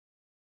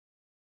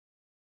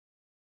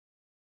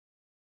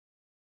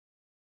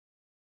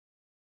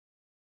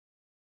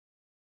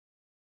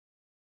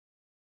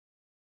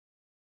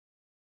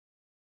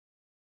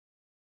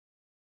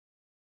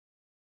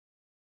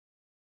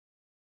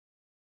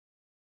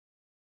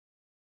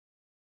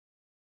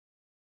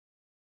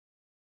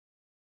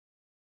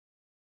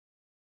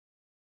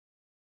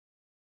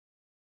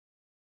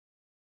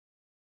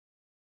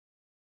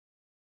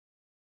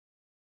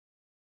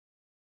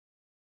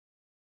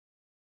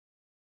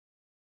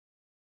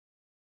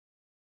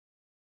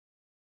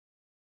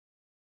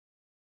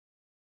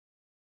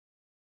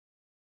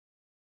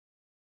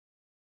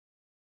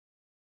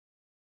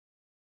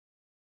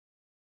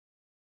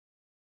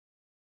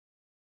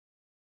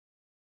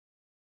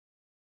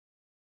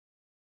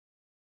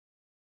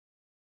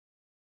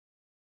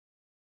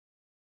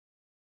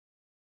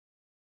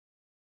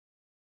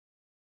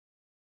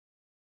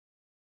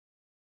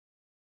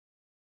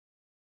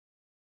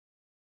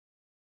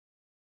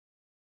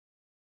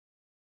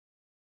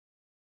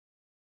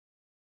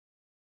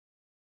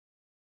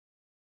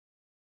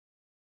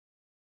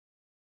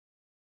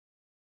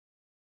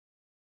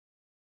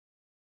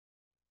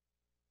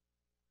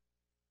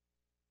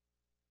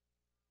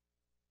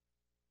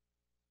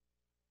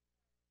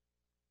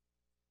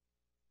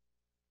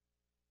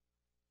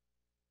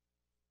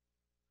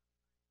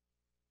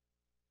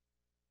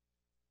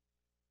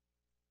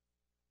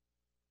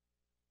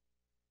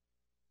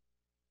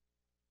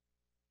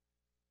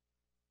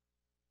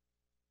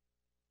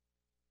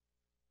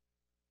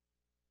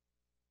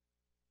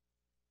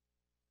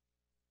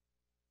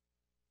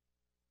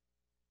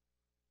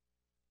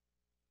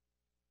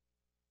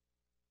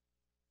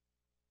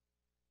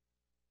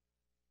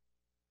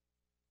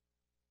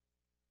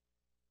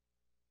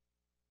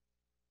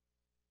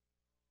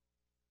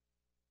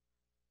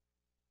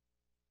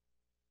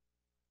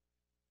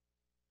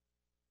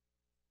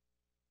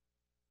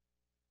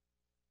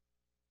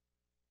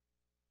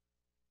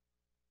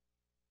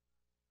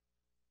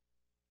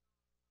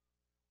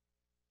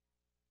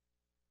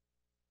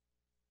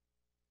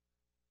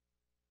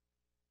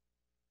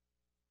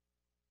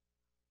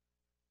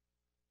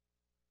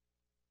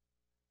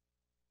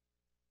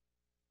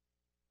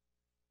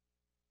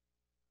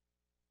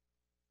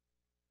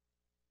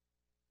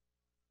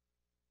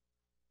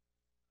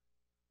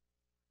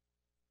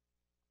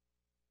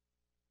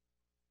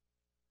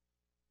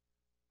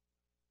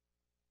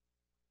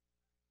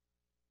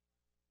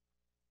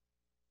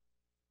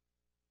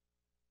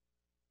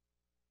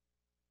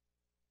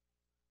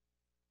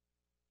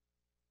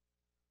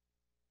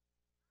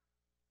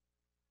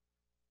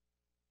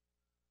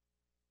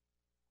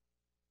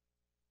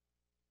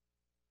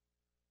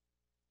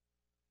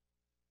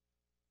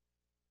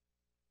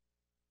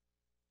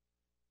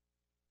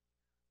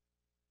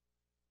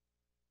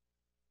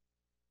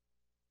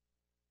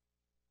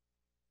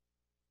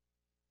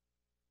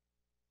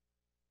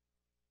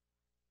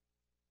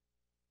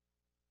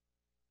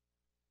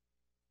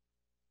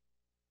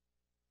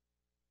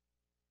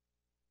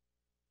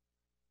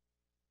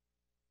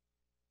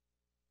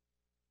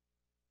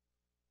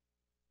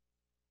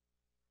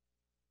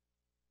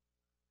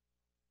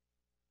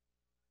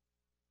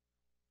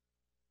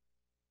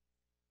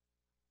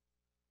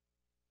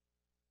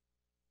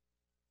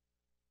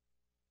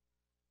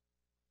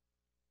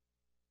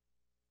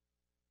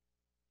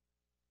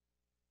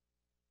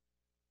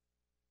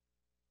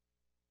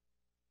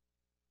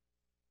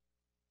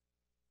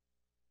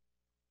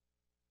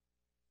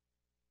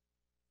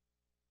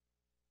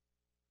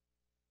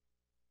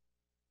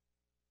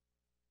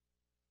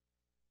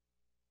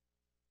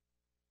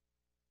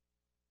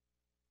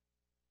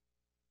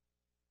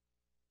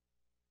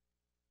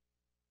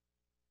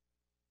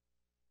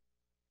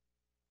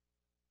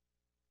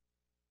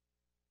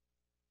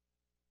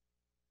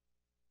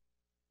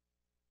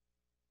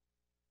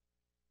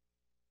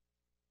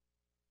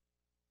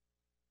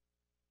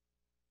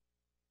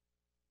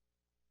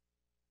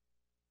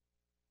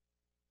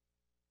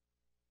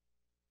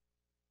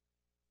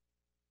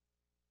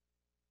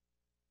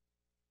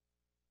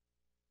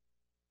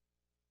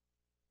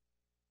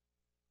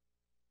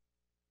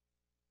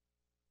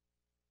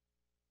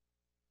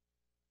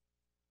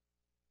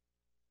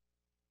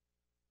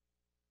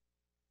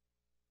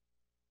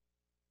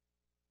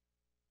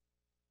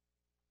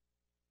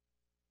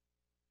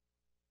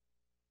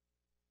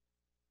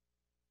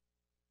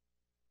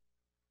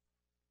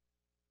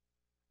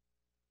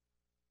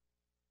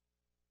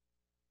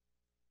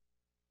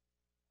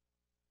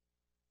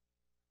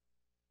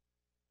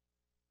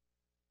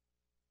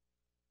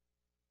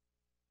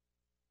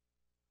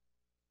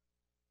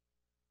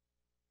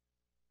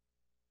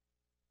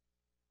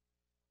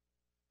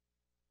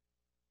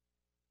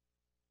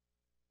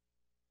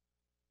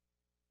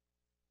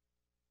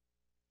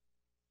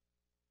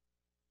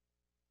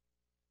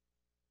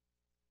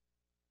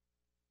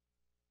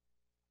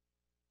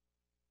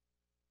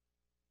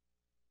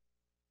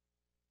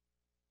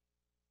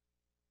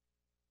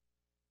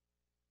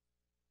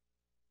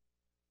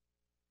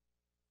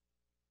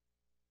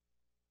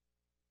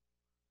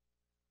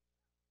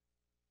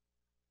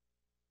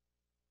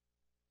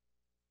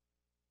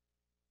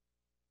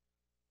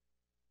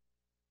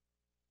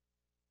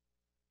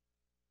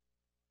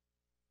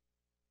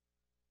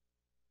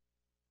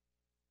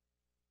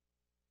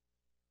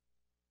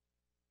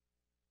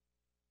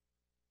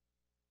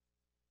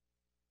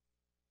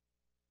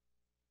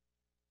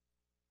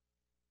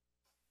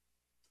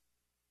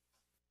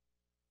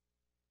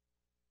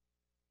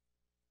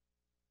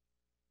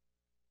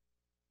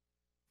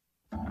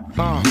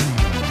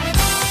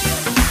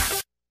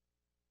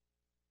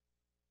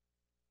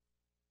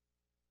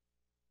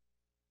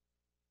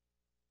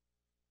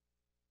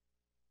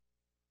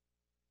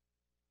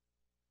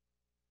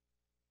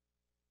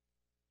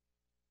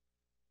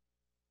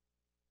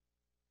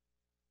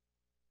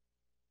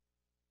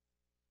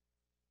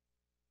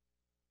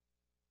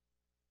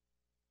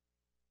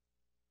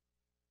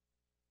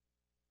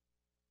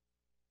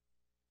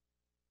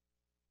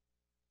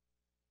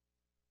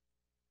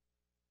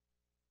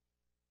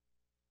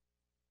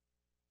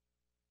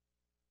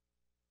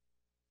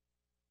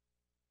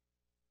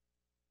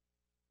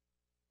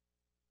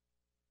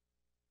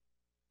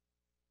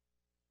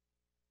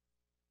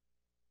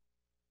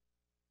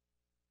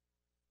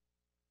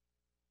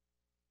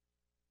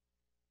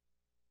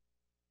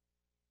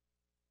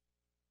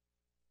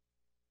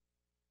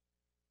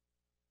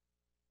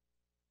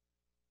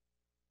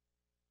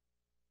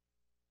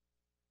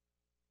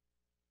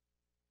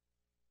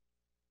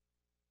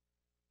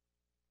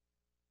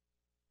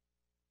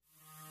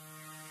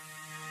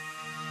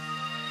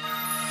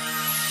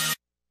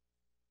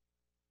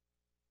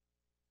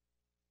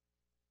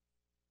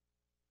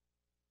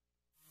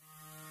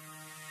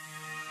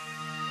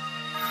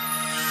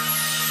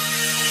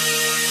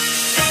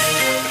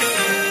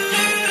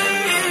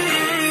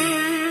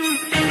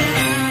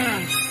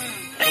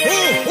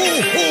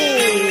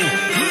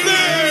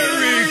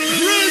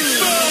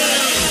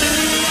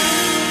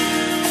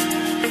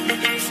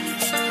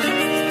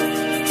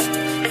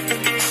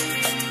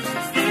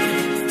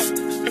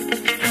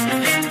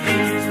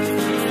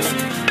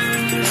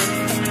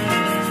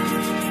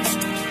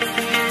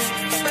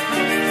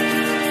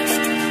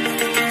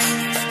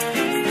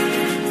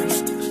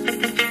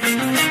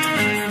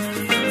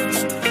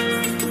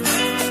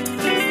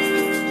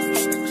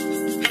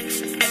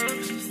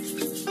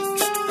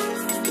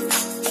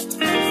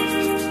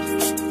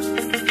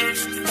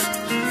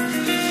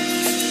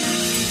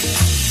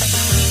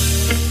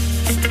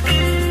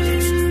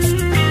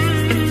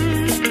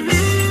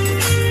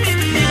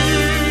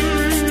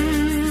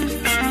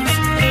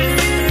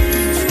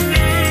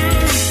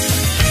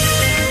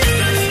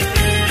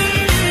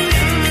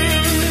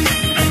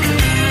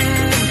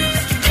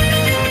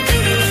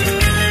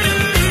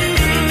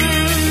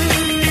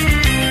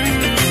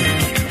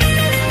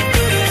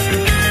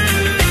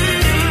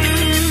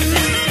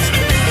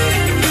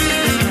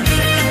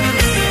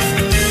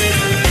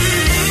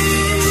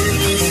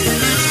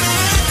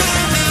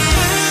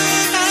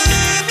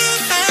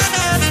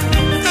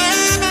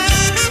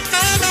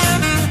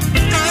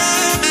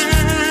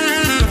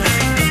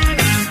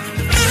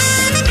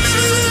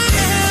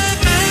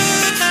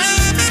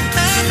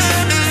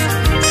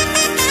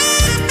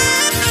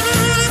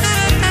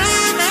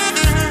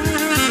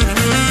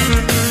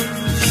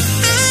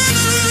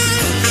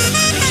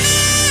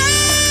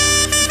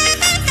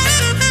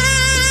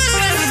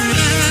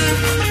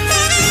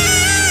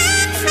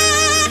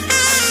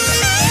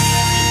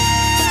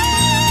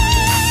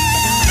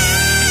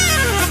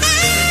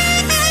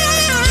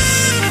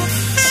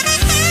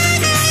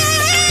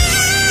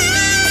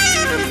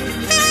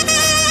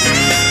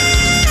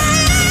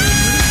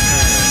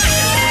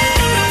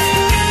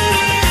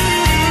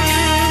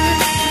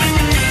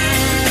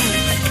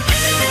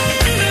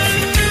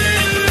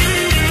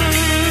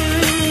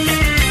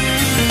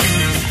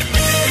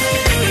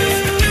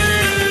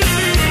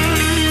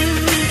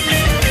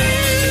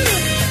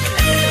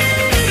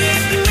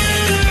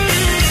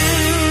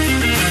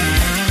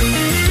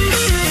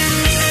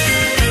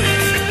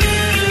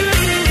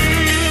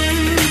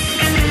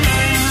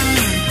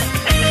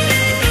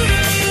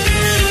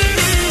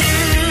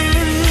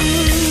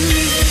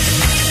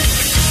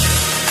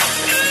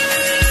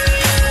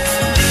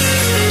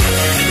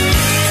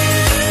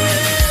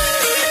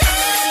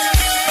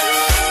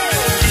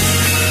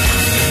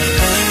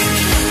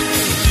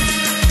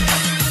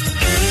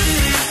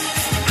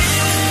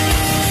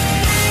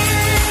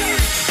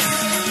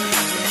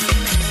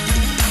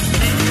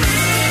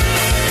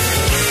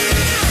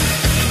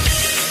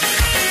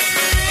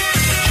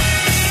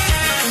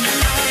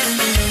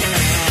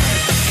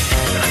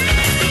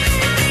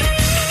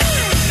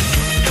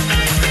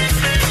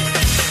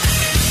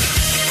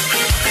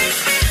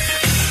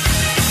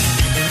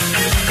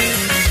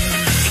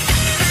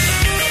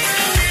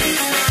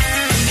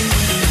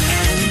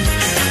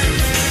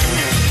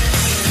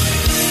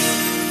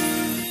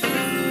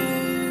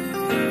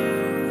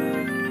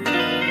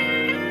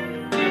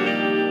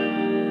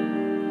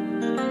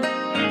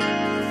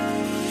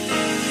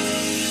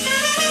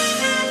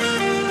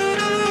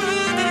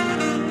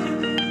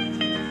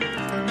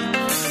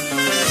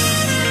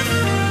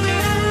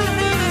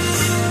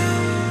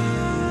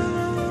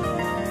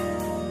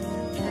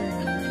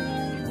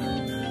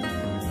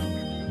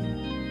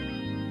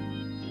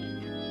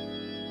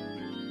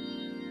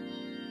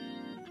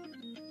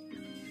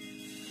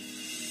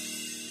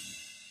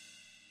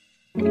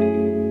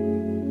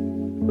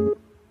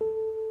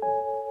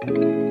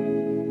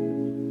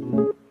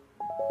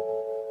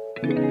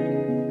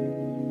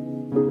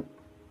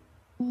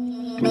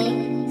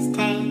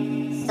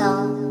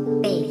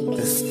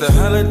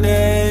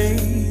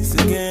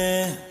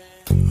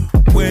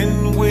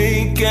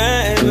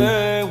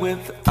together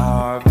with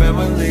our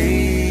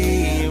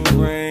family and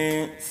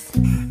friends,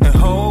 and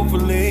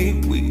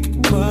hopefully we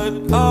can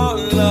put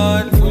all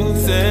our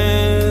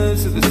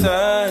differences to the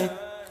side,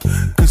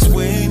 'cause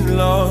we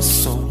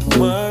lost so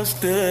much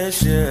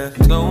this year,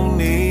 no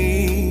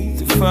need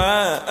to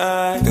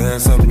fight.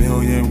 There's a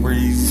million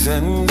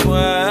reasons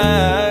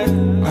why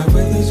I'd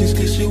rather just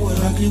kiss you and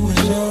hug you and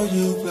show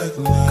you black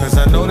love, 'cause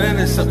I know that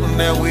it's something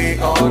that we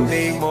all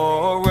need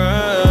more of.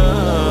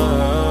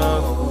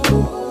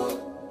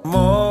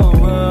 More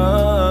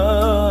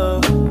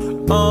of.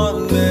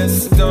 On this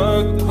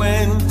dark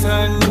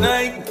winter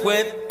night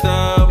with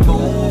the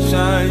moon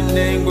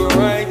shining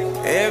bright.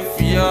 If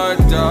you're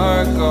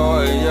dark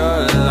or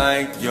you're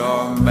light,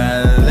 your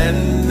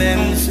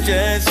melanin's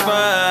just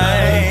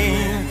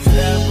fine.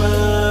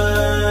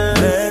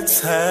 Let's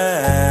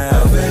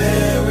have a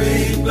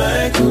very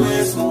black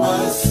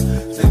Christmas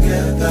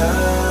together.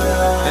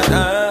 And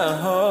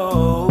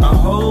I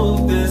hope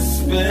this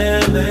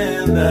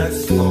feeling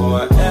lasts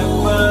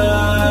forever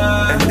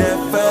and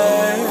ever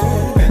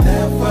and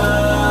ever.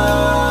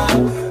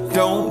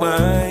 Don't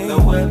mind the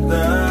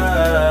weather,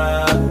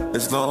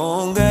 as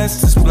long as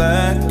this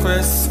black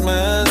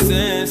Christmas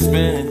is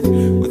spent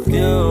with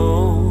you.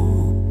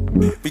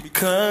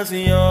 Because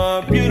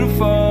you're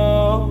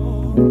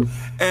beautiful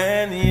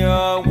and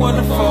you're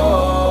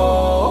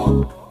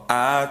wonderful.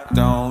 I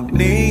don't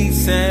need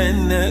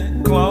Santa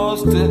Claus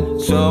to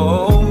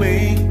show me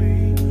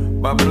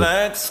my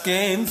black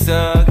skin's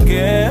a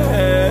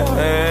gift,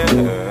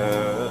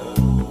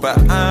 but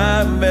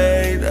I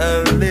made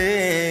a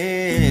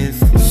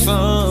list,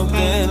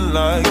 something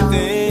like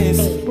this.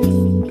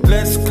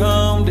 Let's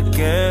come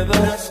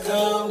together,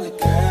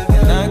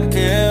 and not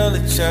kill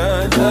each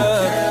other.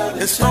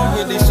 It's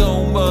already so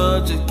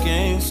much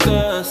against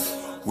us.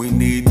 We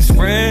need to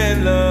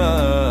spread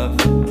love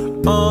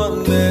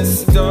on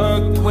this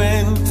dark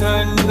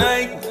winter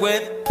night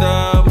with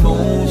the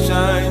moon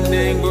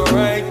shining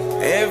bright.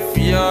 If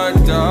you're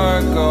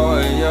dark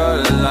or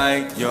you're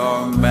light,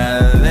 your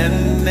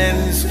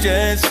melanin's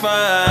just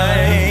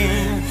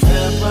fine.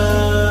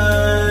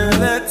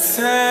 Let's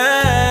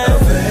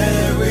have a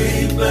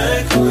very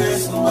black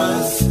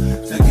Christmas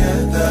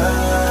together.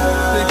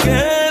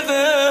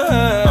 Together.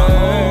 I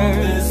hope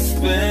this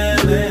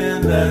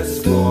feeling lasts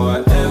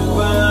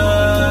forever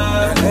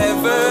and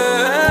ever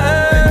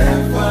and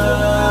ever.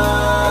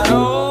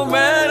 No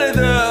matter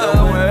the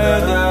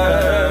weather,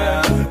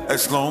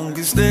 as long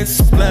as this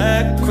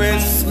black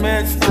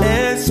Christmas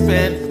is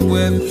spent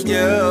with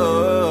you.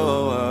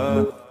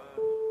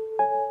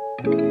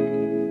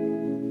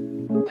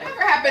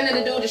 Whatever happened to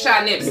the dude that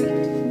shot Nipsey?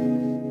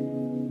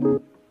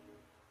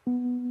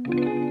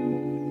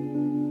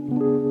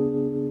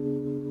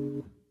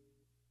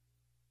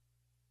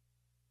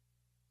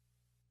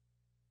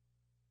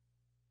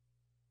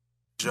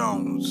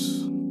 Jones.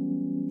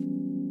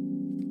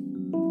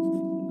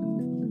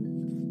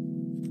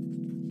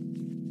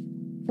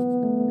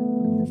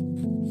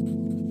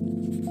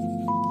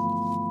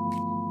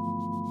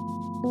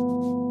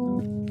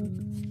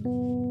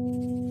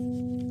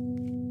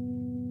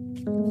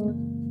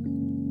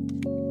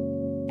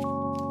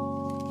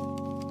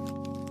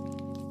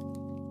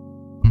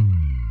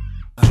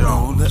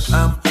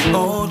 I'm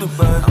older,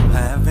 but I'm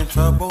having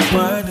trouble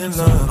finding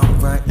love. I'm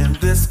writing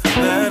this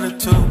letter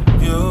to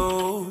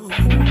you.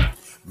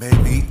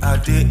 Maybe I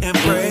didn't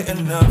pray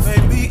enough.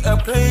 Maybe I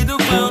played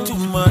around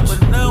too much,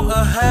 but now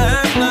I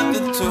have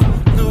nothing to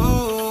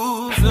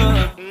lose.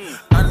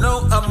 I know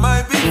I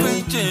might be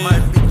reaching,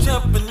 might be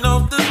jumping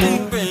off the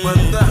deep end, but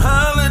the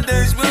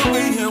holidays will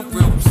be here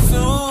real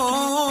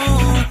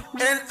soon.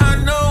 And I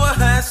know I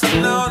had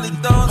some lonely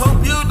thoughts.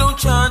 Hope you don't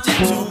charge it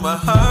to my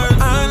heart.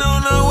 I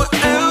don't know what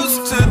else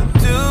to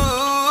do.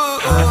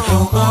 I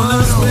don't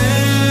wanna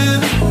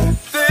spend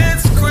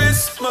this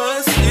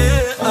Christmas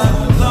here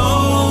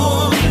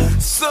alone.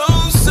 So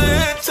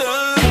Santa,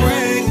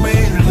 bring me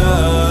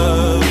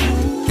love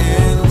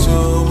into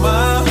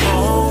my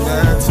home.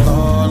 That's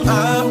all I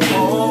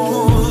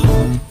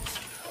want.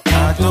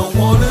 I don't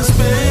wanna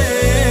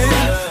spend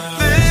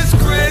this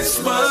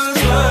Christmas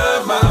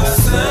by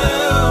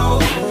myself.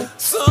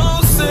 So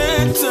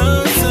Santa,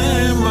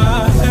 send my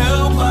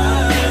help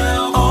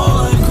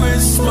on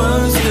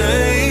Christmas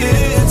Day.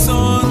 It's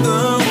on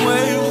the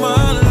way,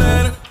 my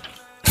letter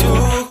to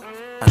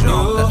I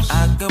know that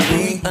I could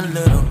be a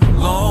little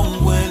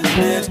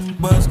long-winded,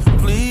 but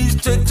please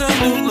take time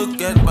to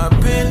look at my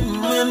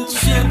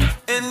penmanship.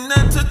 And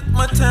I took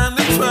my time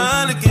to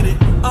try to get it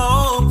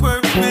all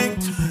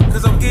perfect,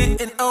 'cause I'm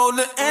getting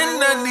older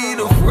and I need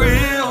a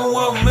real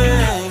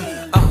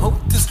woman. I hope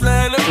this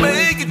letter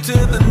make it to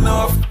the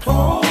North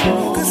Pole,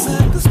 'cause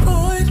at this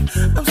point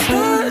I'm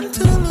starting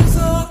to lose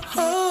all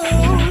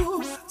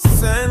hope.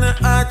 Santa,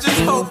 I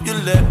just hope you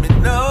let me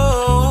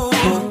know.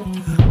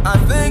 I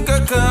think I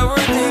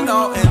covered it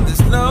all in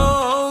this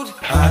note.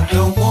 I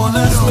don't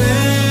wanna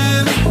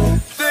spend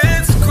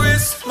this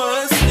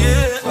Christmas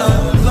here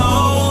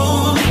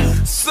alone.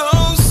 So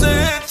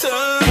Santa,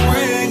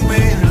 bring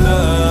me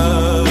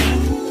love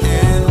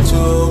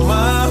into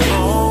my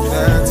home.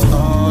 That's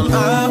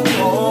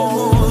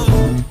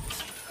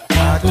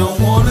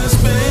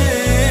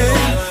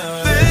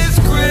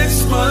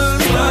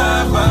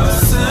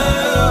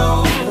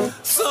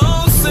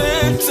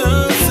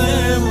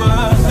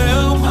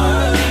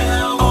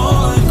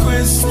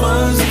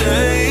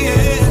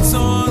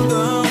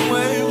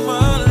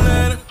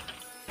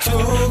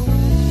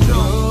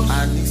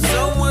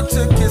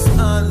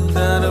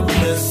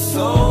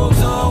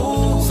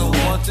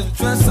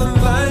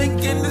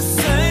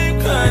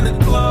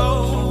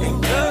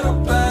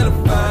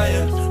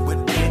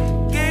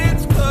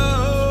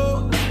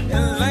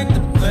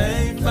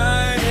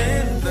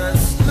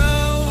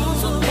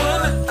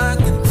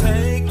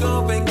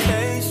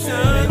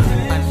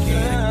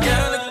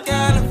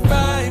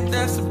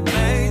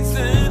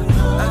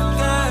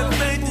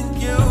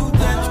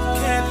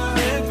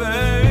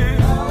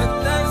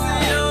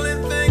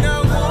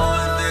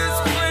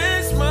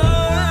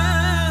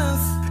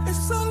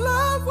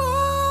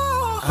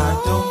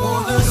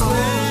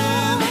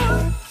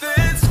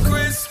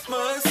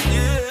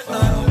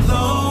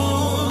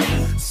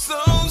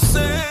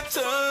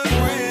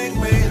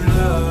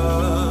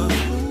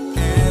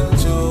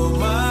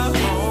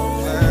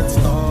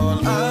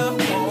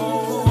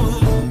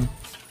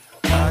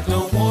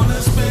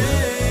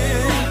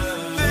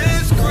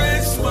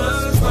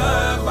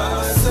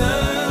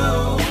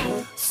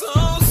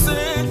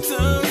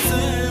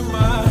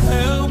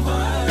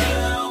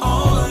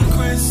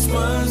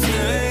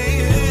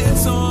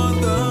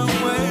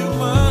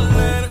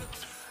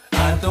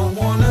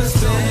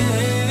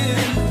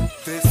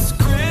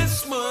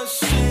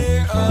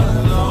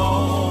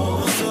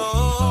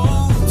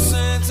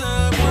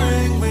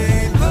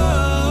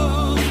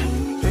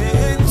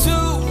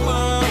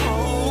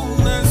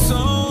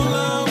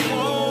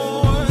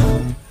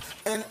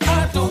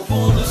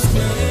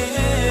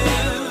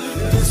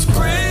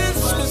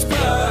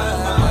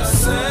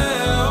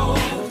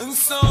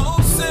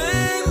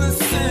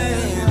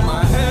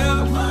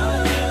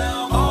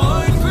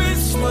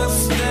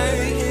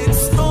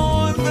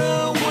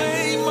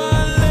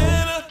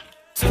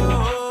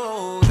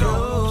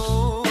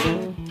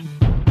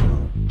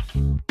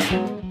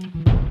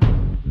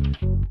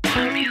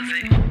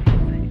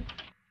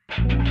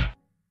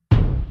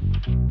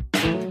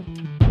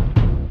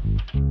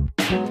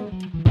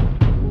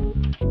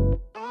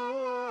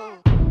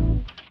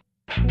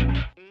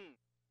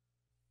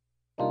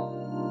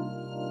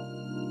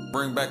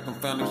bring back them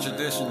family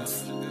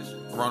traditions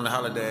around the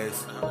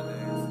holidays.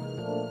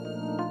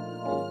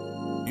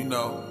 You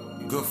know,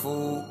 good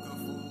food,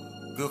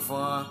 good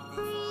fun,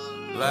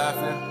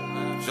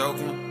 laughing,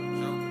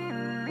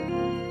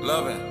 joking,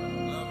 loving.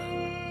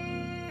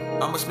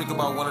 I'ma speak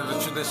about one of the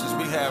traditions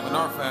we have in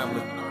our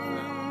family.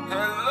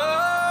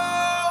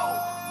 Hello!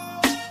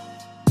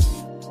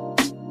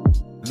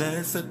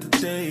 Let's set the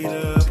date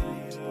up.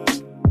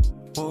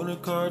 Pull the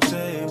card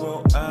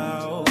table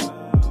out.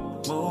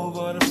 Move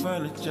all the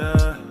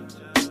furniture.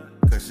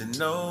 Cause you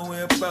know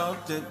we're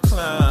about to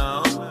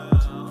clown.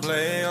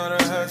 Play all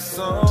the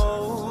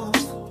hustles.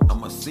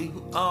 I'ma see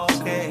who all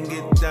can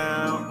get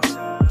down.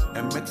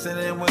 And mix it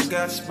in with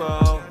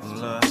gospel.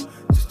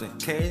 Just in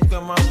case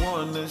grandma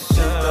wanna shine.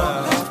 It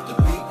don't have to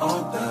be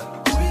on the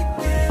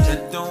weekend.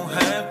 It don't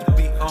have to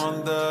be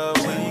on the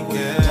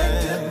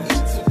weekend.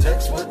 So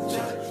text what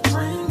you're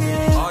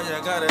bringing. All you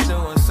gotta do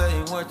is say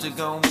what you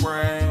gon'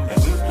 bring.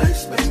 And we play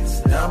space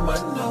down my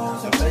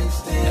nose and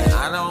face it.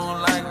 I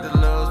don't like to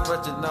lose,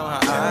 but you know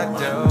how I do.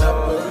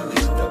 Monopoly,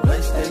 the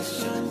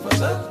PlayStation for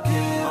the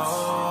kids.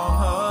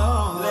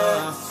 Oh,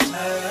 let's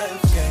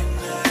have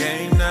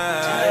game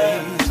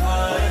night.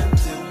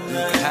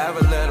 Have a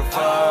little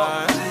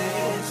fun.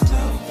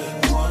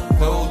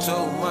 No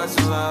too much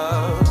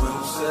love.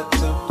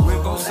 We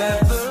gon' set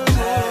the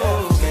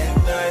mood.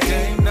 Game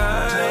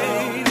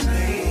night.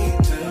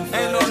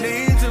 Ain't no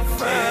need to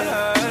fight.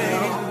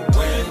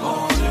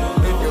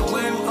 If you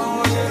win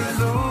or you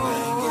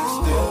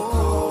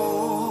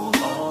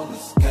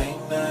lose,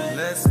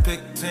 let's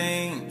pick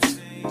teams.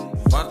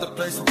 Want to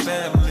play some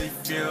Family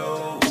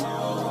Feud.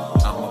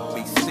 I'ma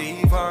be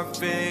Steve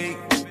Harvey,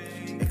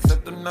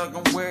 except I'm not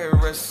gonna wear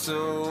a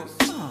suit.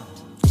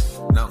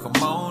 Now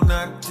come on,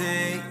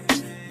 Nutty.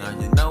 Now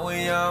you know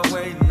we all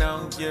waiting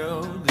on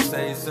you to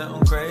say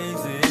something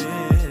crazy.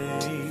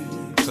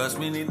 Cause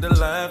we need the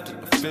laughter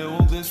to fill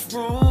this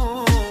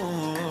room.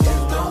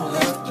 It don't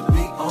have to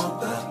be on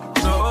the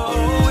weekend.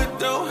 No, it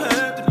don't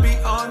have to be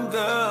on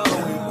the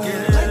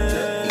weekend.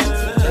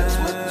 That's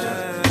what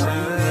you're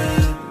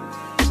bringing.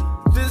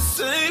 Just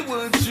say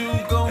what you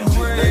gon'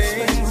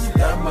 bring.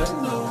 Got my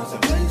nose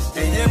and face.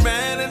 And you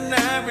better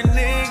not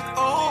renege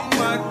on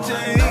my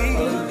team.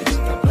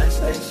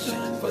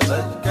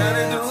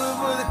 Gotta do it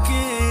for the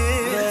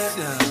kids.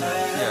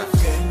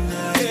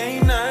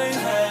 Game night.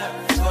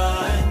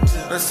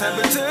 Let's have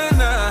it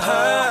tonight.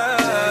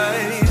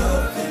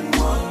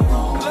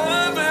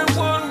 Love in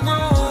one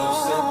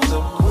room.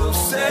 We'll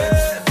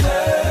set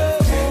that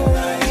game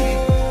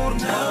night.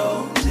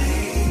 No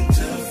need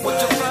to fight. What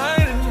you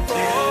fighting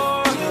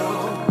for?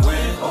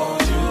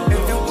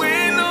 If you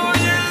win or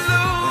you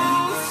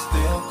lose,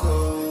 still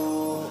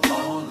cool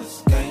on this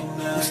game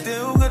night. We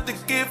still got the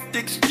gift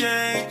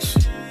exchange.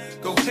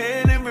 Go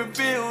ahead and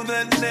reveal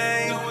that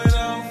name.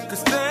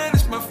 Cause that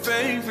is my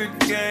favorite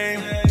game.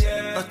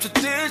 A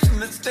tradition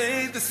that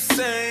stays the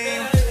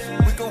same.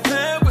 We gon'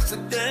 have us a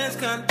dance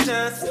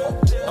contest.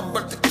 I'm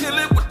about to kill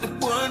it with the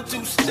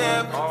 1-2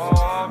 step.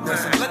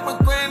 Dancing like my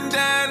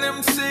granddad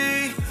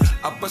MC.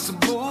 I bust a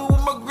move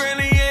with my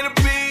granny and a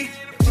B.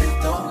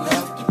 It don't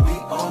have to be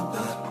on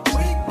the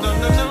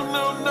weekend.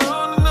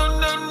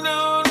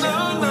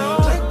 No.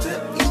 Like to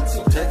eat,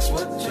 so text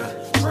what you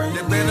bring.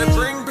 You better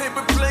bring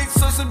paper plates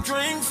or some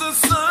drinks or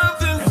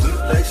something. And we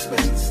play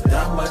space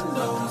down my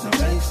nose and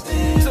face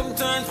it.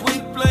 Sometimes we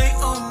play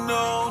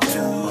Uno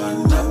too.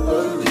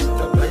 Monopoly,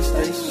 the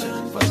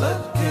PlayStation for the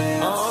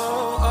kids.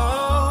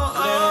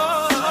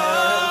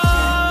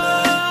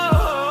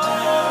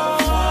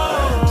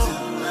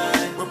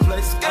 We'll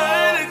play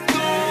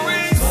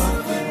categories.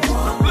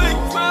 We'll play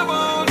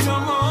Bravo,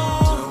 come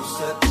on. We'll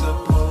set the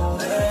pool.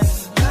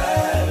 Let's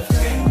have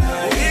game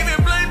night. We even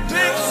play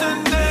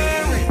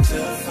Pictionary.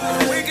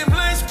 We can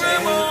play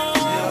Scrabble.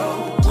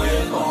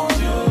 Win or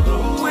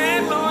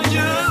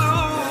you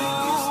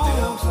lose.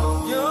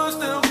 You're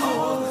still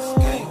cool.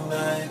 Game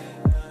night.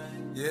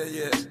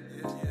 Yeah.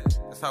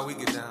 That's how we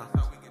get down.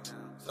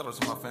 Shout out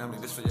to my family.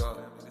 This for y'all.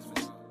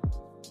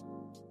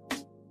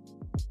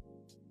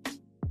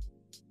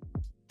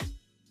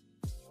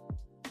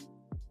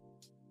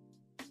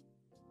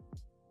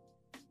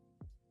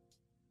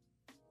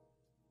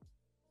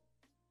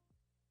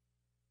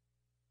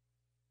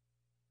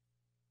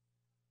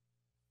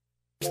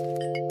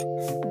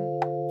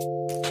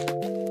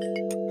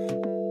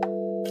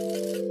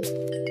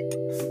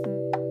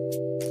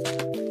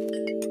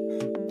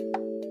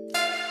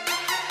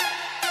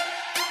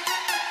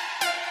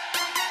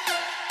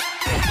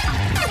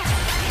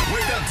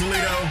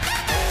 Toledo.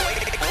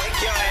 Wake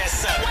your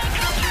ass up.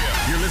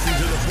 You're listening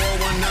to the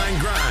 419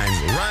 Grind,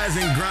 Rise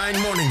and Grind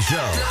Morning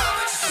Show.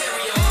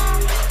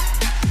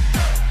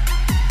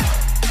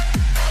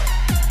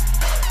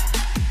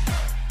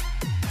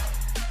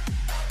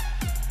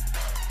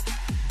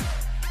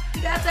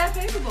 You got that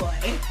paper boy.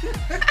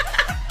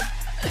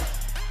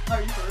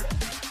 Are you for real?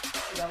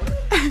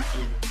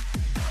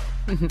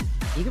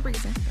 You can bring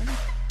it in.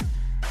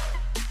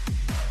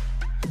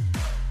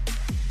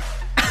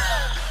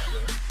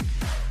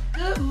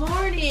 Good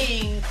morning.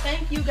 morning.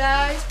 Thank you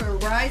guys for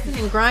rising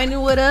and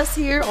grinding with us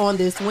here on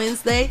this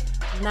Wednesday.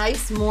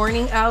 Nice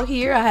morning out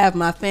here. I have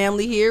my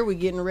family here. We're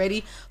getting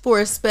ready for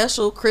a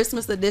special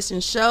Christmas edition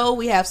show.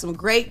 We have some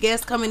great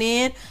guests coming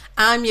in.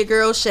 I'm your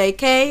girl, Shay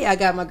K. I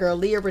got my girl,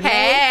 Leah Renee.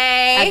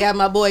 Hey. I got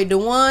my boy,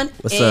 Dewan.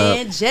 What's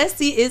and up?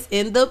 Jesse is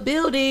in the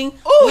building.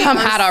 Ooh, I'm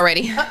hot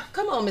already.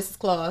 Come on, Mrs.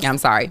 Claus. I'm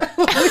sorry.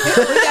 We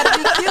gotta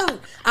be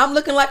cute. I'm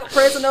looking like a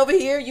present over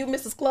here. You,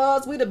 Mrs.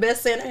 Claus. We the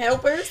best Santa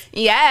helpers.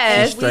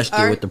 Yes. Stretched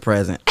are- you with the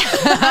present.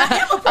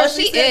 Oh,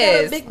 she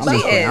is.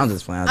 I'm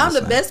just playing. I'm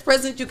the best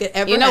present you could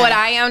ever You know have. what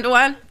I am,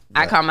 Dwan?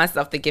 I call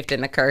myself the gift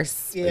and the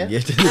curse. Yeah.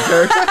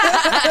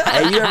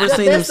 Hey, you ever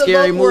seen them best of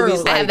scary both movies?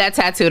 worlds. I have that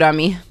tattooed on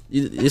me.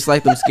 It's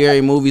like them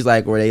scary movies,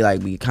 like where they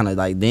like be kind of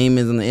like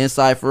demons on the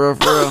inside, for real,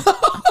 for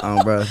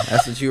real. Bro,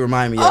 that's what you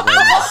remind me of.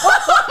 Right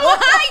Oh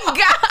my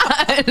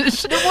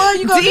gosh. Well,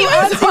 you gonna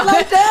Demons do auntie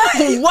like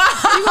that?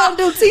 Wow. You gonna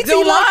do TT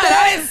Dewan, like I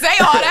that? didn't say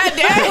all that,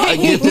 now. A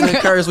gift and a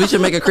dang. curse. We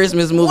should make a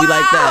Christmas movie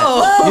like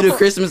that. You the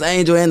Christmas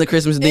angel and the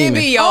Christmas It demon.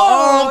 be your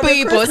Oh, own the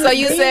people. So Christmas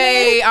you demon.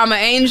 say I'm an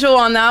angel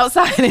on the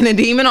outside and a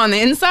demon on the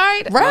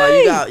inside?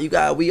 Right. You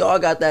got. We all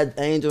got that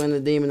angel and the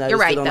demon that You're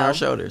sit right, on though. our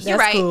shoulders. You're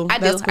That's right. cool. I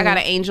do. That's I got cool. an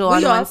angel We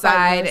on all one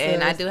fighting side,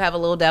 and I ourselves. do have a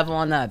little devil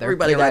on the other.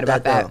 Everybody You're got right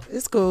about that, that.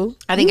 It's cool.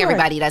 I think You're right.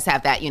 everybody does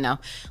have that, A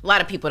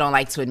lot of people don't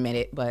like to admit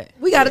it, but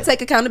We got to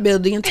take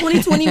accountability. In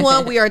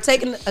 2021, we are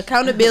taking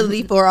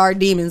accountability for our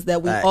demons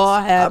that we Facts. all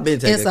have I've been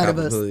taking inside of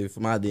us. accountability for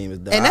my demons.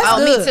 Dog. And that's oh,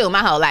 good. me too, my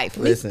whole life.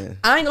 Listen.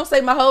 I ain't gonna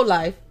say my whole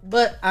life,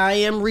 but I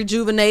am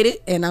rejuvenated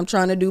and I'm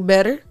trying to do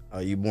better.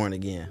 Are you born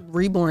again?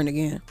 Reborn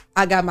again.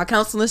 I got my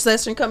counseling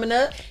session coming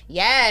up.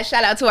 Yeah,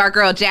 shout out to our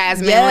girl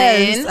Jasmine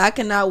Yes, Lynn. I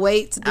cannot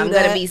wait to do I'm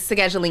that. gonna be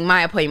scheduling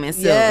my appointment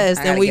soon. Yes,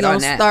 I and gotta we're get on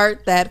gonna that.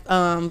 start that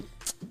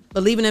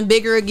Believing in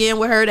Bigger again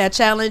with her, that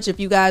challenge. If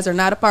you guys are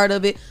not a part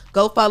of it,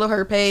 go follow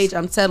her page.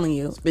 I'm telling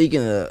you.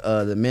 Speaking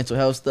of the mental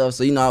health stuff,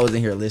 so I was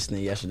in here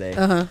listening yesterday.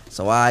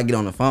 So while I get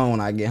on the phone when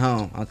I get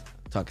home, I'm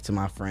talking to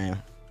my friend.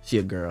 She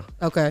a girl.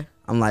 Okay.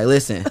 I'm like,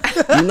 listen,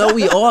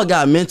 we all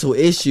got mental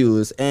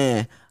issues,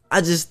 and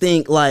I just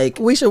think like,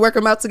 We should work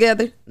them out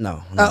together.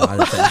 no, I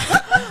didn't say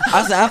that.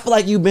 I said I feel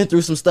like you've been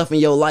through some stuff in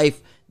your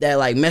life that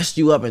like messed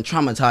you up and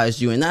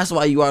traumatized you, and that's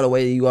why you are the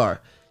way that you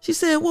are. She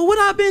said, well, what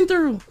I've been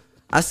through?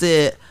 I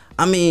said,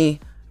 I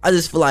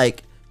just feel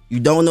like you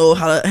don't know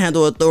how to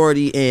handle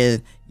authority,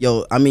 and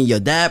your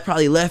dad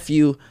probably left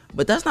you,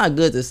 but that's not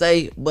good to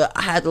say. But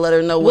I had to let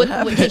her know what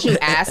happened. Did you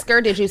ask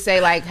her? Did you say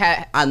like?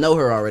 I know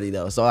her already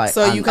though, so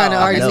You kind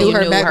of already know. knew You her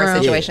knew her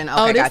background. situation.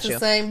 Okay, this got the you.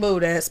 same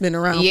boo that's been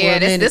around for Yeah, a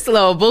minute. this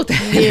little booth.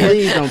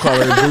 Please don't call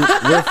her a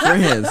dude. We're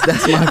friends.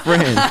 That's my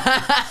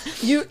friend.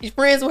 You're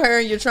friends with her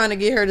and you're trying to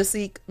get her to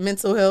seek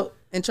mental help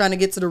and trying to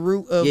get to the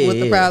root of Yeah, what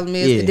the yeah, problem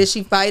is. yeah. Did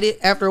she fight it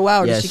after a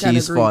while, or Yeah, did she kind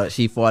of agree?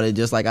 She fought it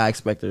just like I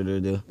expected her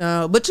to do.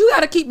 But you got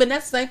to keep, and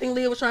that's the same thing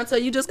Leah was trying to tell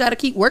you. You just got to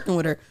keep working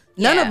with her.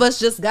 None Yeah. of us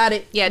just got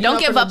it. Yeah, you don't know,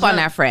 give from the up on jump.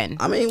 that friend.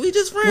 I mean, we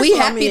just friends. We so,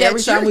 happy that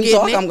every time you're we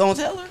talk, getting it. I'm gonna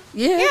tell her.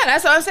 Yeah. Yeah,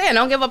 that's what I'm saying.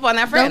 Don't give up on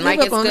that friend. Don't give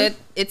Like up on it's good. her.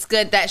 It's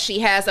good that she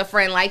has a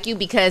friend like you,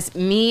 because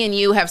me and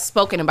you have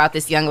spoken about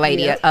this young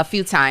lady Yeah. a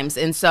few times,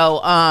 and so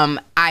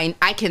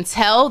I can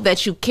tell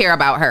that you care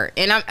about her,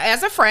 and I'm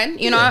as a friend,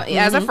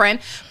 as a friend.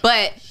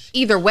 But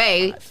either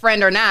way,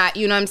 friend or not,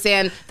 you know what I'm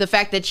saying. The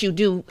fact that you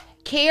do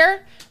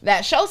care,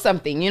 that shows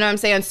something. You know what I'm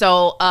saying.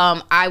 So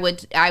I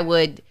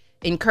would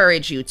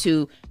encourage you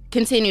to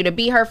continue to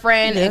be her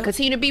friend and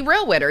continue to be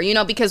real with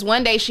her, because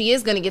one day she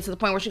is going to get to the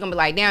point where she's going to be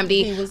like, damn,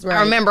 D, He was I right.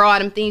 remember all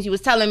them things you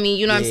was telling me,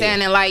 you know what I'm Yeah.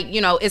 saying? And like,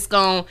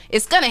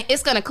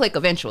 it's gonna click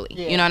eventually.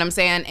 You know what I'm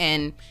saying?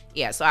 And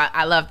yeah, so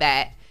I love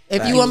that.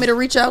 If you want me to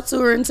reach out to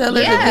her and tell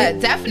her, Yeah, to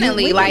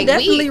definitely. we can Like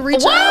definitely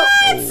reach out.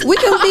 We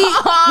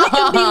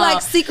can be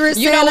like secret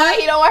You know why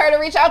Santa he don't want her to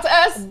reach out to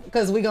us?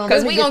 because we gonna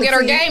get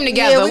her game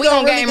together. Yeah, We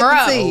gonna really game get her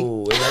to up. see.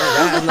 Ooh,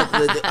 that has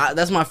nothing to do-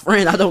 that's my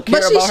friend. I don't care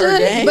But she about her should.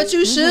 game. But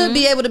you should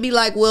be able to be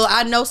like, well,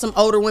 I know some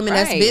older women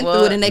that's Right, been well,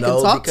 through it and they No,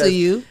 can talk to because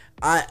you.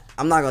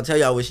 I'm not gonna tell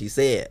y'all what she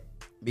said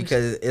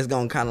because it's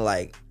gonna kind of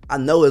like I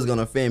know it's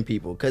gonna offend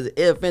people because it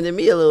offended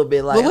me a little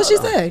bit. Like, But what she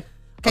hold on. say?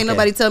 Can't Okay.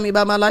 nobody tell me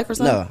about my life or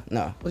something?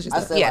 No. What she I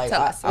said? said Yeah, like,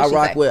 tell us. I What she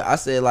rock say? with. I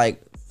said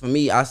like for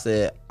me, I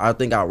said I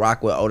think I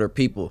rock with older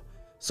people.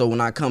 So when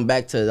I come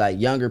back to like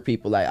younger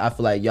people, like I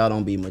feel like y'all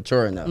don't be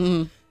mature enough.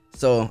 Mm-hmm.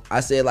 So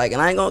I said like,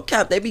 and I ain't gonna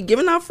cap. They be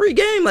giving out free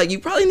game. Like you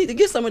probably need to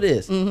get some of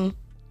this.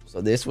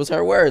 So this was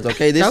her words.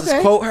 Okay, this Okay.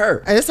 is quote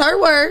her. It's her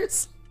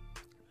words.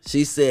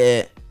 She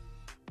said,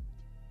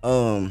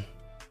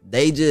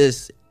 they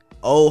just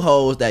old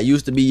hoes that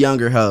used to be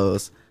younger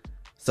hoes.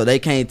 So they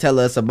can't tell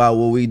us about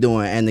what we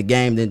doing, and the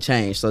game didn't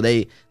change. So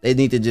they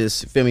need to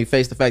just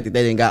face the fact that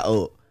they didn't got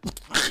old.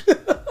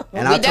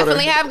 And We I told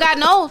definitely her, have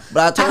gotten old.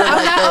 but I told her I'm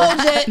like, not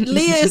old yet.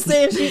 Leah is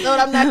saying she's old.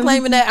 I'm not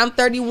claiming that. I'm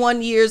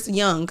 31 years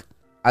young.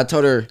 I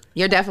told her,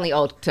 You're definitely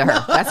old to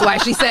her. That's why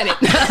she said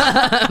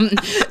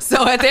it.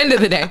 So at the end of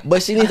the day,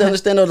 but she needs to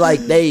understand though,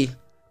 like they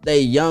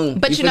they young.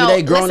 But you feel me? know,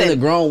 they grown listen,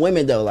 into grown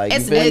women though. Like, you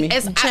feel me?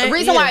 The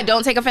reason why I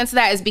don't take offense to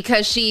that is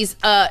because she's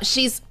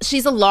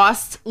a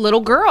lost little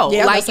girl.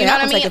 Yeah, like, you know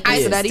what I don't take mean?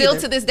 offense to that Still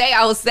either. to this day,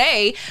 I will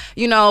say,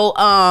 you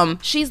know,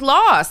 she's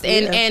lost,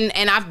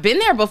 and I've been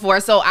there before,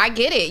 so I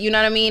get it. You know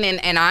what I mean?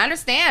 And I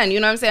understand. You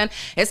know what I'm saying?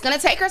 It's gonna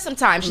take her some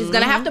time. She's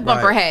gonna have to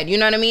bump her Right. head. You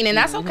know what I mean? And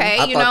that's okay.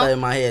 I you thought know. that in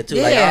my head too.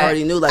 Yeah. Like, I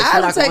already knew. Like, I she's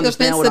don't not gonna take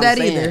understand offense what to I'm that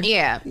saying. either.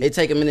 Yeah. It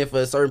take a minute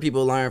for certain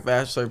people to learn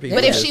fast. Certain people.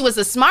 But if she was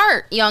a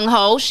smart young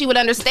hoe, she would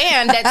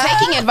understand that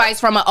taking advice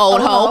from an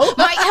old hoe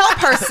might help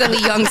her silly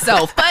young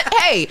self. But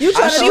hey, You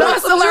trying to she drop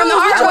wants to some learn the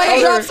jewels. You hard trying to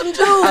way. drop some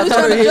jewels. I You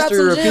told her trying to drop history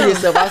some repeat jewels.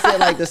 itself. I said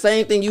like the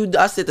same thing.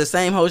 I said the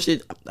same whole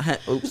shit.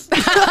 Oops.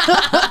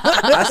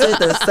 I said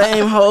the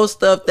same whole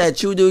stuff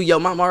that you do. Your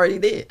mom already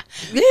did.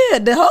 Yeah,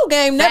 the whole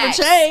game never Facts.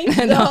 changed.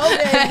 The whole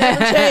game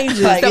never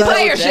changes. Like, The you know,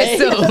 player shit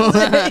too.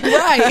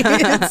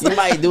 Right. You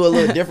might do a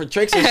little different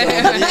tricks or something.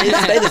 But it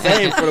stay the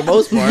same for the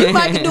most part. You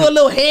might can do a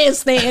little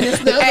handstand and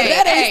stuff, but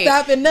that ain't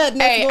stopping nothing.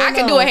 that's Hey, going I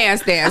can on. do a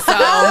handstand, so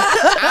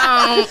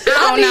I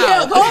I need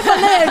help. don't know. Hold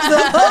my legs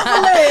up. Hold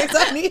my legs.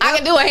 I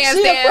can do a She a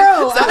handstand,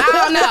 pro. so I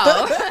don't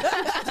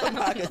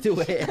know. I can do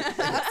it.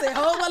 I said,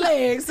 hold my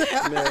legs.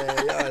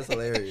 Man, y'all is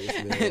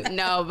hilarious, man.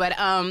 No, but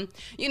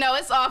you know,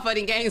 it's all fun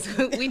and games.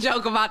 We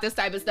joke about this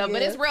type of stuff,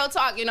 but Yeah. it's real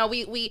talk. You know,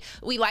 we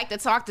like to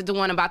talk to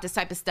Dewan about this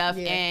type of stuff,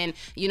 Yeah. and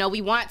you know,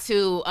 we want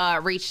to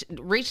reach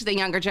the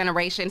younger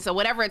generation. So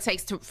whatever it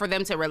takes for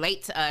them to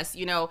relate to us,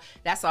 you know,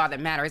 that's all that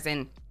matters.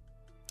 And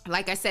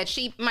like I said,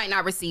 she might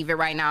not receive it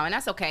right now, and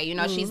that's okay. You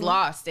know, she's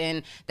lost,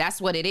 and that's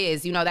what it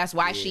is. You know, that's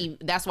why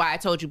that's why I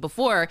told you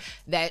before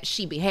that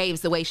she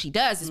behaves the way she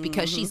does is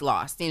because she's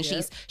lost, and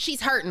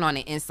she's hurting on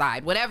the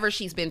inside. Whatever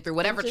she's been through,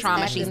 whatever Just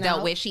trauma she's acting dealt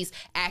out. with, she's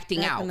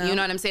acting out. Acting You out.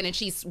 know what I'm saying? And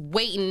she's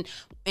waiting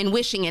and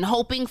wishing and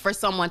hoping for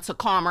someone to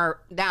calm her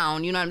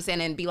down. You know what I'm saying?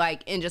 And be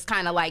like, and just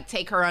kind of like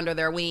take her under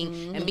their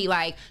wing and be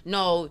like,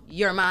 no,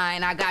 you're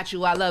mine. I got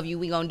you. I love you.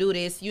 We gonna do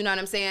this. You know what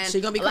I'm saying?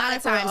 She gonna be a lot crying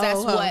of for her times that's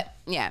old hoe. what.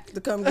 Yeah.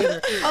 To come get her.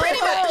 Pretty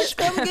Oh, much.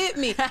 come get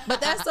me.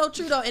 But that's so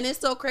true though, and it's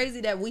so crazy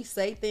that we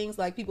say things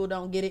like people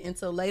don't get it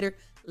until later.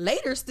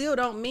 Later still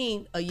don't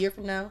mean a year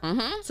from now,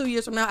 2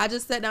 years from now. I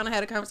just sat down and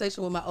had a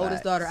conversation with my oldest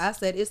Facts. daughter. I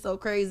said it's so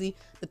crazy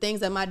the things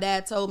that my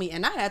dad told me,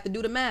 and I had to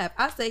do the math.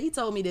 I said he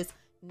told me this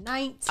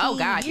 19 Oh,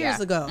 God, years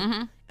yeah. ago,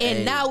 and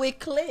Hey. now it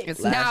clicks. It's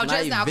Last now night,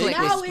 just now Vic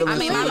clicking. was I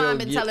mean, my spilling mom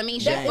been some telling me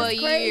of shit your for That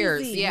is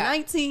years. crazy. Yeah.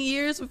 19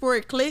 years before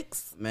it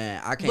clicks.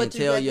 Man, I But can't you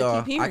tell got to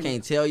y'all. keep hearing I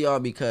can't tell y'all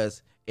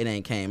because it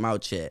ain't came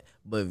out yet.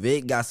 But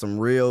Vic got some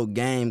real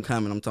game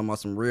coming. I'm talking about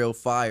some real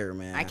fire,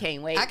 man. I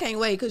can't wait. I can't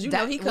wait because you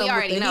know he comes we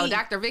already with the know. heat.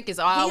 Dr. Vic is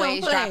don't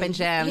always play. dropping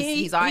gems.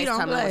 He's always he don't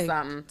coming play. with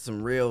something.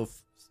 Some real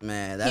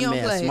man. That He don't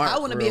man play. smart. I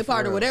want to for be real, a part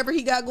for of real. whatever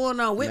he got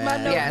going on with my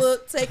Man. Yes.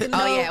 notebook, taking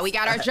notes. Oh yeah, we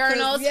got our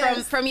journals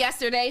Yes. from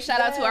yesterday.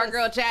 Shout out to our Yes.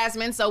 girl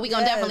Jasmine. So we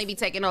gonna Yes. definitely be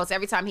taking notes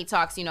every time he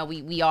talks. You know,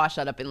 we all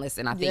shut up and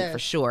listen. I think Yes. for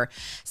sure.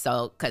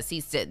 So because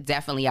he's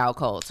definitely out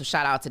cold. So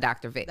shout out to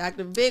Dr. Vic.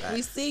 Dr. Vic,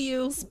 we see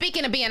you.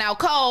 Speaking of being out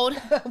cold,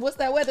 What's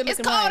that weather it's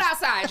looking cold like?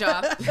 outside,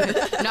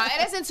 y'all. No,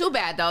 it isn't too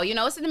bad though. You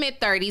know, it's in the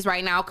mid 30s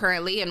right now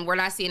currently, and we're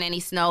not seeing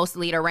any snow,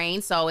 sleet, or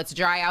rain. So it's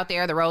dry out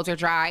there. The roads are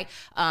dry.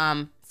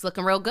 It's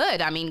looking real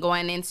good. I mean,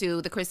 going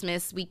into the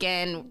Christmas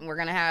weekend, we're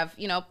gonna have,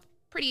 you know,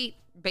 pretty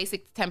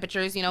basic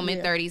temperatures, you know,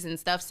 mid 30s and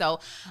stuff. So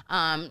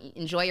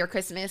enjoy your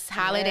Christmas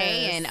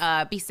holiday Yes.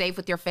 and be safe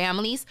with your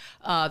families.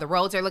 The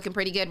roads are looking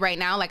pretty good right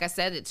now. Like I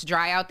said, it's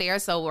dry out there,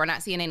 so we're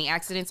not seeing any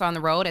accidents on the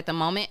road at the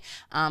moment.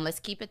 Let's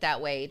keep it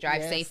that way.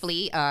 Drive Yes.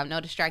 safely, no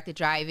distracted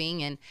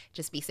driving, and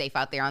just be safe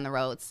out there on the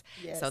roads.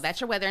 Yes. So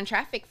that's your weather and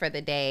traffic for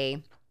the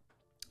day.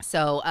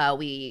 So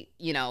we,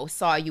 you know,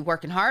 saw you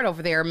working hard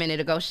over there a minute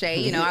ago, Shay.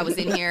 You know, I was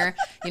in here.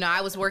 You know,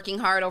 I was working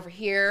hard over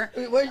here.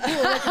 You were working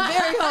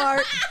very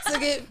hard to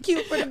get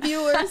cute for the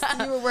viewers.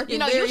 You were working You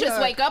know, very you just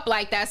hard. wake up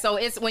like that. So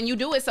it's when you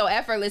do it so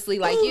effortlessly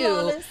like Ooh, you,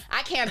 Lawless.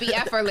 I can't be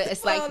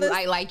effortless Lawless.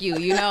 like you.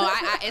 You know,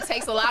 it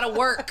takes a lot of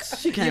work.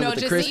 She came you know, with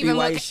the just crispy to even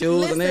white look.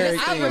 shoes and Listen,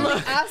 everything. I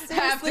Half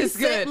seriously this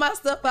good. set my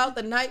stuff out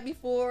the night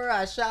before.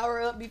 I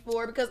shower up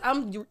before because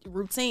I'm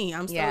routine.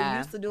 I'm so Yeah.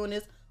 used to doing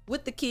this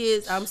with the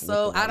kids.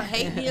 I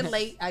hate being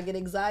late. I get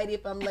anxiety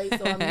if I'm late,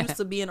 so I'm used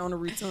to being on a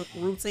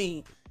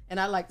routine. And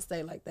I like to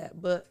stay like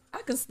that, but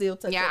I can still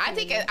touch. Yeah, up I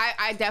think here and there.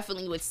 I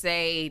definitely would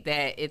say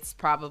that it's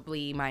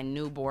probably my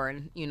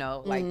newborn, you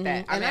know, like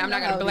that. I And mean, I I'm not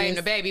know gonna how it blame is.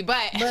 the baby,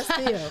 but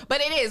still. but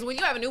it is when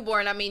you have a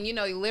newborn. I mean, you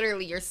know,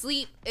 literally your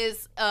sleep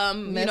is, you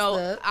Messed know,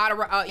 up. out of,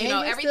 you And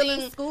know, you're still in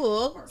everything.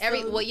 school.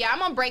 Well, yeah,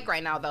 I'm on break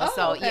right now though, Oh,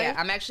 so okay. yeah,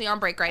 I'm actually on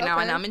break right now,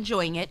 and Okay. I'm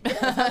enjoying it.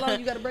 How long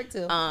you got to break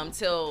till?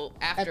 Till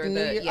after New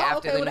the Year? yeah Oh,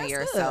 after okay, the well, New Year.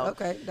 that's good. So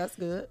Okay, that's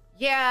good.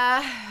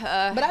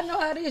 yeah, But I know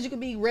how it is. You can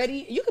be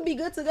ready. You can be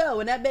good to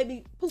go, and that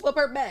baby poop up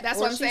her back. That's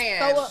or what I'm she saying.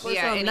 Throw up or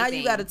Yeah, something. Now you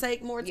anything. got to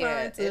take more time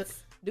Yeah, to it's-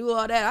 do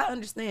all that. I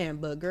understand,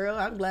 but girl,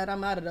 I'm glad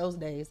I'm out of those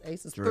days.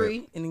 Ace is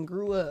 3 and then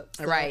grew up.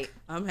 So Right.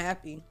 I'm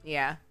happy.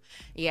 yeah.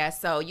 Yeah,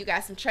 so you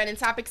got some trending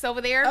topics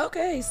over there?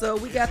 Okay, so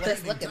we got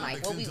Let's the. look at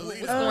Mike.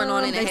 What's going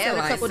on in the They said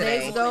a headlines couple today?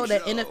 days ago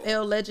that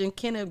NFL legend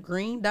Kenneth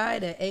Green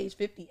died at age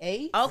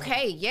 58.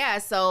 Okay, yeah.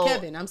 So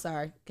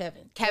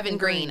Kevin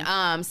Green.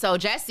 So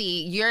Jesse,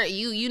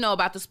 you know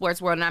about the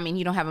sports world, and I mean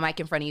you don't have a mic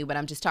in front of you, but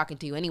I'm just talking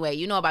to you anyway.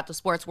 You know about the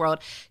sports world.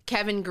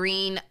 Kevin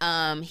Green,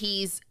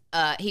 he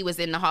was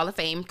in the Hall of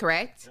Fame,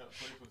 correct? Yeah,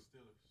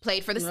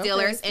 Played for the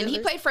Steelers, Okay, and he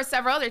Steelers. played for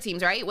several other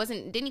teams, right?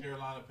 Didn't he?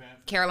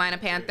 Carolina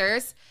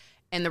Panthers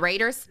and the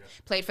Raiders.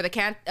 Played for the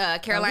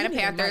Carolina need a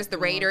Panthers, mic the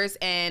more. Raiders,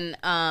 and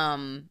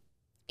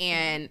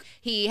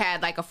he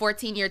had like a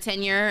 14-year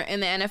tenure in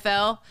the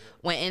NFL.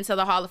 Went into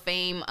the Hall of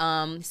Fame.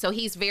 So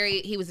he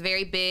was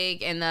very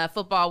big in the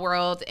football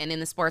world and in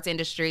the sports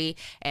industry.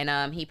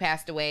 And he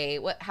passed away.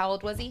 How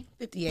old was he?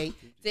 58.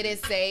 Did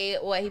it say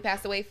what he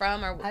passed away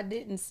from? Or I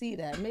didn't see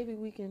that. Maybe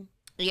we can.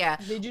 yeah.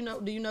 Did you know?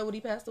 Do you know what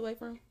he passed away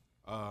from?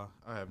 I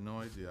have no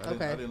idea. I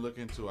Okay. didn't look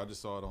into it. I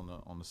just saw it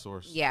on the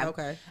source. Yeah.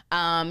 Okay.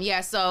 Yeah.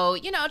 So,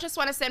 just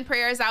want to send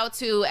prayers out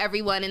to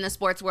everyone in the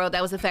sports world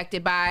that was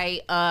affected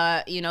by,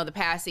 the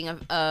passing of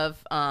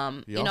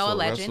He a also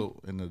legend.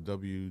 wrestled in the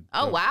W.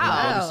 Oh,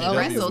 wow. He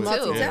wrestled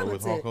too. Yeah,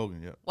 with Hulk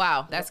Hogan. Yeah.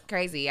 Wow, that's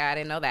crazy. I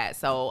didn't know that.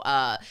 So,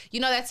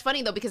 that's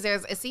funny though, because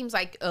it seems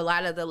like a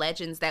lot of the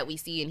legends that we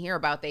see and hear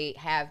about, they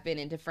have been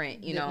in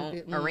different,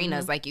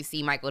 arenas. Like you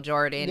see Michael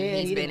Jordan, Yeah,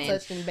 he's he been done in.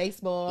 touched in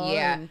baseball.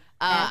 Yeah. and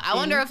I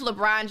wonder acting. if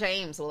LeBron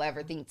James will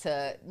ever think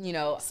to,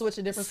 Switch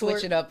a different switch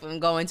sport? it up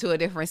and go into a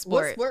different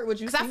sport. What sport would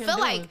you 'Cause see I him feel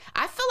doing?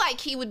 I feel like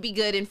he would be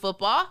good in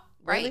football,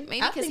 right? Really?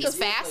 Maybe I because think he's he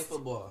played fast.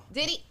 football.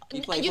 Did he? He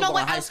played You know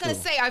football what? in I was high gonna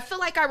school. say. I feel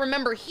like I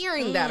remember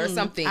hearing that or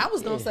something. I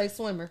was gonna say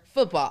swimmer.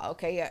 football.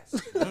 Okay, yes.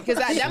 Because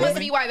that must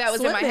be why that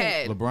was in my Swimming.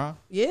 head. LeBron.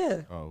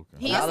 Yeah. Oh, okay.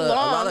 He's A lot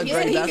long. of Yeah,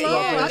 great he's basketball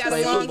long. players He got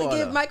play a long- football,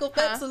 give though. Michael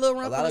Phelps a little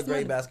run A for lot his of great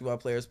money. basketball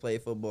players play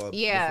football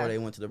Yeah. before they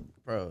went to the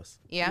pros.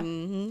 Yeah.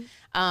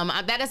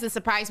 That doesn't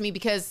surprise me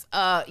because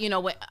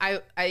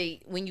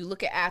when you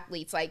look at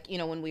athletes, like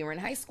when we were in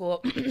high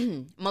school,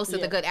 most of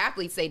the good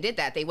athletes, they did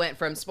that. They went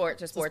from sport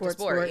to sport to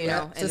sport.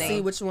 yeah, And to they,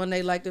 see which one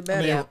they liked it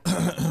better.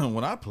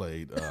 When I played,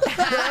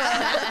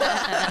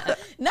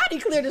 Not he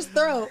cleared his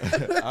throat.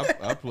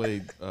 I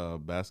played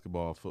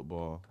basketball,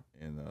 football,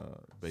 and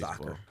baseball.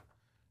 Soccer.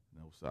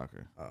 No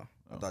soccer. Oh,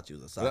 I thought you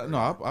was a But soccer.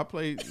 no, I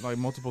played like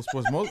multiple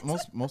sports.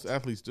 Most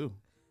athletes do.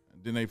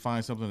 Then they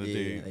find something that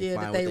Yeah. Yeah,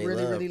 find that what they they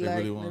really, love. really They like.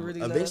 really They want. really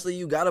love. Eventually,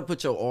 you gotta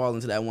put your all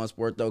into that one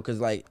sport though, cause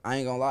like I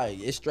ain't gonna lie,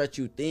 it stretch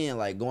you thin.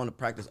 Like going to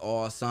practice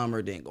all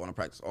summer, then going to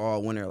practice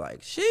all winter.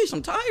 Like, sheesh,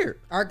 I'm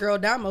tired. Our girl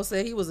Damo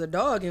said he was a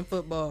dog in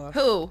football.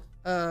 who?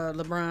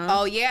 LeBron.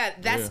 Oh yeah,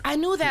 that's. Yeah. I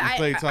knew He that.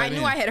 played I tight knew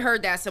end. I had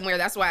heard that somewhere.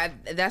 That's why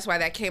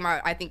that came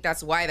out. I think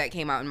that's why that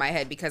came out in my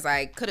head because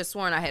I could have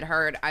sworn I had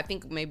heard. I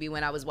think maybe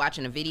when I was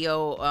watching a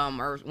video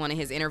or one of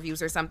his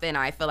interviews or something.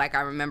 I feel like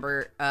I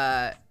remember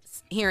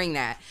hearing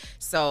that.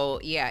 So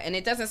yeah, and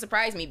it doesn't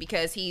surprise me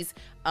because he's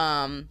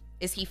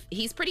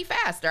pretty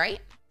fast, right?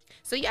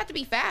 So you have to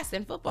be fast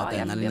in football. About You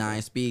that have to be able-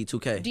 99 speed,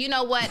 2K. Do you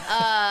know what?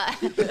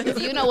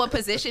 Do you know what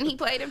position he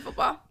played in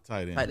football?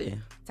 Tight end. Tight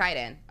end. Tight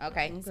end.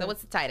 Okay. So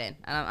what's the tight end?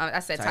 I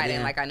said Tight tight end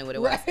end. like I knew what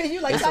it was. Right. You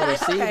like It's a okay.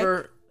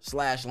 receiver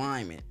 /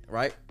 lineman,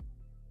 right?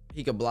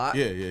 He could block.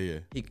 Yeah.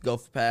 He could go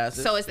for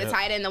passes. So is the Yep.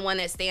 tight end the one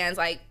that stands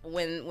like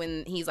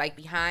when he's like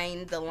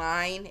behind the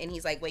line and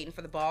he's like waiting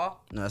for the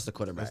ball? no, that's the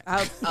quarterback.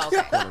 Oh,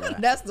 okay.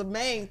 That's the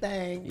main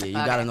thing. Yeah, you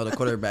gotta know the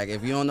quarterback.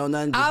 If you don't know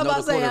nothing, just I was know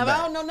about the to say, if quarterback.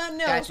 I don't know nothing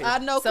Got else, you. I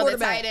know So the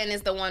quarterback. tight end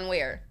is the one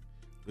where?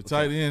 The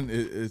tight end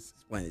is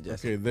Explain it,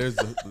 Jesse. okay.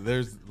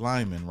 There's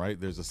linemen, right?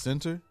 There's a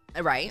center.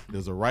 Right.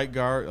 There's a right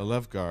guard, a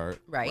left guard,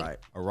 Right. Right.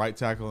 a right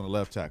tackle, and a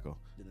left tackle.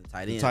 Then the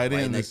tight The end. tight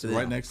right end next is to them,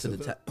 right next to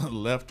the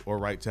left or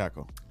right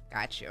tackle.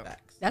 Got you.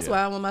 Facts. That's Yeah.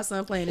 why when my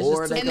son playing, it's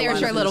Or just they too, And there's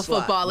line your up in little the slot,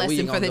 football but we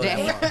lesson ain't for the gonna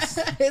go day. that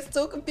far. it's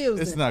too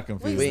confusing. It's not We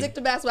confusing. stick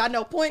to basketball. I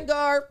know point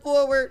guard,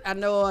 forward. I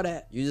know all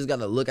that. You just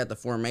gotta look at the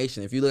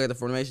formation. If you look at the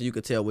formation, you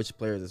could tell which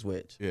players is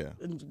which. Yeah.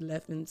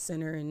 Left and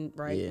center and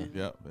right. Yeah.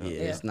 Yep. Yeah,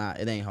 it's not.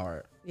 It ain't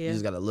hard. Yeah. You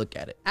just gotta look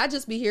at it. I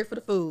just be here for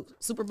the food.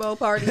 Super Bowl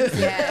parties.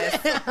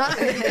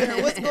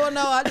 Yes. What's going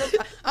on?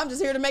 I'm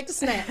just here to make the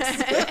snacks.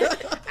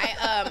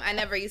 I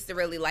never used to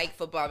really like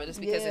football, but it's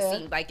because Yeah. it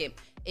seemed like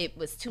it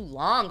was too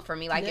long for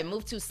me. Like it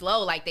moved too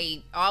slow. Like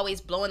they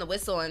always blowing the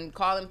whistle and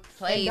calling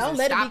plays don't and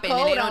let it be stopping, and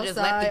they cold don't just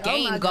let the outside. Oh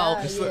game my go.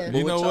 God, It's yeah. like- But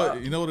you know with what?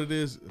 y'all- You know what it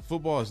is?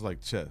 Football is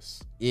like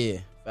chess. Yeah,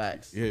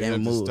 facts. Yeah, you Game have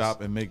of to moves.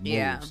 stop and make moves.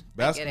 Yeah, I get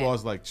Basketball it.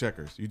 is like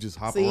checkers. You just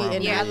hop See, around.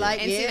 and the I field.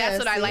 like- And see, that's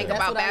what I like that's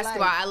about what I like.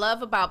 basketball. I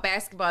love about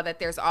basketball that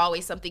there's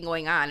always something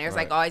going on. There's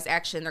like Right. always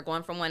action. They're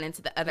going from one end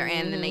to the other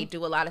end, and they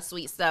do a lot of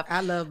sweet stuff.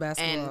 I love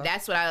basketball. and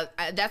that's what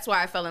that's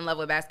why I fell in love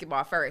with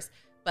basketball first.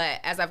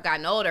 But as I've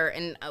gotten older,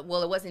 and it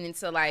wasn't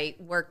until I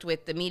worked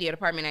with the media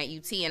department at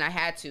UT, and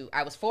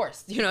I was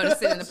forced, to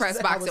sit in the press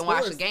I box was and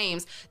watch the forced.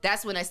 games.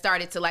 That's when I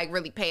started to like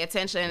really pay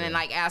attention and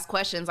like ask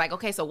questions, like,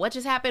 okay, so what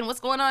just happened?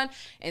 What's going on?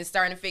 And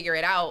starting to figure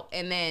it out.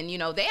 And then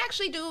they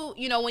actually do,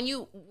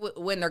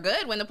 when they're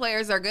good, when the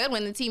players are good,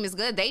 when the team is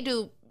good, they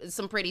do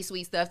some pretty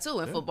sweet stuff too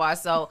in football.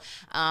 So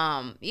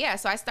yeah,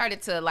 so I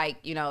started to like,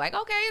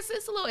 okay,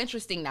 it's a little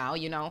interesting now,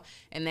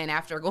 and then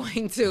after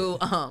going to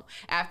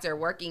after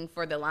working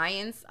for the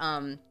Lions,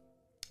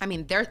 I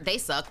mean, they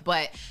suck,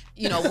 but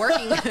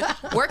working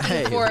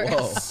for.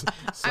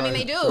 I mean,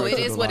 they do. It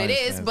is what it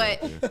is.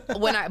 But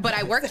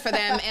I worked for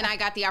them, and I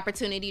got the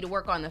opportunity to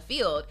work on the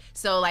field.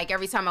 So like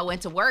every time I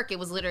went to work, it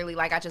was literally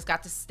like I just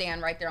got to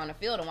stand right there on the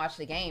field and watch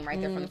the game right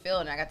there from the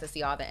field, and I got to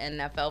see all the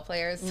NFL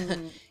players.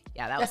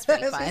 Yeah, that was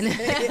pretty fun.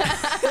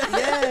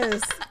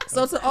 Yes.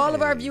 So to all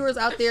of our viewers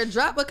out there,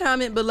 drop a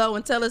comment below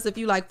and tell us if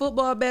you like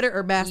football better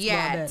or basketball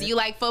better. Do you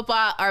like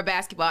football or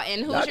basketball?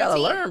 And who's y'all your gotta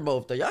team? learn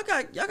both though. Y'all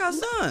got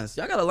sons.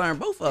 Y'all gotta learn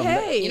both of them.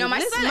 Hey, my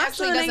son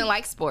actually doesn't ain't-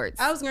 like sports.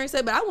 I was going to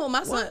say, but I want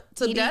my son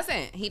to He be.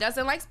 doesn't. He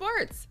doesn't like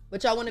sports.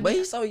 But y'all want to But be.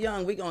 he's so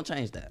young, we gonna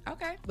change that.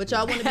 Okay. But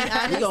y'all want to be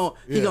honest.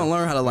 He gonna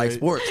learn how to like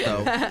sports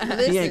though.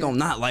 He ain't gonna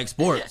not like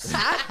sports.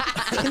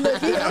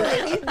 Look, he's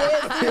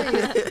dead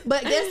serious.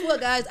 But guess what,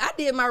 guys? I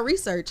did my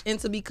research, and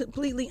to be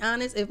completely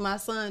honest, if my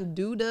son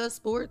does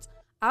sports,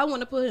 I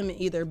want to put him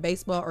in either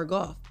baseball or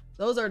golf.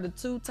 Those are the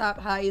two top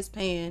highest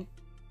paying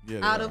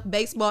out of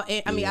baseball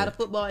and out of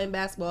football and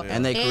basketball.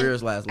 And their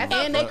careers last I long.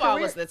 thought And they football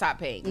career- was the top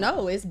paying.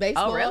 No, it's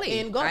baseball Oh, really?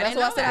 and golf. I That's didn't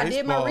why I know said I that.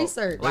 did my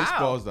research. Wow.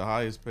 Baseball is the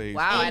highest paid.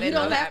 Wow, I And you didn't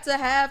know don't have that.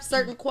 to have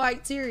certain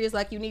criteria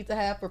like you need to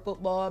have for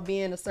football,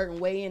 being a certain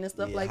way in and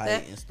stuff Yeah, like height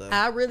that. and stuff.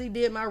 I really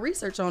did my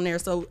research on there.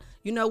 So,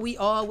 we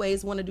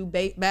always want to do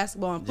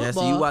basketball and Jesse,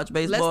 football. you watch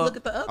baseball? Let's look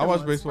at the other I watch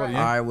ones. baseball. All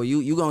Yeah. right, well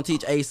you gonna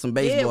teach Ace some Yeah,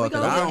 baseball we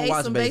because gonna I get don't Ace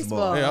watch some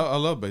baseball. baseball. Hey, I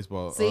love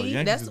baseball. See,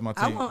 Yankees that's is my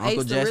I team. want Uncle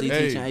Ace to Jesse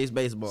really. teaching Ace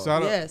baseball.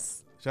 Shout out,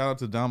 Yes. shout out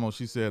to Damo.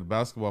 She said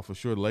basketball for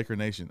sure. Laker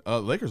Nation.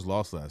 Lakers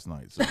lost last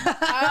night. So.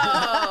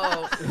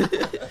 Oh.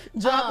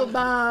 Drop a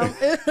bomb.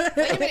 Wait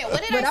a minute.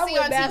 What did But I I see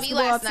went on TV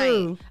basketball, last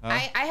too.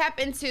 night? I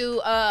happened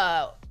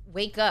to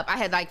wake up. I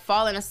had like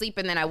fallen asleep,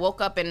 and then I woke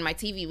up and my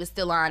TV was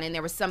still on, and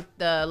there was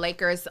the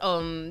Lakers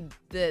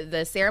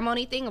the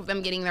ceremony thing of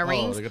them getting their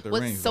rings. They got their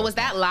Was- rings so was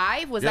last that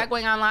live? Was Yep. that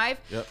going on live?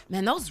 Yep.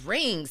 Man, those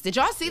rings. Did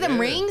y'all see them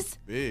rings?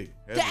 Big.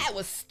 Heavy. That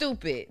was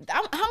stupid.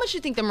 How much you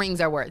think them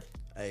rings are worth?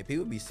 Hey,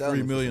 people be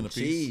selling $3 million them for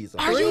a piece. cheese.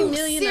 Are $3 you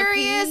million a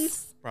serious?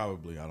 piece?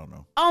 Probably. I don't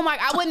know. Oh my!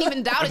 I wouldn't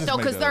even doubt it just though,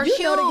 made because that they're up.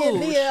 You know to get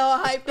huge. me all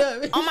hyped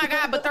up. Oh my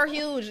God, but they're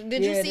huge.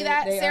 Did you Yeah, see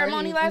that they are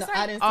ceremony huge. last No, night?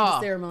 I didn't see the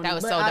ceremony. That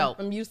was but so dope.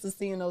 I'm used to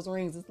seeing those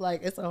rings. It's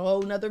like it's a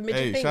whole nother midget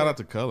Hey, finger. shout out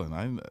to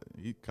Cullen.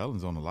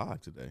 Cullen's on the live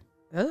today.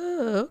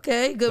 Oh,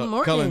 okay. Good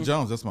morning. Cullen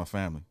Jones. That's my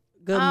family.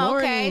 Good Oh,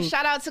 morning. okay,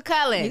 shout out to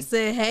Cullen. He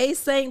said, "Hey,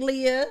 Saint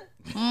Leah."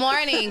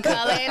 Morning,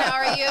 Cullen. How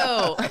are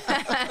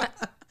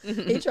you?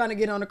 He trying to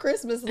get on the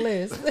Christmas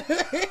list.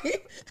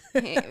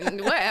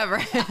 Whatever.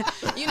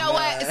 You know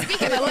what?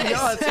 Speaking of Y'all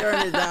lists,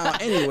 tearing it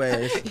down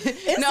anyways.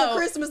 It's No. a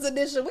Christmas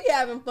edition. We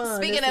having fun.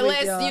 speaking this of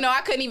week, lists, y'all.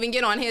 I couldn't even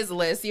get on his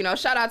list.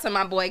 Shout out to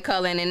my boy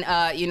Cullen,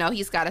 and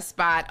he's got a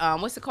spot.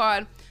 What's it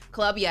called?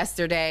 Club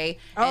yesterday,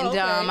 Oh, and okay.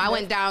 I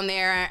went down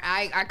there.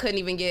 I couldn't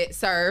even get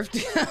served.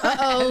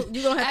 Uh-oh,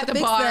 you gonna have at to the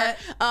fix bar. that.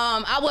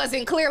 I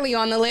wasn't clearly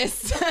on the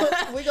list.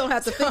 We're gonna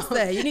have to fix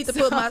that. You need to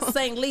put my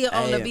Saint Leah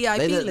on the VIP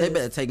they list.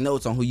 better take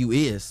notes on who you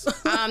is.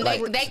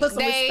 They put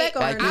some respect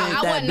on her name. I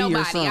That wasn't be your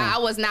nobody. son. I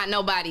was not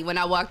nobody when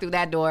I walked through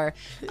that door.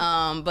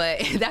 But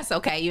that's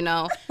okay,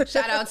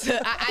 Shout out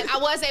to I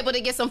was able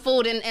to get some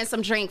food and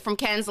some drink from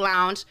Ken's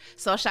Lounge.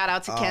 So shout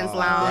out to Ken's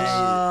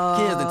Lounge.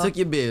 Kids that took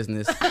your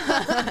business.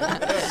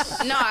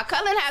 No,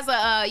 Cullen has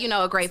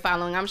a great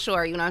following. I'm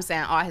sure, what I'm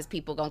saying, all his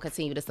people gonna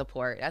continue to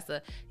support. That's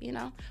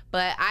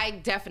but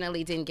I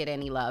definitely didn't get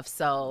any love.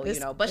 So,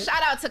 but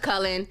shout out to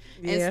Cullen,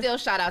 Yeah. and still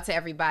shout out to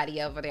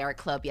everybody over there at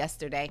Club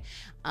yesterday.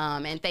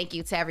 And thank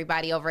you to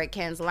everybody over at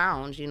Ken's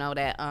Lounge,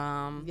 that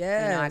I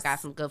Yes. got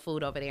some good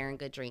food over there and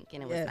good drink,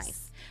 and it was Yes.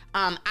 nice.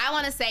 I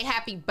want to say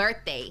happy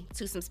birthday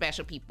to some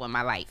special people in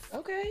my life.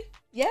 Okay.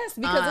 Yes,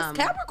 because it's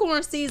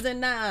Capricorn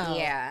season now.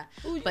 Yeah.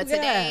 Who you But got?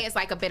 today is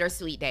like a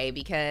bittersweet day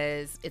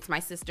because it's my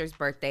sister's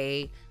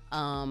birthday.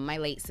 My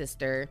late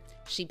sister,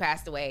 she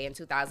passed away in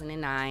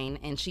 2009,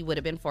 and she would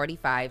have been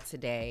 45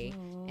 today.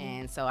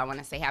 And so I want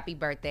to say happy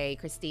birthday,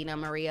 Christina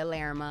Maria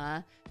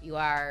Lerma. You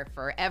are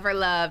forever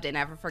loved and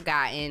ever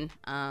forgotten.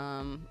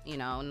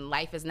 And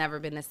life has never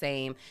been the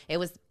same. It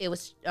was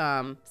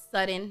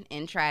sudden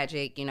and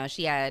tragic.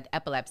 She had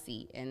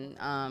epilepsy,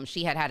 and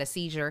she had a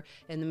seizure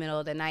in the middle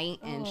of the night,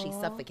 and she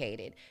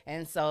suffocated.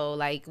 And so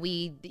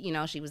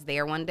she was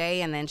there one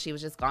day, and then she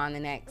was just gone the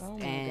next. Oh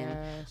my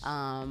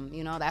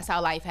And that's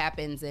how life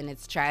happens, and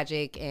it's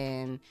tragic.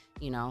 And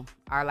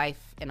our life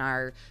and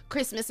our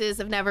Christmases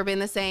have never been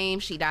the same.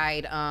 She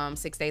died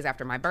 6 days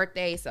after my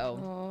birthday.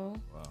 So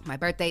my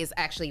birthday is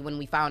actually when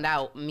we found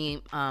out,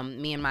 me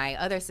and my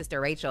other sister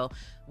Rachel,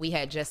 we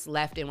had just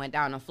left and went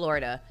down to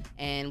Florida,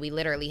 and we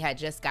literally had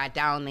just got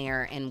down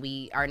there, and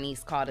our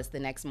niece called us the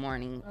next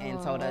morning and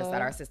told us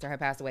that our sister had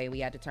passed away. We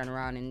had to turn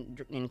around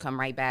and come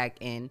right back,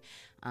 and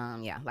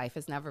life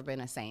has never been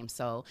the same.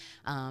 So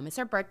it's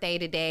her birthday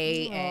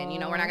today, and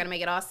we're not gonna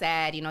make it all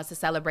sad. It's a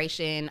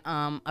celebration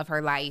of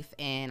her life,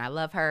 and I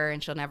love her,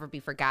 and she'll never be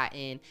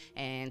forgotten.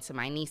 And to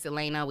my niece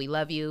Elena, we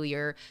love you.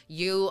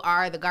 You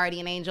are the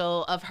guardian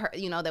angel of her.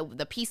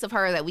 The piece of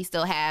her that we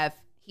still have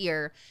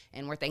here,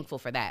 and we're thankful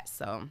for that.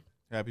 So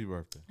Happy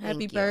birthday.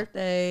 Happy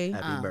birthday.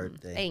 Happy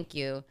birthday. thank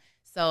you.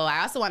 So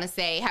I also want to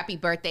say happy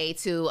birthday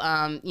to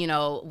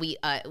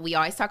we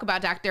always talk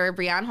about Dr.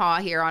 Breon Hall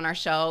here on our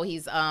show.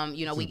 He's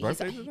his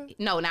birthday today?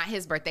 No, not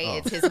his birthday.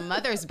 It's his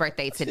mother's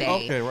birthday today.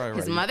 Okay, right.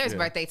 His mother's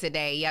birthday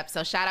today. Yep.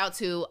 So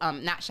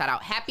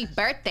happy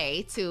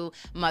birthday to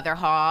Mother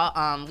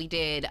Hall. We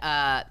did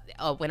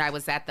when I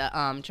was at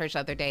the church the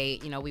other day,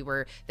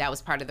 that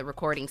was part of the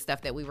recording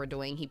stuff that we were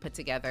doing. They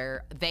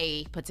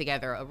put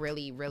together a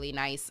really, really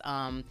nice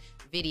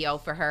video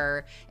for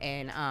her,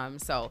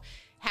 and so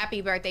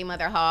happy birthday,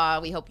 Mother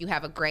Hall. We hope you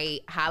have a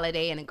great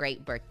holiday and a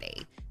great birthday.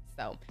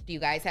 So, do you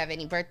guys have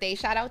any birthday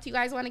shout outs you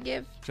guys want to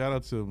give? Shout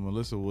out to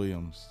Melissa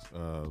Williams'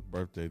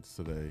 birthday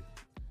today.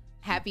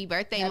 Happy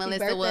birthday, Happy Melissa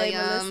birthday,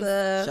 Williams.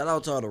 Melissa. Shout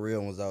out to all the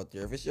real ones out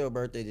there. If it's your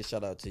birthday, just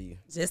shout out to you.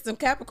 Just some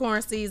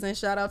Capricorn season.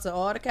 Shout out to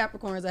all the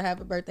Capricorns that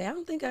have a birthday. I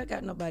don't think I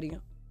got nobody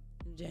in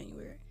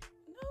January.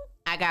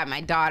 I got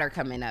my daughter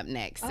coming up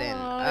next. And,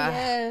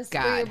 yes.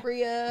 God.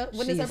 Bria.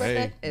 When is her Jeez.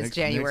 birthday? It's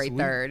January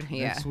 3rd.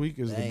 Yeah. Next week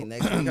is Dang, the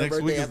next week her next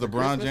birthday week is after LeBron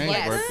Christmas? James'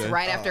 Yes, birthday.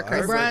 right after her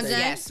Christmas. birthday?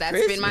 Yes, that's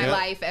Christmas. been my Yeah.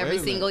 life every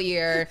Wait a single minute.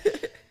 year.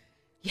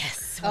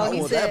 Yes. Oh, I he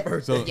want said- that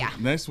birthday. So Yeah.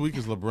 next week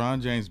is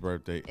LeBron James'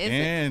 birthday it?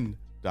 and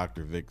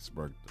Dr. Vic's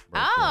birthday.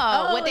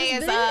 Oh, what day it's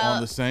is big.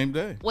 On the same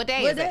day, what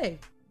day What is it? day?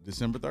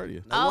 December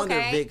 30th. No wonder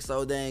Okay. Vic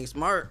so dang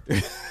smart.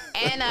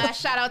 And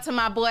shout out to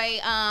my boy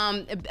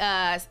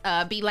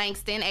B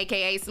Langston,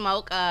 aka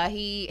Smoke.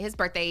 His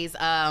birthday's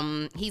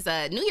he's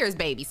a New Year's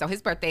baby, so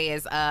his birthday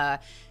is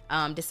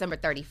December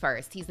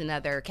 31st. He's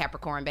another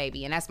Capricorn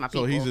baby, and that's my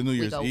people. So he's a New We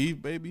Year's go-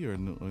 Eve baby or a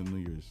New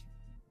Year's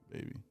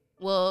baby?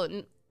 Well,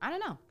 I don't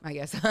know. I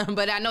guess,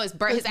 but I know his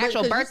Because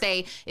actual you-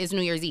 birthday is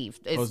New Year's Eve.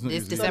 It's New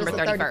Year's It's Eve. December So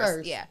it's the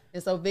 31st. Yeah.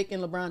 And so Vic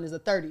and LeBron is the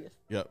 30th.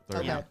 Yep, 30th.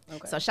 Okay.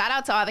 Okay. So shout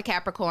out to all the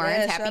Capricorns.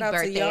 Yes, Happy shout out to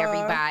birthday, y'all.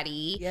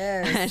 everybody.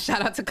 Yes.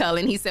 Shout out to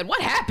Cullen. He said,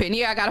 "What happened?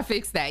 Yeah, I gotta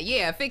fix that.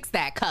 Yeah, fix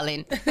that,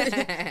 Cullen."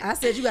 I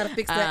said you got to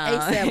fix that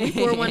ASAP. We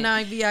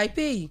 419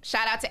 VIP.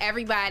 Shout out to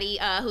everybody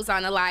who's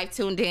on the live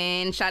tuned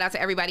in. Shout out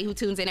to everybody who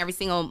tunes in every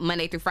single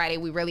Monday through Friday.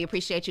 We really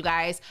appreciate you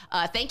guys.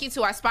 Thank you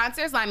to our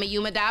sponsors, Lima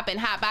Yumadop and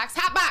Hotbox.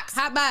 Hotbox.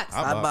 Hotbox.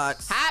 Hot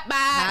box. Hotbox.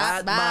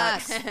 Hot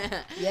box.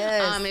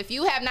 Yes. If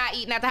you have not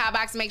eaten at the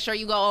Hotbox, make sure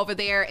you go over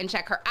there and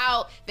check her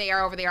out. They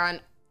are over there on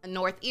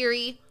North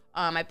Erie.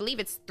 I believe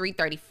it's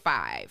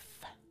 335.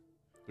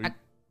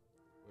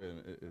 Wait a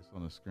minute, it's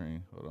on the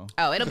screen. Hold on.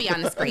 Oh, it'll be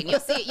on the screen.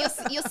 You'll see it.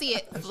 You'll see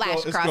it flash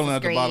It's across going the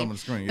at the screen. bottom of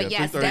the screen. Yeah, But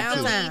yes,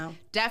 332.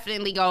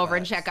 definitely go over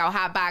and check out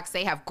Hotbox.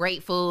 They have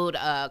great food,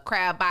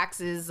 crab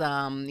boxes,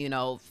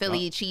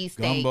 Philly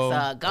cheesesteaks,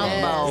 Gumbo.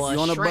 gumbo, If you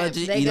on a shrimp.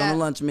 budget, They eat on got- the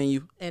lunch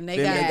menu. and they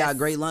Feel me? got- They got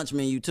great lunch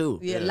menu too.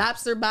 Yeah,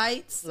 lobster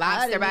bites. I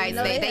Lobster didn't bites. even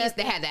know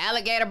They had the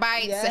alligator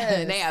bites.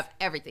 Yes. They have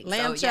everything.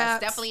 Lamb so yes,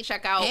 chops definitely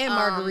check out and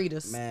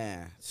margaritas.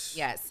 Man.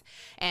 Yes.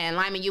 And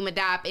Lima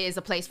Yumadop is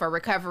a place for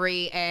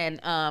recovery and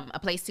a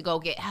place to go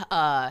get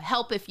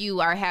help if you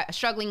are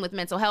struggling with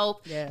mental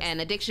health Yes. and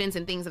addictions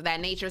and things of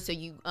that nature. So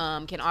you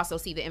can also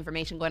see the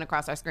information going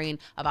across our screen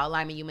about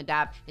Lima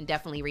Yumadop, and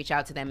definitely reach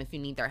out to them if you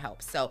need their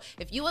help. So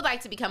if you would like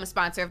to become a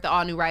sponsor of the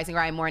all new Rise and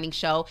Grind Morning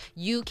Show,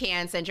 you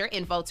can send your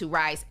info to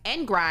Rise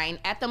and Grind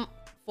at the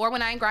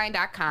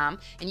 419grind.com,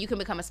 and you can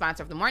become a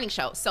sponsor of the morning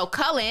show. So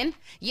Cullen,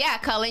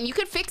 you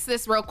could fix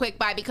this real quick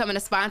by becoming a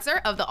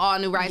sponsor of the all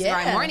new Rise and Yeah,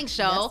 Grind Morning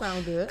Show. that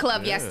sound good.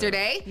 Club Yeah.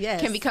 yesterday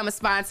Yes. can become a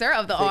sponsor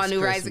of the all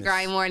new Rise and Christmas.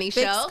 Grind Morning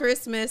Fix Show.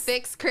 Christmas.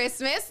 Fix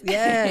Christmas.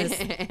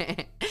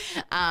 Yes.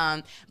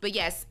 But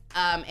yes,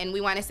 and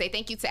we want to say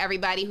thank you to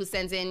everybody who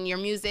sends in your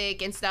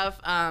music and stuff.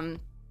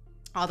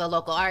 All the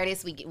local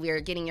artists,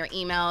 we're getting your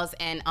emails,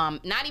 and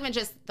not even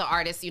just the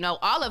artists,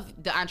 all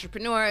of the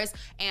entrepreneurs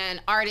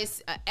and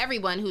artists,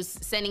 everyone who's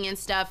sending in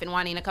stuff and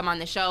wanting to come on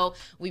the show.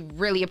 We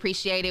really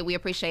appreciate it. We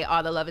appreciate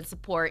all the love and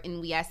support, and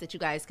we ask that you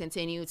guys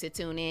continue to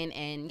tune in.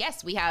 And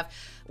yes,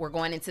 we're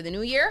going into the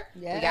new year.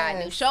 Yes. We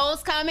got new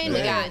shows coming.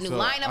 We got new So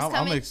lineups I'm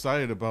coming.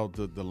 excited about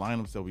the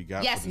lineups that we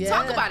got. Yes, for the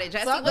talk new about it,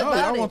 Jesse. Talk What No,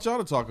 about I it. want y'all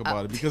to talk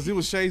about it because it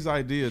was Shay's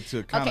idea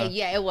to kind of Okay,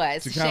 yeah, it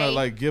was. to kind Shay- of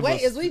like give Wait,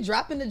 us. is we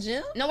dropping the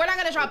gym? No, we're not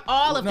gonna drop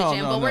all of the No,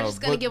 gym, no, but we're no, just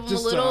gonna but give them a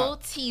just, little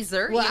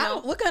teaser.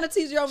 Well, what kind of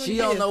teaser y'all want She to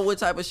don't give? know what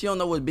type of. She don't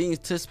know what beans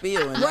to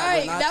spill. And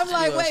Right, not I'm to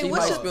like, spill. wait, she what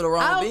might should, spill the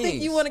wrong I don't beans.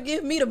 think you want to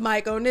give me the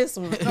mic on this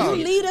one. No,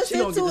 You lead us She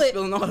don't get into to it.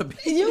 spilling all the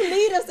beans. You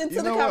lead us into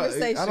You the know what?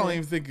 conversation. I don't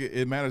even think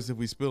it matters if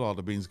we spill all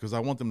the beans because I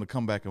want them to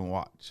come back and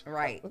watch.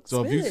 Right.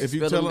 So if you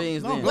Spill tell them them,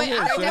 beans no, then. go Wait, ahead,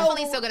 I'm Shay.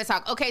 definitely still gonna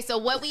talk. Okay, so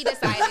what we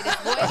decided is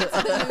going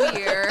into the new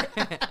year.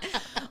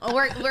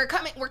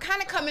 We're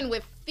kind of coming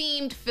with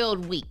themed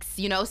filled weeks,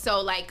 you know. So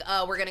like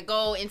we're gonna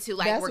go into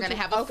like That's we're what gonna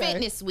you- have a okay.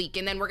 fitness week,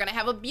 and then we're gonna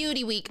have a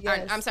beauty week.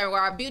 Yes. I'm sorry,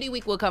 where our beauty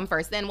week will come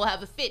first. Then we'll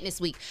have a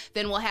fitness week.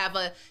 Then we'll have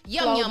a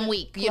yum Clothing- yum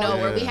week, you know,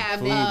 where we Yeah, have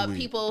food week.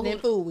 people. Then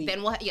food week.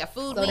 Then we'll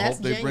food So week. that's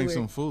Hope they bring January.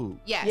 some food.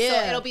 Yeah,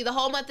 Yeah. so it'll be the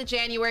whole month of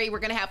January. We're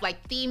gonna have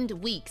like themed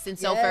weeks, and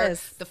so Yes.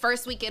 for the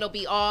first week it'll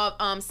be all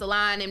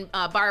salon and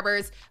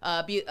barbers,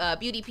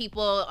 beauty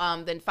people.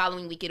 Then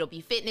following week it'll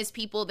be fitness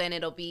people. Then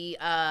it'll be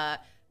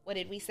what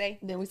did we say?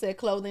 Then we said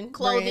clothing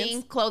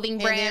Clothing brands, brands,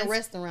 and then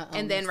restaurant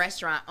and then owners.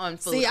 restaurant on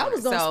food. See, I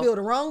was gonna so, spill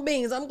the wrong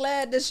beans. I'm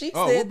glad that she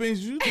Oh, said. what beans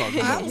you talking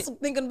I about? was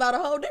thinking about a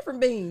whole different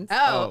beans.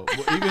 Oh,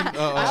 well, even She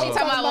talking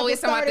about what we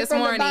talking about this from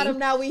morning. The bottom,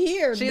 now we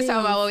here. she's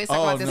talking about what we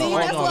talking Oh, about this no. See,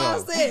 morning. that's what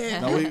I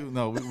said. we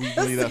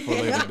can leave that for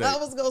a later I date.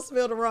 was gonna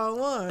spill the wrong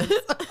one.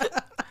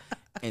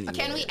 Anyway.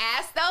 Can we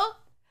ask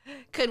though?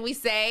 Could we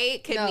say?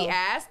 Could No. we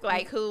ask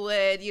like who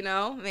would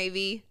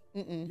maybe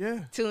Yeah.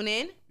 tune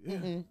in? Yeah.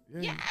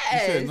 Yes. You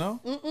said no?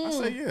 I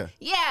say yeah.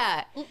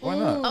 Yeah. Why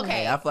not? Okay.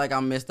 Hey, I feel like I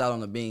missed out on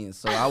the beans,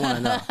 so I want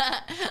to know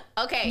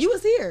Okay. You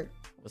was here.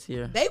 what's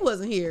here. They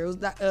wasn't here. It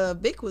was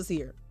Vic was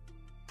here.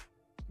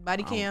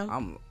 Body cam.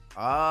 I'm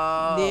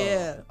oh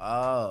Yeah.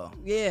 oh.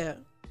 Yeah.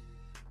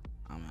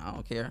 I mean, I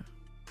don't care.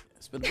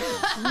 Spit the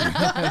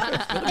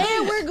beans.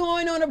 And we're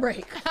going on a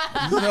break.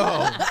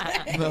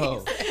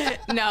 No.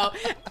 no.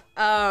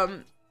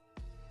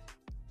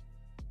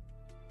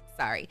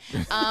 Sorry.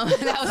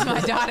 That was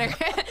my daughter.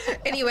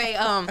 Anyway,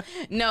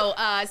 no,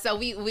 so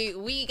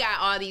we got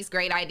all these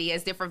great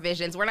ideas, different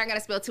visions. We're not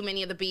gonna spill too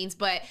many of the beans,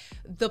 but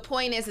the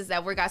point is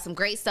that we got some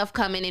great stuff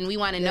coming, and we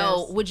want to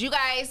know, Yes. would you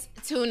guys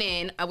tune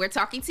in? We're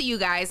talking to you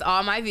guys,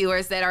 all my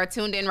viewers that are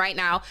tuned in right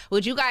now.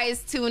 Would you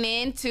guys tune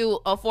in to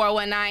a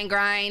 419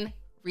 Grind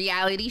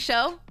reality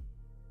show?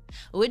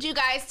 Would you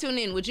guys tune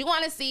in? Would you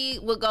want to see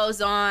what goes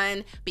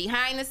on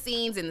behind the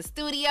scenes in the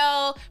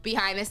studio,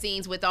 behind the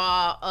scenes with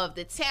all of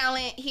the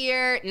talent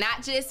here?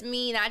 Not just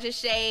me, not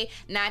just Shay,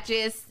 not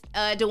just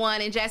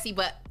DeJuan and Jesse,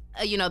 but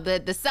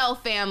the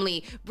Self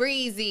family,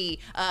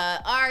 Breezy,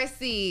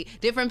 RC,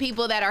 different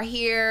people that are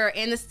here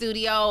in the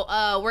studio.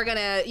 We're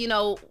gonna,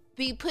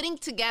 be putting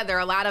together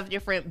a lot of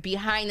different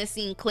behind the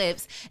scene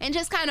clips and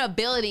just kind of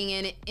building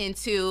it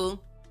into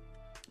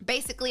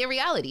basically a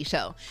reality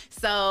show.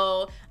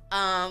 So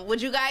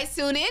would you guys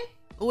tune in?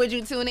 Would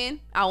you tune in?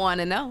 I want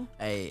to know.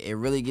 Hey, it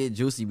really get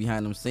juicy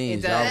behind them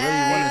scenes. It Y'all does.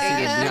 really want to see It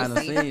this gets behind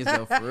the juicy. scenes,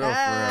 though, for real,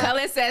 for real.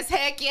 Cullen says,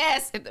 heck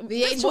yes.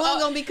 VH1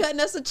 gonna be cutting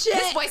us a This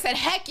check. boy said,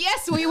 heck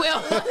yes, we will.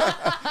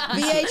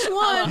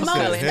 VH1, He Mona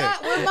said heck.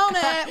 Scott, where Mona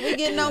at? We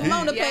getting on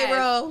Mona Yes.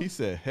 payroll. He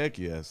said heck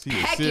yes. He is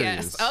Heck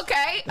serious. yes.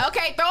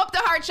 Okay. Throw up the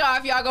heart, y'all,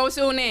 if y'all gonna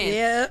tune in.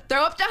 Yeah.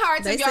 Throw up the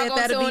hearts They if y'all said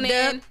gonna that'll tune be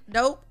in.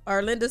 dope.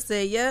 Arlinda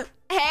said, yep.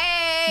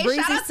 Hey,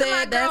 Breezy shout out to my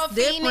said girl that's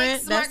different.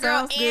 Phoenix, That my girl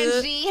sounds good.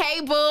 Angie.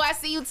 Hey, boo, I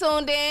see you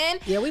tuned in.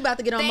 Yeah, we about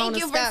to get on Thank Mona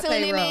you Scott for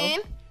tuning payroll. in.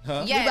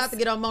 Huh? Yes. We about to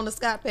get on Mona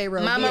Scott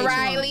payroll. Mama VH1.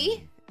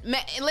 Riley.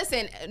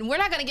 Listen, we're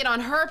not gonna get on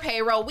her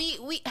payroll. We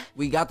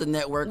We got the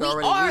network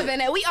already. are the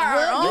net. We are our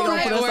Well, own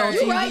gonna put us on network.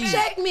 TV. You right?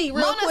 Check me real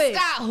Mona quick.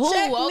 Scott who,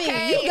 Check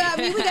okay? me. You got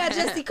me. We got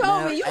Jesse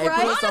Coleman. Man, You hey,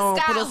 right? Put us on,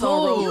 Scott put us who?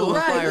 on Roku You and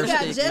right. Fire We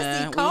got Stick, Jesse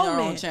man. We our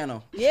Coleman. own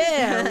channel.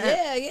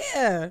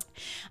 Yeah.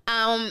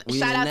 We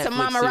Shout in out to Netflix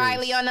Mama series.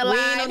 Riley on the We ain't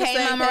line. on the Hey,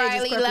 same Mama page as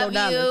Riley, Creflo love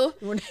Dollar you.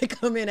 when they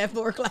come in at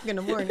 4:00 in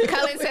the morning.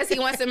 Cullen says he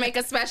wants to make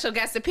a special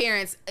guest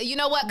appearance. You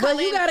know what, But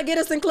Cullen? you got to get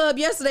us in club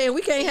yesterday, and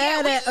we can't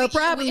have that a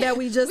problem that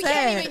we just we had.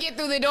 can't even get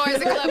through the doors of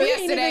the club we didn't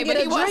yesterday, even but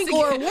get he a wants drink to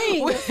or a get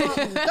wing or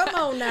something. Come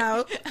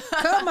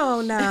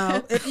on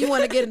now. If you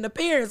want to get an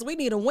appearance, we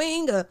need a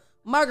wing, a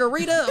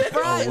margarita, a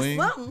fry, A or wing?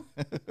 something.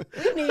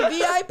 We need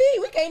VIP.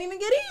 We can't even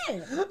get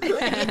in.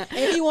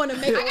 If you want to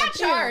make I an got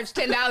appearance. charged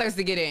 $10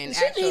 to get in.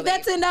 She need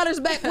that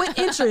 $10 back with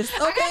interest.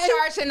 Okay. I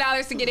got charged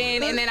 $10 to get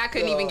in, and then I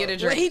couldn't even get a Well,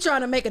 drink. he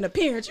trying to make an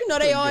appearance. You know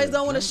they always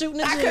don't want to shoot in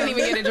the I gym. couldn't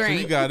even get a So you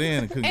drink. got in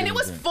and couldn't And get it a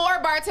was drink. 4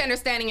 bartenders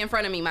standing in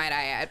front of me, might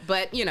I add.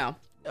 But,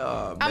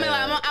 Oh, I'm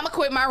man. gonna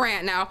quit my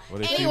rant now. Were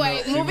they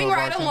Anyway, female moving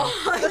right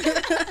bartenders?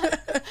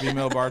 along.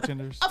 Female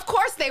bartenders. Of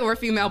course they were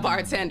female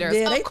bartenders.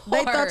 Yeah, of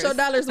they thought your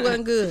dollars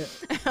wasn't good.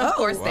 Of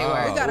course they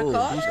Wow. were. We got a Ooh,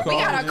 call. who's We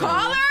got a calling in?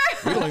 caller?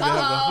 We don't even have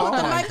the Uh-oh.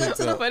 hotline mic up hooked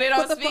to the- up. Put it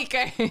on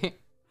speaker.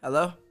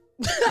 Hello?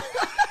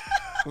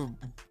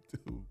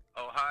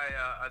 Oh, hi.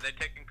 Are they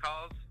taking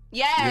calls?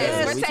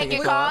 Yes, we're we taking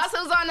taking calls.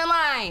 calls. Who's on the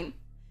line?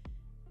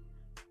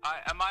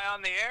 Am I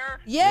on the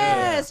air?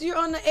 Yes, you're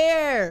on the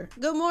air.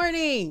 Good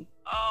morning.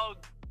 Oh,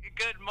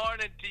 good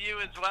morning to you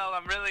as well.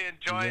 I'm really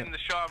enjoying the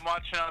show. I'm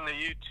watching on the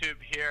YouTube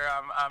here.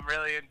 I'm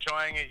really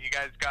enjoying it. You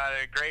guys got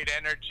a great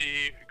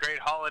energy, great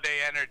holiday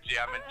energy.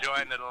 I'm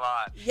enjoying it a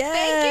lot. Yes.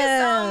 Thank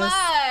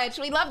you so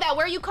much. We love that.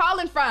 Where are you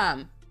calling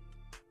from?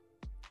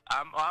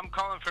 I'm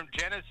calling from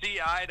Genesee,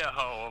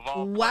 Idaho, of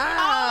all Oh my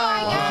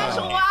Wow. gosh,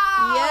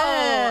 wow.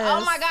 Yes.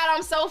 Oh my God,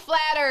 I'm so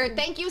flattered.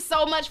 Thank you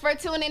so much for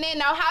tuning in.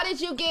 Now, how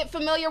did you get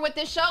familiar with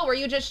this show? Were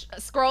you just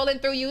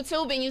scrolling through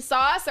YouTube and you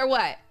saw us or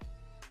what?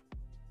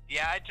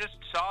 Yeah, I just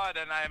saw it,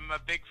 and I'm a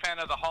big fan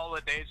of the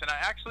holidays. And I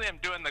actually am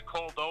doing the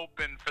cold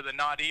open for the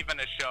Not Even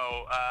a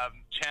Show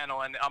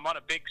channel, and I'm on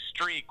a big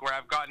streak where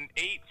I've gotten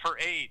 8 for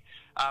 8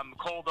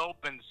 cold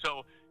opens.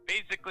 So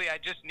basically, I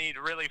just need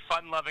really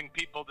fun-loving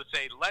people to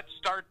say, "Let's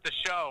start the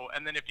show."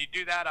 And then if you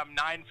do that, I'm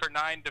 9 for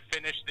 9 to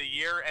finish the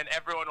year, and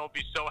everyone will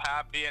be so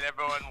happy, and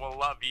everyone will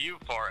love you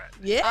for it.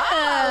 Yeah. Oh,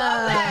 I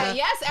love that.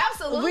 Yes,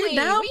 absolutely. We're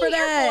down for here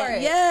that. for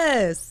it.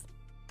 Yes.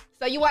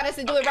 So you want us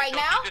to do it right so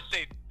now?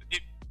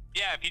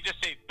 If you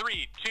just say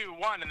 3, 2,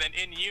 1, and then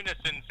in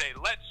unison say,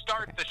 "Let's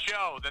start the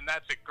show," then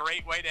that's a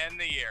great way to end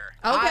the year.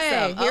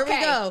 Okay, Awesome. here we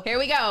go. Here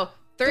we go.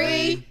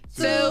 3,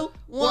 2,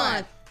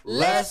 1.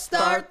 Let's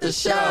start the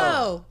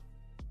show.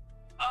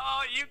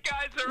 Oh, you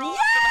guys are awesome.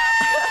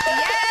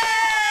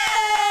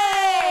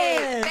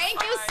 Yay!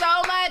 Thank you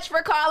so much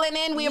for calling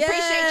in. We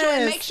appreciate you.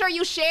 And make sure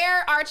you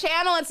share our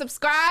channel and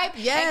subscribe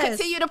and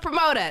continue to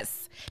promote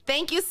us.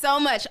 Thank you so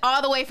much.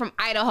 All the way from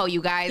Idaho,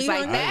 you guys.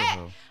 Like that.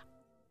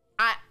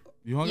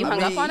 You hung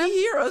up on him? He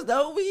hear us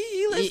though.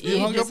 He listening. You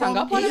hung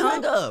up on him? He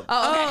hung up.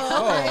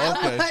 Oh,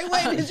 okay. Okay.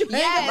 Wait, did you?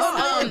 Yes.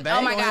 Oh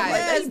my God.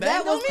 Yes,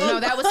 that was No,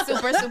 that was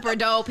super, super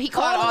dope. He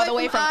called all the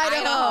way from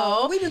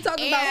Idaho. We've been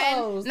talking about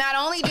hoes. Not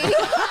only did he,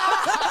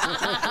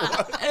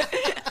 I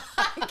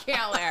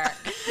can't wear.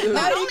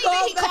 Not only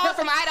did he call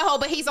from Idaho,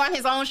 but he's on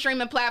his own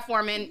streaming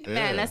platform, and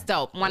man, that's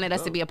dope. Wanted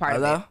us to be a part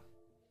of it.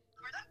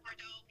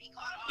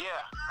 Yeah,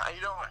 how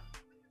you doing?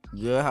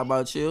 Good. How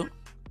about you?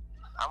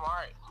 I'm all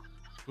right.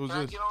 Who's Can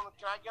I this? get on the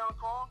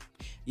call?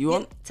 You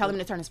on? Tell him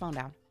to turn his phone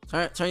down.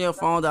 Turn your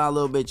phone down a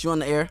little bit. You on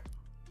the air?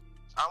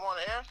 I'm on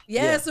the air?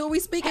 Yes, who are we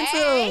speaking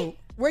to?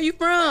 Where you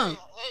from?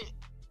 Hey.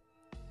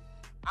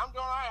 I'm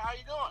doing all right. How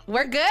you doing?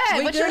 We're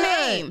good. What's your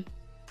name?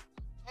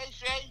 Hey,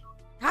 Shay.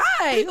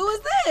 Hi, who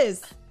is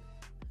this?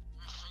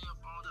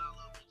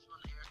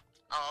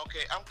 Oh,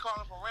 okay. I'm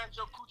calling from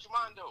Rancho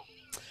Cucamonga.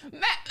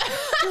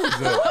 Who is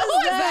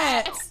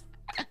that?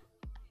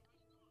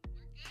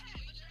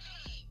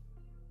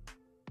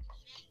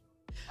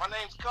 My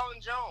name's Cullen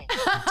Jones.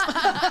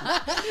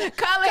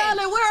 Cullen,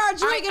 where are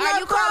drinking Are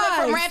you calling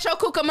from Rancho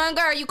Cucamonga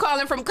or are you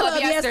calling from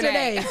Club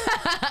Yesterday?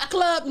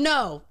 Club,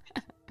 no.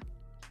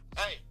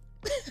 Hey,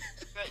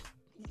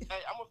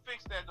 I'm going to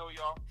fix that, though,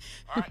 y'all.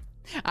 All right?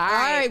 All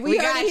right, we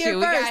got heard it here you.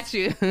 We first. got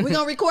you. We're going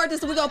to record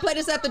this and we're going to play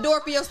this at the door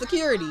for your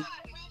security.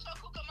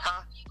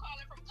 Huh?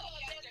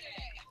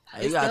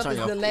 Hey, you gotta turn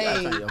your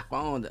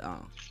phone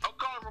down. I'm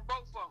calling from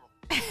both of them.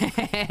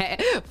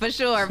 For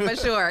sure.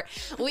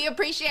 We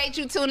appreciate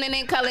you tuning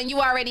in, Cullen. You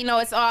already know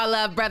it's all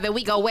love, brother.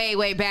 We go way,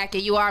 way back,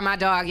 and you are my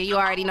dog, and you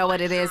already know what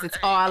it is. It's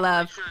all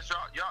love. Sure,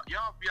 y'all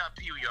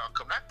VIP when y'all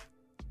come back.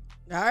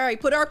 All right,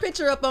 put our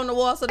picture up on the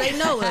wall so they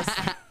know us.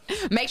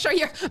 Make sure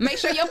your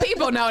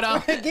people know, though.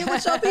 Get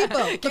with your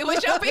people. Get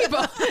with your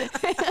people.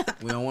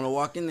 We don't want to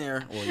walk in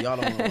there. Well, y'all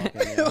don't want to walk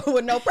in there.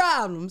 With no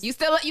problems. You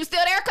still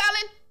there,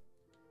 Cullen?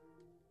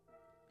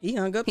 He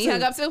hung up too. He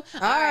hung up too? All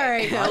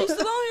right. Oh, he's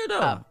still on here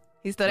though. Oh,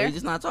 he's still there? He's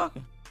just not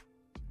talking.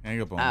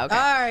 Hang up on Oh, him. okay.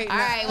 All right. All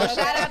right. Well,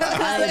 shout out to I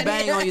Cullen. ain't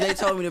bang on you. They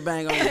told me to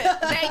bang on you.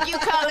 Thank you,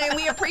 Cullen.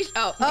 We appreciate.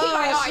 Oh,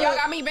 y'all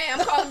got me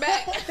banned. I'm calling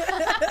back.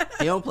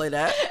 He don't play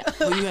that.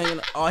 Who you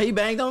hanging? Oh, he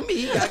banged on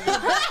me.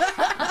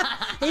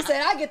 He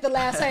said, I get the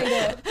last hang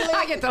up.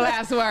 I get the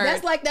last word.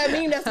 That's like that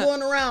meme that's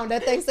going around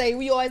that they say,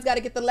 we always got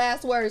to get the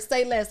last word.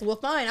 Say less. Well,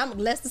 fine. I'm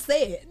less to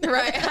say it.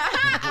 Right.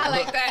 I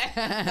like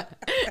that.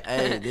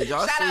 Hey, did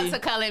y'all Shout see? out to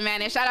Cullen,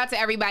 man, and shout out to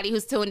everybody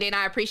who's tuned in.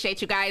 I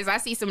appreciate you guys. I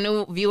see some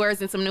new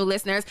viewers and some new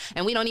listeners,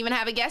 and we don't even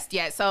have a guest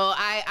yet, so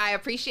I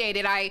appreciate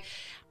it. I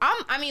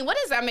mean, what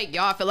does that make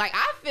y'all feel? Like,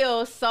 I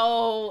feel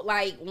so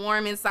like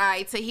warm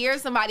inside to hear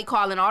somebody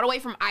calling all the way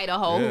from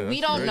Idaho. Yeah, Who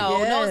we that's don't great. know.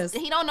 Yes.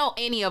 He don't know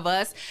any of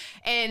us,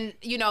 and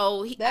you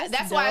know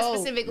that's why I dope.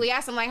 specifically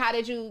asked him, like, how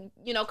did you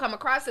come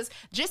across this?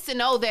 Just to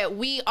know that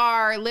we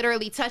are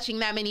literally touching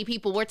that many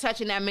people. We're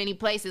touching that many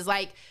places.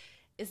 Like,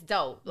 it's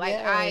dope. Like,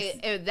 Yes.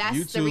 that's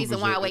the YouTube reason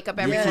is why a- I wake up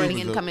every YouTube morning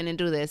is and a- come in and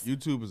do this.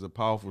 YouTube is a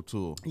powerful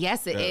tool.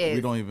 Yes, it that is.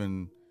 We don't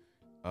even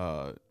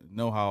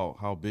know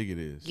how big it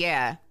is.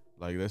 Yeah.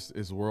 Like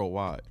it's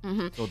worldwide.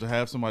 So to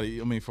have somebody,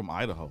 from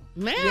Idaho.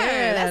 Man,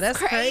 Yeah, that's that's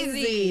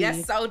crazy. crazy.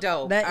 That's so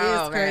dope. That is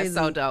Man, crazy. that's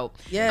so dope.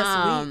 Yes,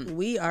 Um,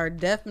 we are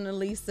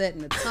definitely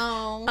setting the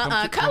tone.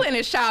 Cullen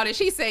is childish.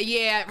 She said,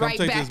 "Yeah, Come right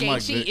take back this ain't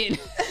mic, Vic. cheating."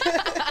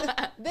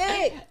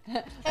 Vic.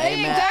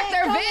 Hey, man.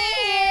 Dr. come Vic.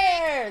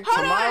 here. Hold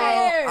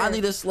Tomorrow, on. I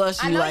need a slushy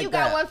I know like you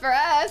got that. one for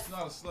us.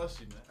 Not a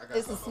slushy, man. I got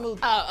It's a smoothie.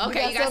 Oh,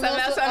 okay. You got something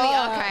else on me?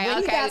 Okay, When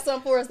you okay. got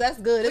something for us, that's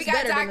good. We It's got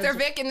better than Dr. the-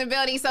 Vic in the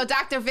building. So,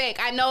 Dr. Vic,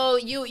 I know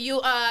you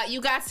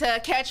got to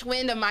catch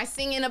wind of my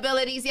singing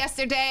abilities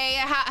yesterday.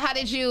 How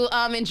did you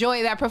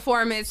enjoy that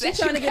performance? She's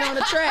trying to get on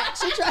the track.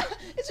 She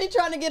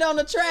trying to get on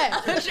the track.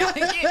 I'm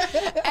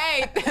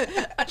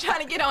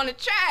trying to get on the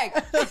track.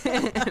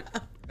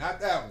 Not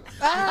that one.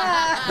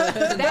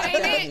 That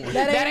ain't it.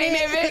 That ain't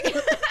it, Vic.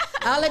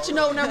 I'll let you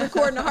know when I'm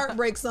recording the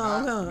Heartbreak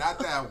song, huh? Not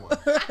that one.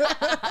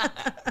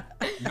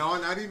 No,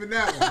 not even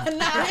that one.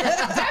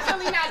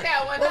 Definitely not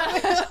that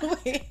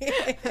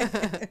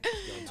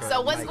one.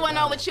 So what's going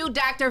on with you,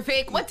 Dr.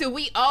 Vic? What do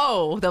we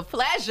owe the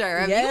pleasure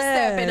of you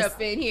stepping up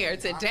in here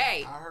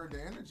today? I heard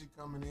the energy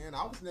coming in.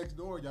 I was next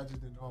door. Y'all just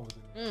didn't know I was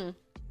in there.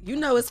 You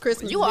know it's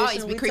Christmas. You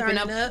always be we creeping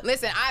turning up.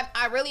 Listen,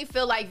 I really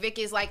feel like Vic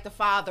is like the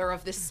father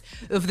of this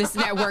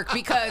network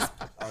because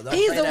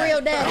he's the real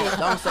daddy.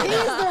 Don't say He's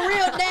that. the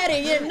real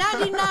daddy. You're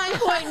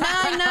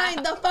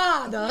 99.99 the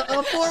father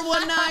of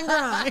 419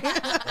 Grind.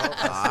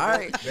 All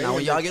right. Now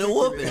when y'all get a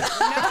whooping.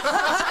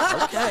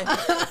 Okay.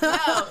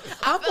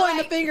 I'm pointing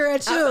the finger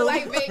at you. I feel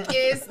like Vic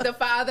is the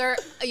father,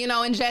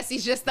 and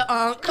Jesse's just the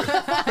unc. No,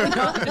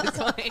 I'm just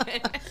playing.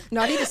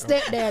 No, he's the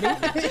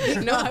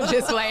stepdaddy. No, I'm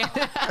just playing.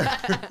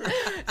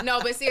 No,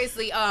 but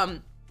seriously,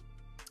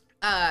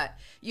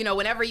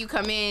 whenever you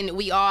come in,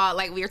 we all,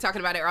 like we were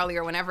talking about it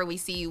earlier, whenever we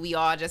see you, we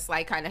all just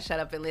like kind of shut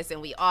up and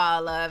listen. We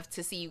all love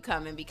to see you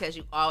coming because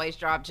you always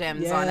drop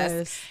gems on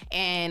us.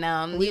 And,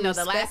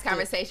 the last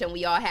conversation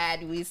we all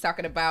had, we was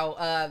talking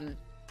about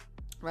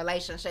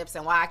relationships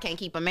and why I can't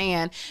keep a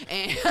man.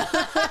 And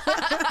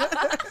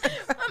I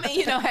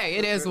mean, hey,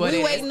 it is what it is.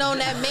 We waiting on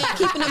that man,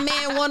 keeping a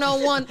man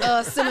one-on-one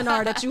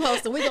seminar that you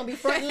hosted. We're going to be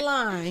front in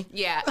line.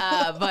 Yeah,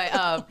 but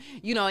and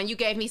you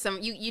gave me some,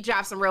 you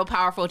dropped some real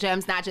powerful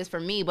gems, not just for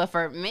me, but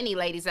for many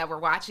ladies that were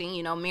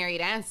watching,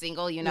 married and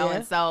single,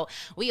 and so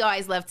we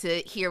always love to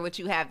hear what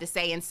you have to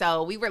say. And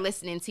so we were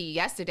listening to you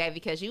yesterday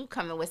because you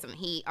coming with some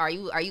heat. Are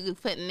you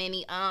putting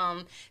any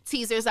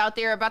teasers out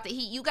there about the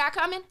heat you got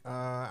coming?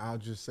 I'll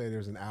just say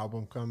there's an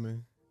album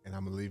coming, and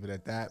I'm gonna leave it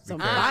at that. Some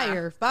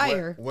fire.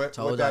 What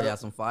Told y'all got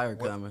some fire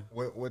coming.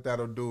 What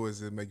that'll do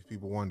is it makes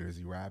people wonder: is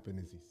he rapping?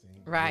 Is he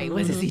singing? Right.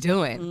 What is he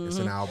doing? It's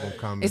an album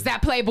coming. Is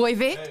that Playboy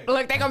Vic? Hey.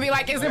 Look, they're gonna be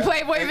like, is it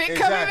Playboy Vic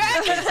coming back?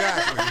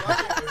 Exactly.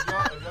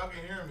 If y'all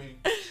can hear me,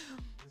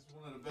 it's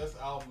one of the best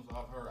albums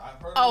I've heard.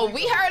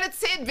 We heard a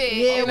tidbit.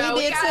 Yeah,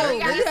 we did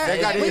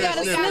too. We got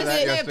a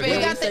snippet. We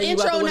got the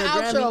intro and the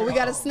outro. We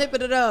got a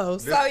snippet of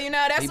those. So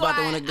that's why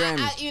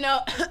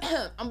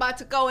I'm about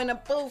to go in the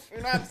booth. You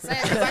know what I'm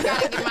saying? 'Cause I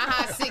gotta get my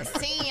high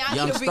 16.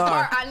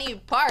 I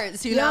need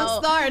parts.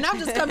 Young Star, and I'm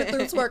just coming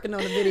through twerking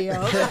on the video.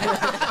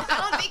 I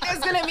don't think there's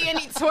gonna be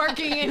any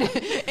twerking in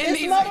it's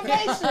these.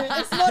 motivation.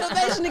 It's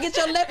motivation to get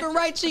your left and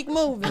right cheek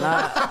moving.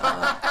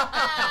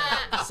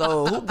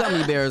 So who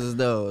gummy bears is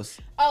those?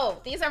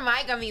 Oh, these are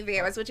my gummy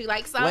bears. Would you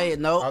like some? Wait,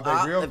 no. Are they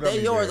real if they gummy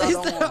yours, bears? I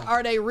don't want them.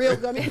 Are they real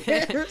gummy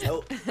bears?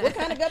 Nope. What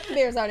kind of gummy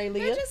bears are they,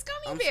 Leah? They're just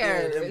gummy I'm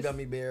bears. scared of them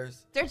gummy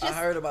bears. They're just- I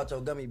heard about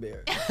your gummy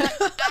bears.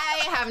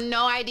 I have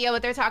no idea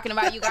what they're talking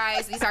about, you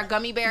guys. These are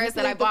gummy bears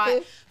that I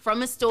bought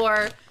from a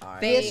store.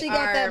 Right. Yeah, she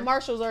got that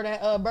Marshalls or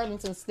that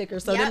Burlington sticker,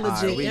 so Yep. them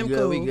legit. All right, we them good,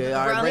 cool. we good.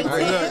 All right, break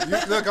Rolling it.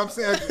 Hey, look, I'm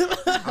saying,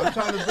 I'm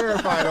trying to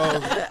verify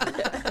those.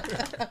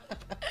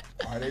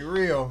 Are they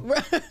real?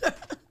 I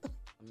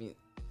mean,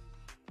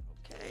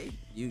 okay,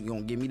 you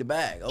gonna give me the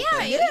bag? Okay.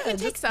 Yeah, you can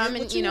take just some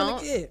get and what you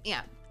wanna get.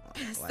 yeah.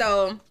 Like-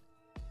 So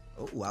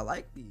Oh, I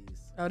like these.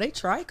 Oh, they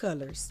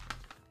tricolors.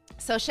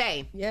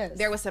 Shay, Yes.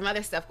 there was some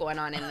other stuff going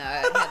on in the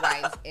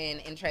headlines and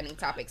in trending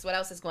topics. What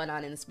else is going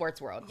on in the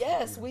sports world?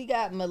 Yes, we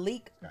got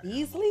Malik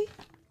Beasley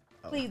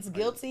pleads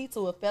guilty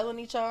to a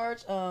felony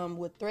charge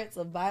with threats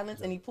of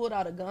violence, and he pulled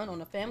out a gun on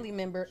a family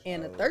member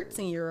and a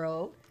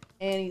 13-year-old.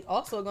 And he's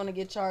also going to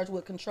get charged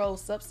with controlled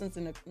substance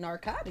and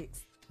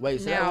narcotics.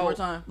 Wait, say that one more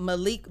time.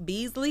 Malik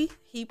Beasley,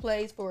 he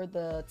plays for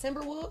the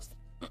Timberwolves.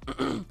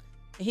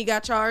 He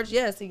got charged.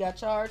 Yes, he got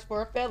charged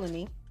for a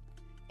felony.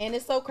 And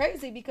it's so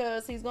crazy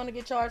because he's going to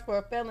get charged for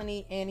a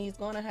felony, and he's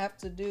going to have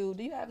to do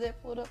you have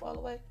that pulled up all the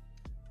way?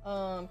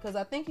 Because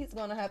I think he's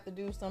going to have to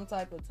do some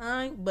type of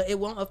time, but it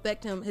won't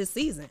affect his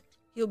season.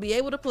 He'll be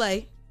able to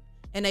play,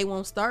 and they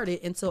won't start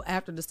it until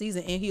after the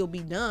season, and he'll be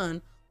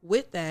done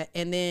with that,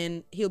 and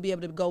then he'll be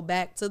able to go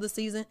back to the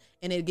season,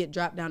 and it'll get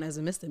dropped down as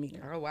a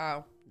misdemeanor. Oh,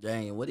 wow.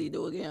 Dang, what did he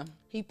do again?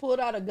 He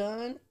pulled out a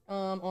gun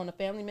on a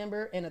family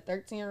member and a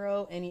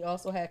 13-year-old, and he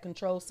also had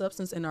controlled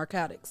substance and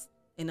narcotics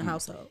in the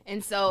household.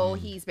 And so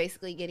he's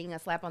basically getting a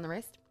slap on the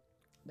wrist?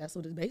 That's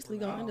what it's basically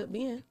going to end up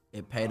being.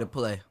 It paid to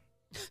play.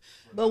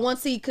 But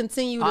once he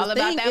continued All to about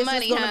think, that it's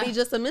money, just going huh? to be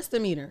just a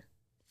misdemeanor.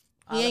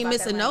 All He ain't about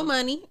missing that no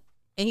money. money,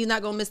 and he's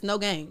not going to miss no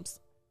games.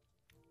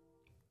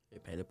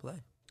 It paid to play.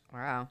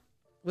 Wow.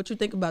 What you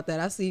think about that?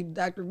 I see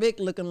Dr. Vic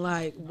looking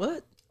like,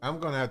 what? I'm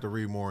gonna have to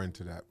read more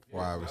into that before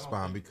I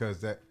respond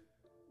because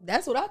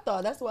That's what I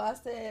thought. That's why I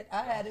said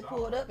I had it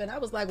pulled up, and I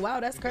was like,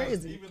 wow, that's Because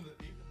crazy. Even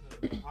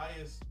the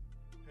highest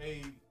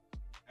paid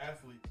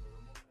athletes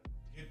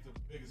get the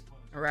biggest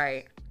punishment.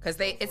 Right. Because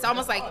it's So,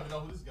 almost I like, don't even know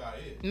who this guy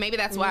is. maybe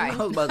that's why. I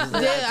was about to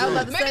say. Yeah, I was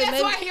about to Maybe say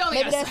that's why he only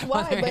maybe got that's some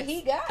why. money. But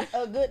he got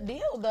a good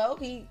deal though.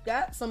 He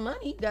got some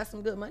money, got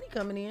some good money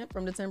coming in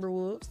from the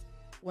Timberwolves.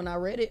 When I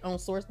read it on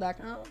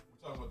Source.com,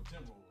 We're talking about the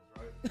Timberwolves, right?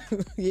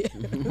 yeah,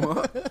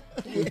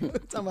 yeah, we're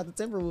talking about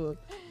the Timberwolves.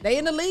 They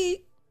in the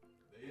league.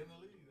 They in the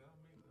league.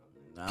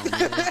 I don't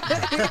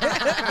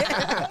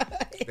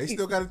mean they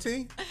still got a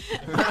team.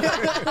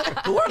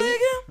 Who are they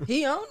again?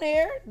 He on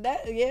there.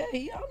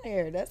 He on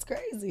there. That's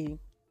crazy.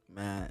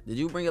 Man, did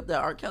you bring up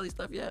that R. Kelly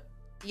stuff yet?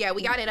 Yeah,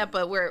 we got it up,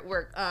 but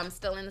we're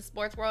still in the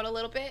sports world a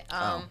little bit.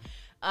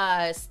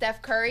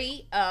 Steph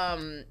Curry,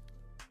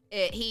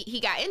 he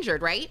got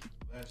injured, right?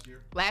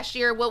 Last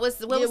year, what was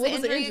the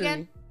injury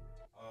again?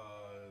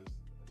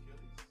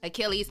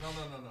 Achilles. No.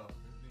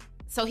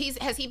 So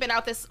has he been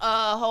out this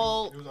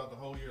whole? He was out the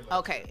whole year.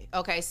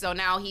 Okay. So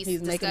now he's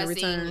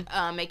discussing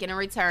making a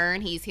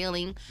return. He's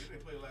healing. They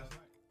played last night.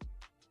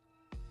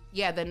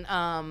 Yeah, then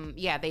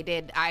they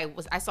did.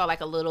 I saw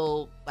like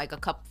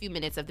a few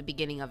minutes of the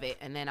beginning of it,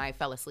 and then I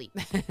fell asleep.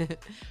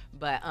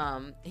 But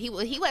he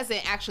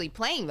wasn't actually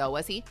playing though,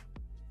 was he?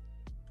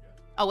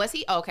 Oh, was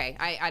he? Okay,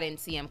 I didn't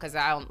see him because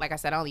like I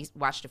said, I only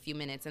watched a few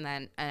minutes and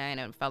then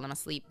I fell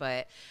asleep.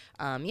 But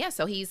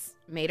so he's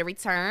made a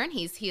return.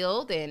 He's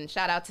healed, and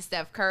shout out to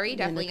Steph Curry.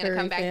 Definitely gonna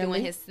come back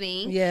doing his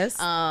thing. Yes.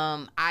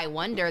 I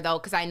wonder though,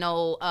 because I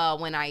know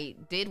when I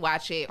did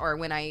watch it, or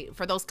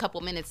for those couple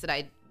minutes that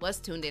I was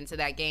tuned into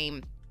that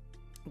game,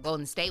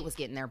 Golden State was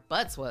getting their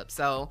butts whooped.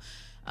 So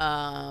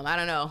I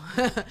don't know.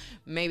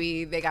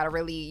 Maybe they gotta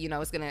really,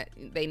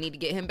 they need to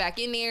get him back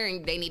in there,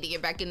 and they need to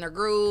get back in their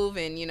groove,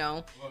 and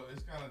Well,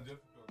 it's kind of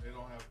difficult. They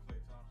don't have Klay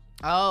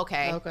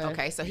Thompson. Oh,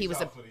 okay. So he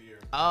was out for the year.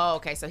 Oh,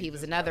 okay. So he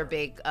was another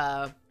big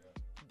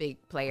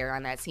player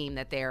on that team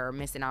that they're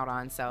missing out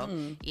on.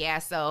 So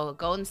so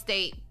Golden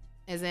State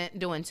isn't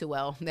doing too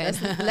well.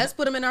 Let's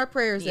put them in our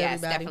prayers. Yes,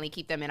 everybody. definitely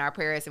keep them in our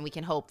prayers, and we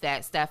can hope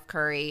that Steph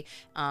Curry,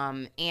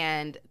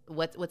 and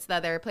what's the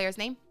other player's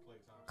name?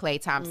 Klay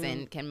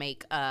Thompson can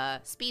make a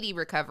speedy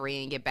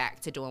recovery and get back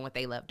to doing what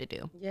they love to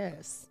do.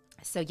 Yes.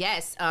 So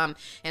yes,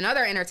 in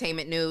other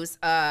entertainment news,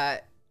 R.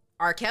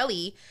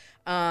 Kelly,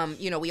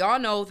 we all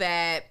know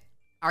that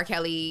R.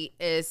 Kelly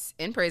is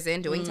in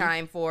prison doing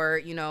time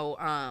for,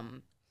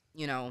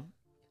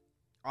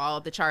 all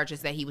of the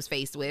charges that he was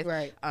faced with.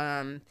 Right.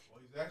 Well,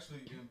 he's actually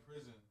in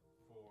prison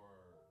for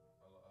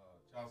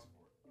child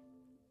support,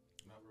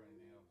 not for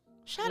anything else.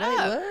 Shut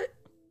up. What?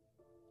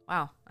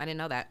 Wow, I didn't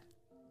know that.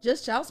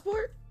 Just child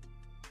support?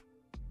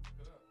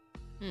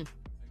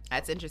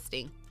 That's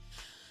interesting.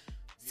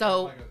 He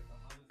So, had like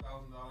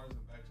 $100,000 in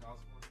back child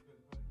support he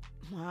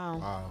couldn't pay.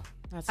 Wow.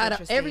 that's Out of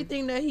interesting.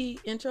 everything that he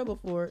in trouble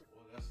for.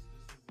 Well, this is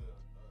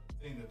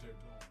a thing that they're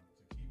doing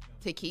to keep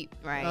him. To keep,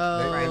 right.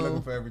 They're Oh.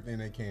 looking for everything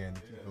they can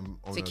to keep him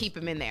on To the- keep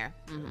him in there.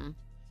 So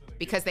they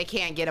Because they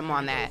can't get him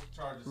on that. those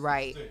charges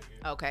Right. stick,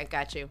 yeah. Okay,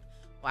 got you.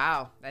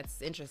 Wow,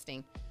 that's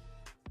interesting.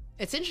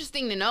 It's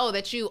interesting to know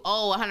that you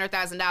owe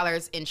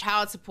 $100,000 in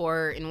child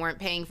support and weren't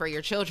paying for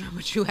your children,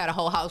 but you had a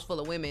whole house full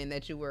of women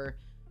that you were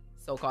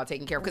so-called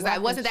taking care of. Because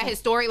wasn't that his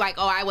story? Like,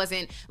 I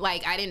wasn't,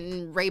 like, I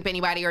didn't rape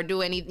anybody or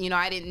do any,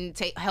 I didn't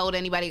held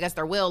anybody against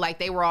their will. Like,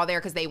 they were all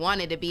there because they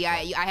wanted to be.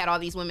 I had all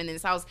these women in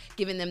this house,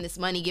 giving them this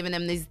money, giving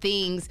them these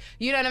things.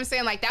 You know what I'm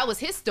saying? Like, that was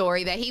his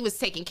story, that he was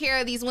taking care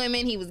of these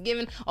women. He was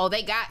giving,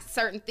 they got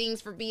certain things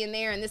for being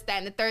there and this, that,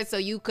 and the third, so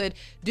you could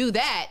do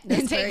that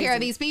and take care of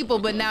these people.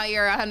 But now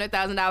you're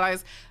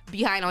 $100,000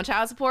 behind on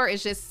child support.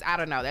 It's just, I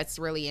don't know. That's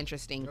really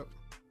interesting. Yep.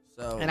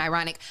 So, And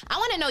ironic. I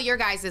want to know your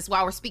guys'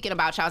 while we're speaking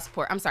about child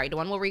support. I'm sorry,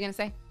 Dawn, what were you going to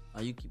say?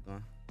 you keep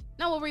going.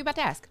 No, what were you about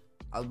to ask?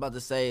 I was about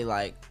to say,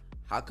 like,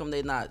 how come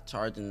they not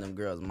charging them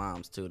girls'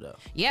 moms too, though?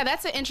 Yeah,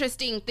 that's an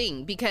interesting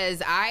thing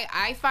because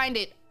I find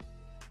it,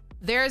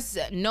 there's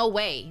no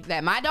way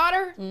that my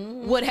daughter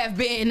would have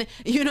been,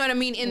 you know what I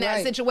mean, in that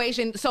Right.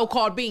 situation,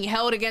 so-called being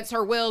held against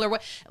her will or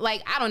what.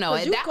 Like, I don't know.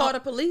 But you That- call the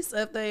police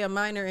if they a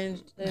minor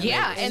and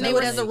Yeah, and they do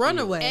were it as a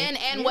runaway. And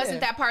Yeah. wasn't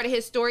that part of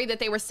his story that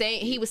they were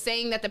saying, he was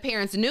saying that the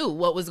parents knew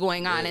what was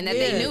going on and that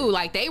they Yeah. knew,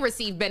 like, they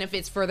received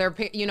benefits for their,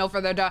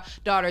 for their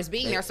daughters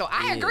being there. So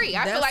I agree.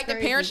 I feel That's like the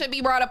crazy. parents should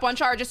be brought up on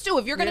charges too.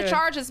 If you're going to Yeah.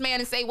 charge this man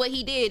and say what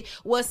he did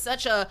was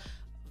such a,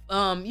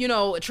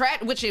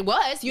 which it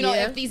was,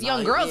 Yeah. if these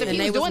young girls, if And he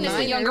they was was doing this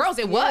to young minors. girls,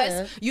 it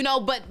Yeah.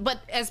 was, but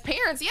as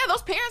parents,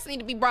 those parents need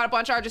to be brought up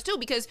on charges too,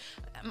 because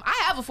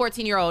I have a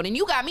 14-year-old and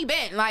you got me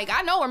bent. Like,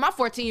 I know where my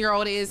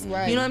 14-year-old is.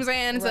 Right. You know what I'm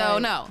saying? So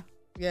Right. no.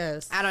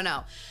 Yes. I don't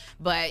know,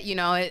 but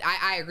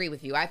I agree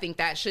with you. I think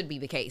that should be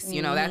the case.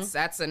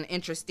 That's an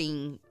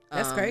interesting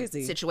That's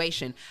crazy.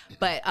 situation.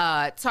 But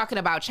talking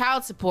about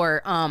child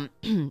support, I've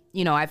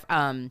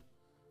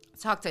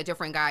talked to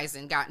different guys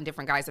and gotten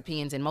different guys'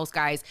 opinions, and most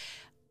guys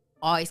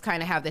always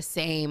kind of have the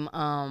same,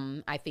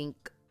 I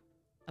think,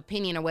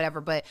 opinion or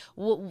whatever. But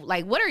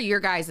what are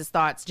your guys'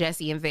 thoughts,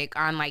 Jesse and Vic,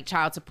 on like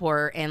child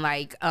support and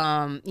like,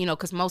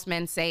 because most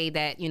men say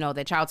that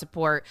the child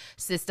support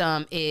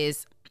system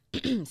is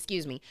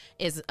excuse me,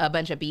 is a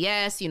bunch of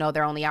BS.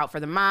 They're only out for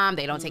the mom.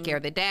 They don't take care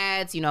of the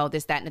dads,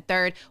 this, that, and the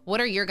third.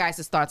 What are your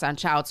guys' thoughts on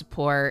child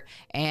support?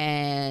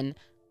 And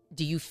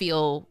do you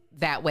feel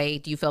that way?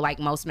 Do you feel like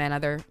most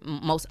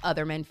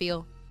other men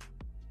feel?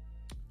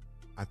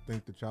 I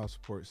think the child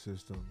support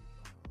system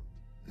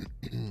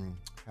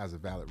has a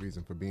valid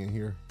reason for being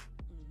here.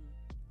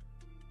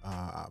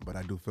 But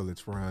I do feel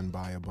it's run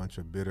by a bunch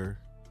of bitter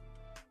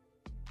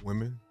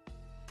women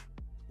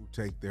who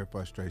take their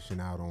frustration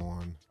out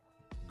on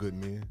good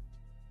men.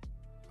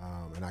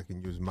 And I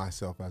can use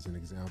myself as an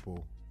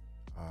example.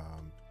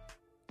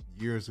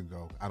 Years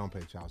ago, I don't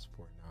pay child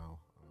support now.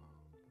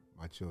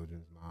 My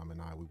children's mom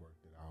and I, we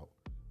worked it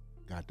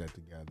got that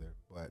together.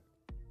 But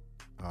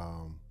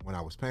when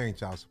I was paying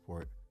child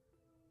support,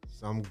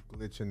 some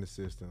glitch in the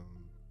system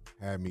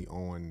had me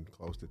owing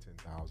close to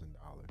 $10,000.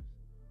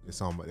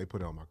 It's on they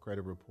put it on my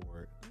credit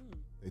report.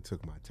 They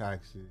took my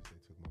taxes. They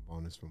took my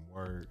bonus from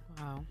work.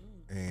 Wow.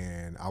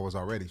 And I was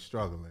already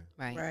struggling.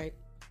 Right.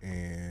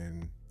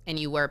 And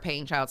you were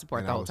paying child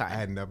support the whole time. I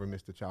had never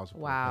missed a child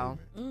support Wow.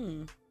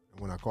 payment. And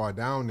when I called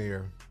down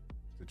there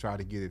to try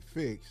to get it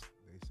fixed,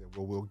 they said,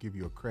 well, we'll give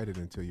you a credit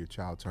until your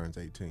child turns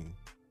 18.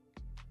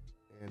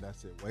 And I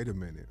said, wait a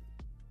minute.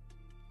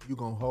 You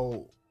gonna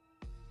hold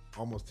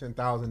almost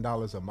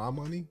 $10,000 of my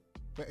money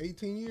for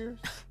 18 years?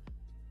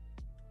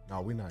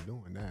 No, we're not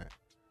doing that.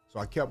 So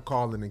I kept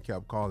calling and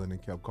kept calling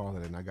and kept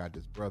calling, and I got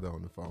this brother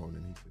on the phone,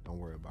 and he said, don't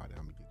worry about it.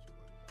 I'm gonna get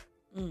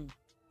your money back.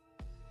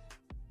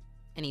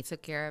 And he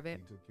took care of it.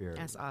 He took care of it.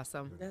 That's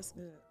awesome. That's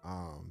good.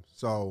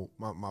 So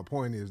my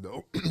point is,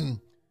 though,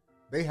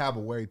 they have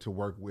a way to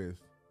work with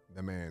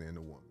the man and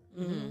the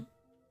woman.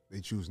 They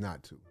choose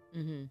not to.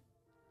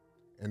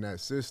 And that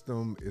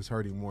system is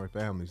hurting more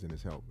families than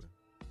it's helping.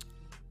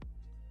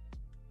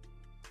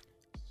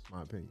 It's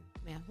my opinion.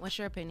 Yeah. What's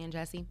your opinion,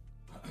 Jesse?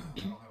 I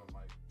don't have a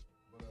mic,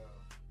 but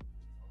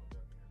I'll look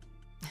up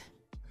here.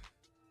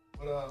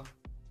 But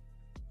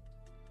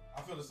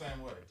I feel the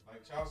same way.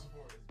 Like, child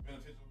support is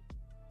beneficial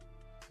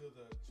to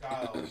the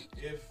child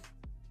if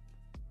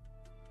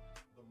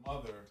the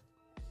mother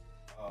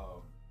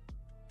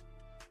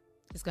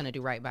It's gonna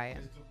do right by it.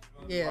 is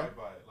gonna do right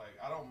by it. Like,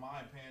 I don't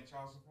mind paying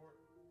child support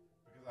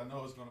because I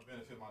know it's gonna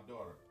benefit my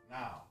daughter.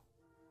 Now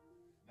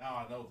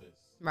I know this.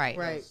 Right.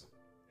 Because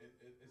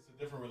it's a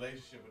different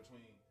relationship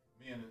between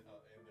me and their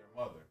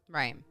mother.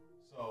 Right.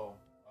 So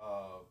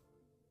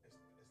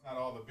it's not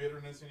all the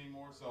bitterness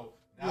anymore. So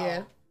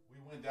now we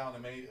went down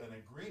and made an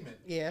agreement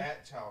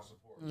at child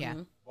support.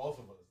 Yeah. Both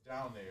of us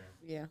down there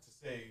to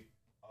say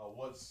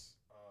what's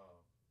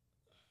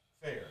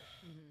fair.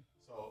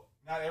 So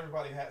not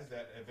everybody has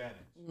that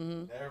advantage.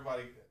 Not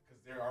everybody,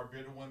 because there are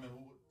bitter women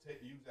who would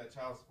use that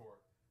child support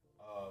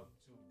to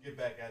get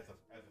back as a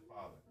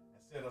father.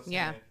 Instead of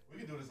saying, we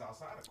can do this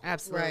outside of court.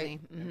 Absolutely.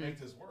 And make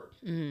this work.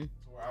 To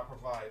where I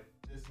provide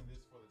this and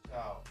this for the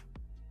child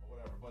or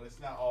whatever. But it's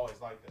not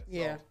always like that.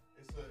 Yeah.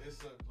 So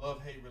it's a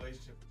love-hate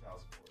relationship with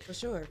child support. For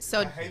sure.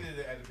 So I hated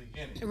it at the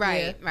beginning.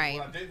 Right.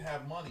 When I didn't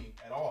have money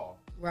at all,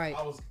 Right.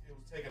 it was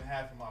taking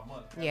half of my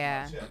money. Half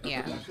Yeah, of my check.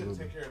 yeah. I couldn't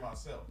take care of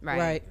myself.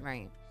 Right.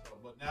 So,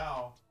 but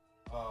now,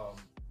 the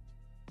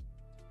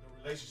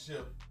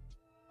relationship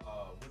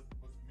with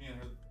me and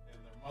her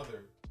and their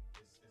mother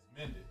is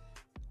mended.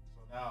 So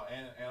now,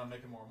 and I'm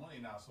making more money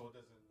now, so it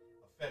doesn't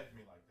affect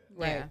me like that.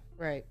 Right.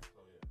 Right.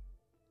 So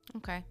yeah.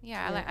 Okay.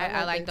 Yeah, Yeah,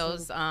 I like that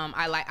those.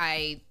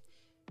 too.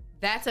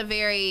 That's a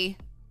very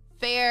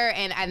fair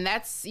and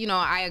that's,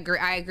 I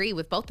agree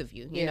with both of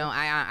you. You know,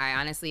 I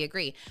honestly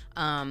agree.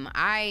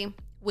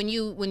 When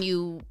you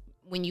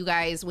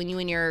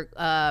and your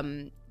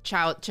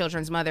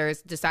children's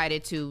mothers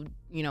decided to,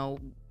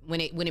 when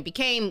it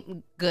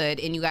became good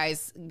and you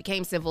guys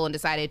became civil and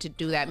decided to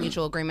do that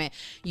mutual agreement,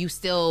 you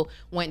still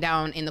went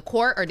down in the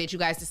court, or did you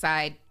guys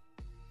decide,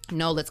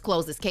 no, let's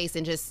close this case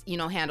and just,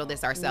 handle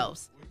this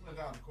ourselves? We went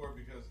down to court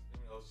because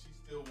she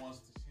still wants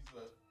to.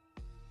 She's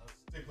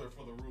a stickler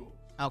for the rules.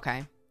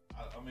 Okay.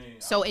 I mean.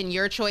 So in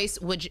your choice,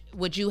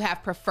 would you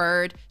have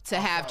preferred to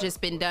have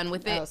just been done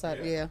with it? Outside,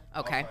 Okay.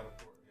 Outside of court,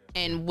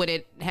 yeah. And would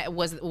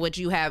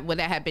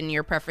that have been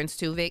your preference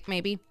too, Vic?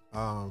 Maybe.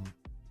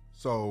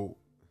 So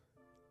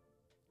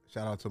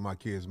shout out to my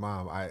kid's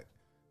mom.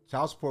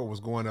 Child support was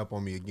going up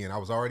on me again. I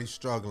was already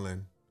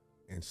struggling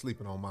and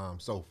sleeping on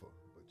mom's sofa.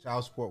 But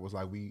child support was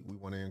like, we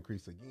want to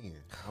increase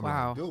again. I'm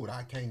like, dude,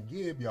 I can't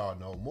give y'all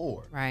no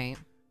more. Right.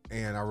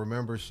 And I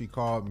remember she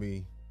called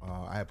me.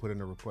 I had put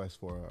in a request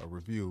for a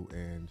review,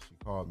 and she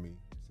called me and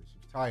said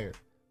she's tired.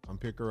 I'm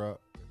pick her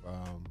up,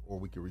 or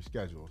we could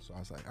reschedule. So I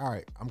was like, all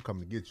right, I'm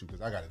coming to get you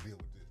because I got to deal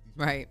with this. These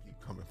Right. people keep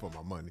coming for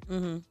my money.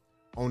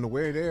 On the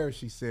way there,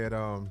 she said,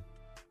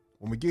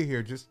 when we get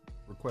here, just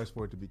request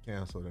for it to be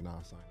canceled and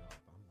I'll sign it off.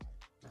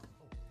 I'm like,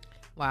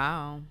 oh.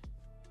 Wow.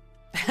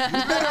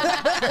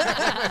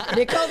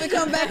 Did COVID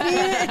come back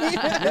in?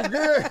 You're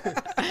good.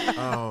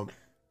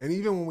 And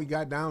even when we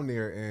got down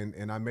there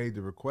and I made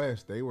the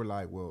request, they were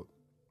like, well,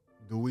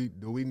 do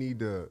we need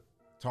to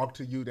talk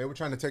to you? They were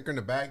trying to take her in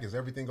the back. Is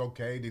everything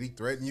okay? Did he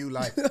threaten you?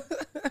 Like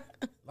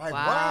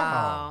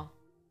wow.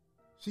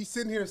 She's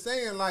sitting here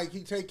saying like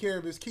he take care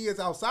of his kids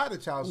outside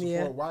of child support.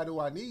 Yeah. Why do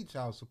I need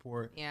child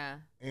support? Yeah.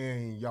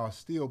 And y'all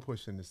still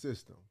pushing the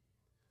system.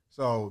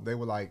 So they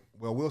were like,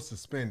 well, we'll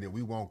suspend it.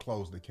 We won't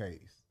close the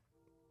case.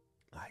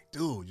 Like,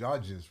 dude, y'all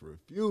just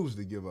refuse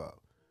to give up.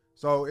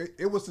 So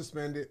it was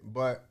suspended.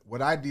 But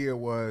what I did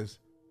was,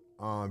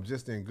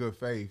 just in good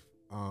faith,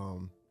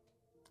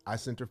 I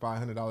sent her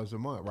 $500 a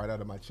month right out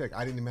of my check.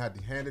 I didn't even have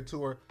to hand it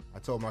to her. I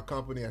told my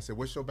company, I said,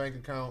 what's your bank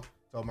account?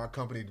 Told my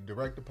company to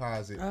direct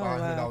deposit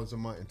 $500 a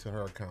month into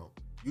her account.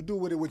 You do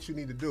with it what you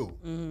need to do.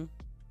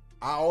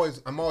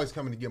 I'm always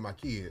coming to get my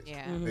kids.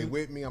 Yeah. They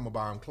with me. I'm gonna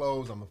buy them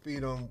clothes. I'm gonna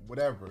feed them,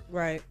 whatever.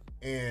 Right.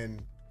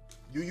 And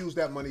you use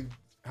that money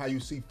how you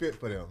see fit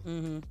for them.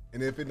 Mm-hmm.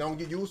 And if it don't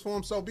get used for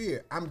them, so be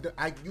it.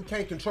 You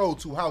can't control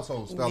 2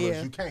 households, fellas.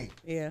 Yeah. You can't.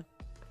 Yeah.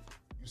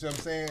 You see what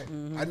I'm saying?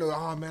 Mm-hmm. I know,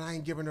 oh man, I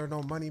ain't giving her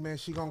no money, man.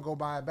 She gonna go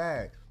buy a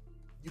bag.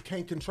 You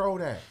can't control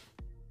that.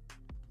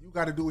 You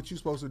got to do what you're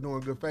supposed to do in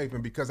good faith.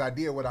 And because I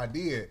did what I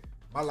did,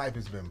 my life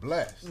has been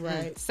blessed.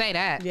 Right. Say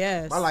that.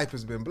 Yes. My life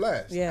has been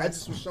blessed. Yes. I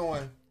just was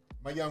showing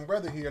my young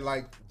brother here,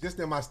 like, just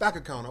in my stock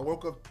account, I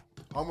woke up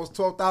almost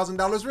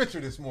 $12,000 richer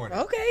this morning.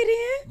 Okay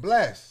then.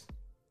 Blessed.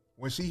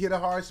 When she hit a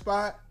hard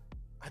spot,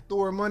 I threw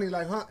her money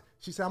like, huh?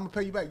 She said, I'm gonna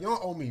pay you back. You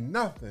don't owe me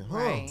nothing, huh?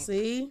 Right.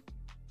 See?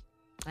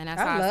 And that's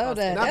I how it's love supposed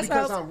to that. be. Not That's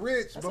because how- I'm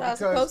rich, that's but how it's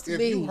because supposed to if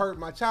be. you hurt,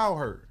 my child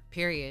hurt.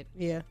 Period.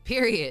 Yeah.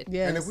 Period.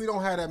 Yes. And if we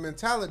don't have that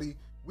mentality,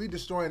 we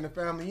destroying the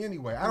family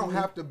anyway. I don't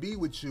have to be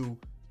with you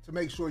to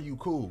make sure you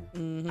cool.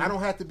 I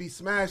don't have to be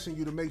smashing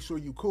you to make sure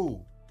you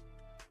cool.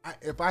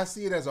 If I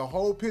see it as a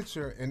whole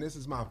picture and this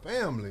is my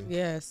family,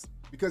 Yes.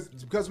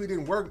 because we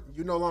didn't work,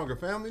 you're no longer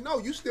family. No,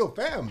 you still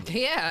family.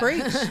 Yeah.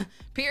 Preach.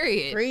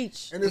 Period.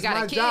 Preach. And We it's got a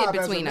my kid job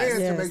as a between man us. to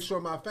Yes. make sure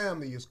my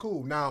family is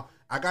cool. Now,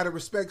 I got to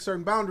respect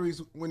certain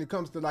boundaries when it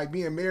comes to like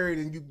being married,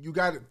 and you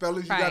got it,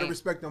 fellas, you got to Right.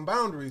 respect them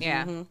boundaries.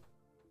 Yeah.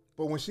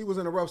 But when she was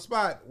in a rough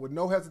spot with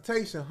no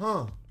hesitation,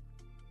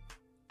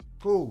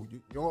 cool,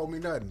 you don't owe me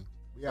nothing.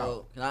 We out.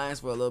 So, can I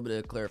ask for a little bit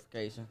of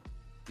clarification?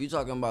 You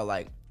talking about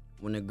like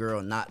when the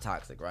girl not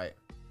toxic, right?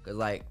 Because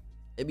like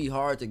it'd be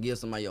hard to give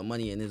somebody your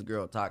money and this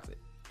girl toxic.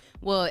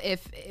 Well,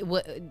 if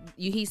what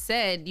he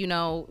said,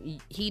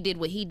 he did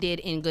what he did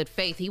in good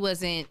faith. He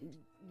wasn't,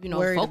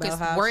 Worried focused,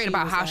 about how worried she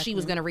about was how she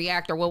was acting. going to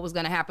react or what was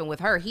going to happen with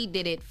her. He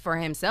did it for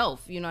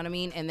himself. You know what I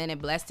mean? And then it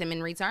blessed him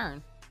in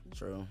return.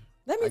 True.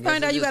 Let I me guess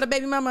find it out you just- got a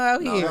baby mama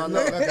out here.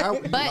 No,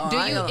 But No,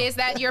 I know. is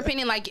that your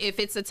opinion? Like, if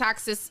it's a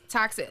toxic,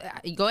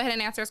 go ahead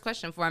and answer his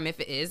question for him. If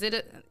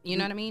you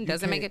know what I mean?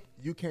 Doesn't make it.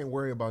 You can't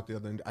worry about the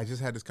other end. I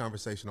just had this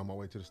conversation on my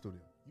way to the studio.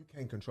 You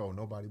can't control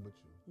nobody but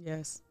you.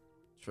 Yes.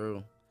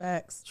 True.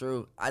 Facts.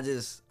 True. I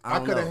I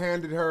could have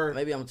handed her.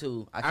 Maybe I'm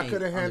too. I I can't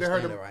could have handed her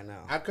understand the, it right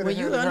now. I could Well, have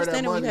you handed her that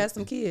understand it when money. you have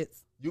some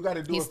kids. You got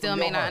to do He it. still from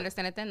may your not heart.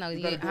 understand it then, though.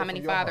 You gotta do How it many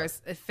from your heart.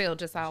 fathers feel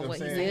just how See what what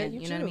he's I'm Yeah, saying? saying?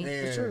 you You know what I true.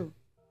 mean? It's true.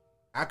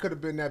 I could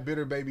have been that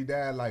bitter baby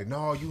dad, like,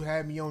 no, you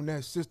had me on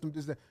that system.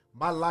 This, that.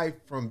 My life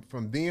from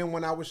then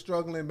when I was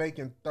struggling,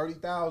 making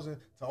 30,000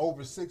 to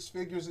over 6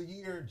 figures a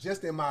year,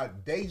 just in my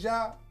day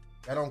job.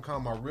 That don't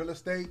count my real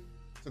estate.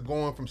 To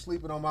going from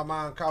sleeping on my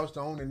mom's couch to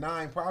owning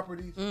 9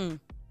 properties. You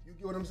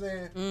get what I'm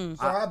saying?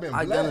 So I've been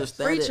I blessed.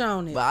 understand Preach it,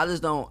 on it. but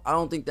I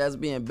don't think that's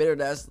being bitter.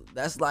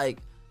 That's like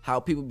how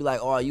people be like,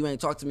 oh, you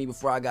ain't talked to me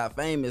before I got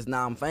famous.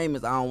 Now I'm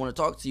famous. I don't want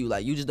to talk to you.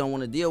 Like, you just don't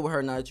want to deal with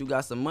her now that you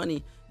got some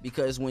money,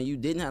 because when you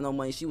didn't have no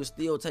money, she was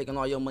still taking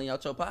all your money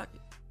out your pocket.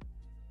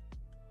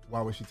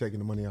 Why was she taking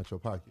the money out your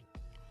pocket?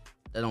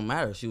 That don't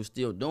matter. She was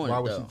still doing Why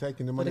it was though. she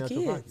taking the For money the out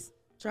your pocket? kids.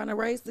 Trying to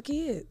raise the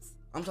kids.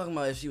 I'm talking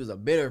about if she was a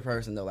bitter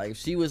person though. Like if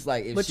she was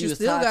like, if But she you was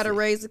still got to toxic.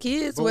 raise the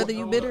kids, But whether what-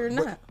 you bitter or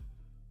not.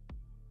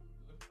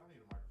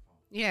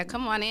 Yeah,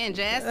 come on in,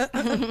 Jess.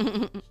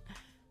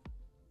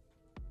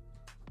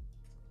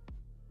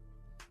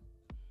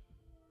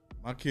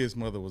 My kid's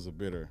mother was a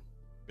bitter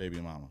baby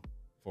mama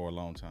for a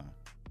long time.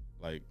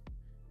 Like,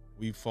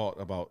 we fought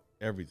about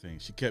everything.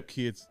 She kept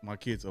my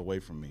kids away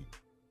from me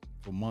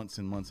for months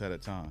and months at a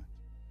time.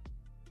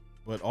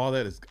 But all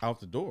that is out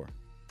the door,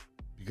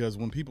 because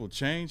when people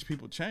change,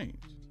 people change.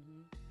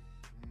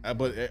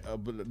 But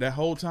that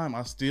whole time,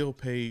 I still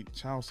paid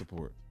child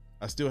support.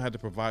 I still had to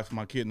provide for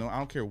my kid. No, I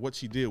don't care what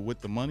she did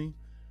with the money,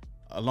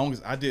 as long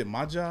as I did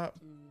my job.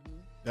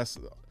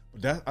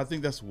 I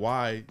think that's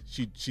why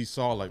she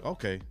saw, like,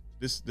 okay,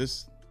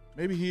 this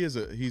maybe he's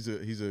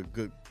a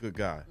good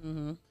guy.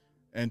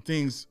 And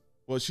things.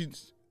 Well,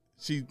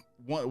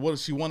 what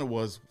she wanted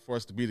was for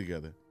us to be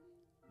together,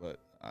 but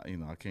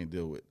I can't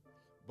deal with.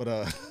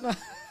 But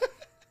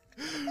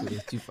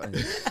It's too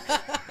funny.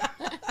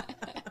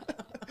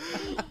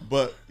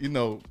 but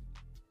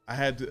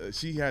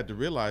she had to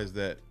realize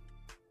that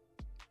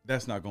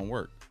that's not gonna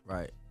work.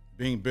 Right.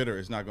 Being bitter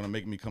is not gonna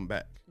make me come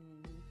back.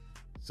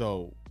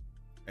 So,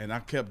 and I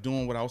kept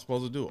doing what I was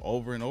supposed to do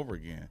over and over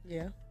again.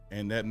 Yeah.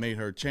 And that made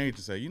her change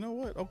to say, you know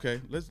what?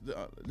 Okay, let's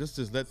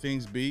just let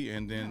things be,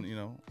 and then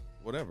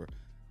whatever.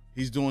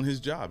 He's doing his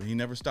job. He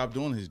never stopped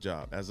doing his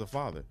job as a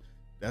father.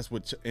 That's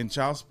what in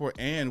child support,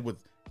 and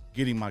with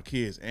getting my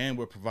kids, and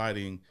with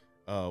providing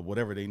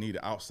whatever they need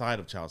outside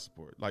of child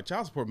support. Like,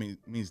 child support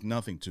means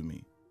nothing to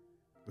me,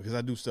 because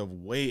I do stuff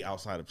way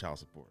outside of child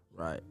support.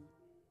 Right.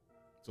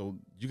 So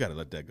you got to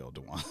let that go,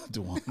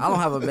 Dewan. I don't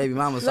have a baby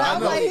mama, so No, I I'm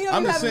know. like, he don't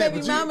I'm have just a saying,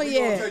 baby but you- mama We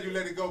gonna yet. tell you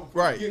let it go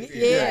before Right. you get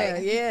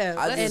there. Yeah.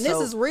 I And just this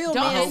hope- is real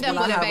Don't men. end up when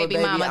I with a have a baby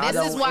baby, mama. I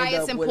This is don't why end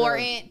it's up with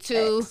important to.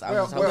 I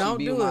just hope don't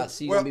she do be it.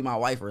 she Well- gonna be my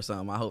wife or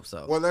something. I hope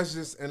so. Well, let's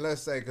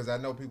say, because I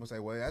know people say,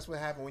 well, that's what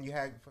happened when you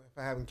had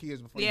for having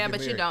kids before. Yeah, you get but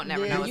you married. don't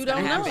never Yeah, know what's you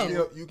gonna don't know.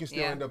 happen. You can still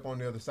Yeah. end up on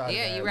the other side.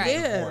 Yeah, of that you're with right.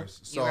 Yeah. divorce.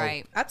 So, You're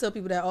right. I tell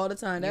people that all the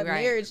time. That You're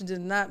right. marriage does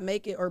not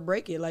make it or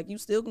break it. Like, you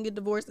still can get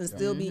divorced and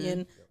still be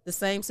in the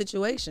same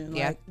situation.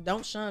 Yeah. Like,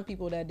 don't shun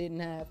people that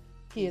didn't have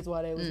kids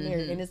while they was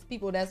married, and it's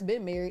people that's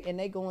been married and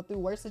they going through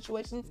worse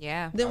situations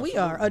than we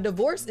are. A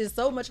divorce is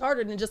so much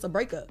harder than just a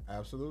breakup.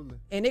 Absolutely.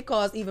 And it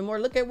caused even more.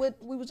 Look at what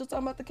we was just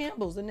talking about, the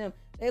Campbells and them.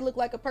 They look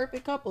like a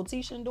perfect couple,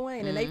 Tisha and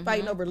Dwayne, and they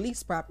fighting over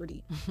lease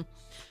property.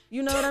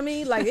 You know what I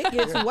mean? Like, it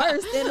gets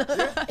worse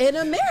in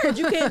a marriage.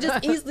 You can't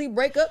just easily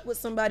break up with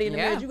somebody in a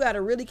marriage. You got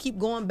to really keep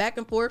going back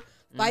and forth,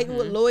 fighting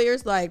with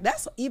lawyers. Like,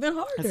 that's even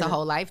harder. It's a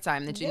whole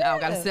lifetime that you now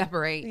got to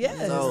separate.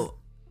 Yes. So,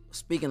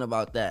 speaking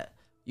about that,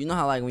 you know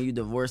how like when you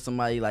divorce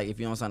somebody, like if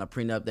you don't sign a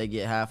prenup, they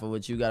get half of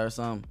what you got or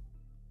something?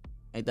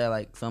 Ain't that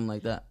like something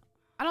like that?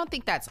 I don't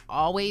think that's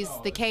always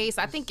the case.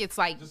 I think it's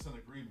like just an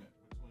agreement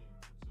between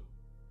the two.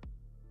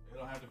 It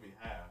don't have to be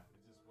half.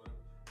 It's just whatever.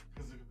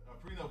 Because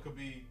a prenup could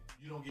be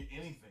you don't get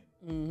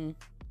anything.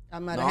 I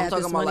might have had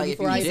this money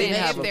before I if didn't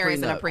have there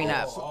isn't a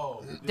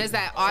prenup. Does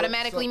that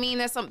automatically mean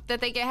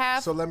that they get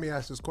half? So let me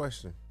ask this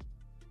question: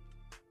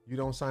 you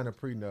don't sign a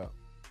prenup,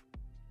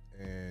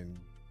 and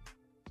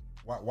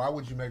why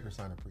would you make her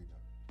sign a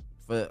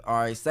prenup? All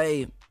right,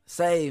 say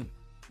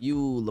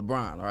you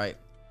LeBron, right?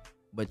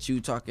 But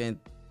you talking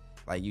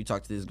like you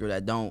talk to this girl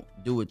that don't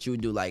do what you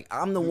do. Like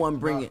I'm the one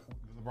bringing.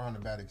 LeBron a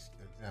bad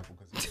example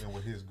because he's been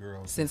with his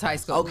girl since high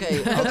school.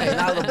 Okay,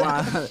 not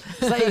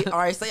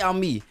LeBron. Say I'm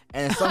me,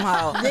 and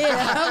somehow I'm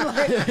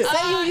like,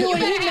 say you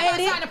made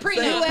it. Sign a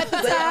prenup. You at the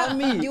top. I'm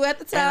me. You at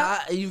the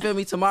top. And you feel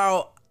me?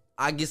 Tomorrow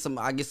I get some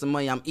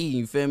money. I'm eating.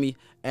 You feel me?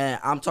 And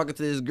I'm talking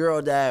to this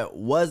girl that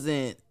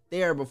wasn't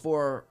there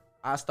before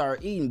I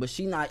start eating, but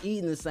she not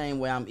eating the same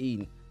way I'm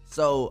eating.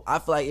 So I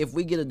feel like if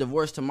we get a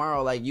divorce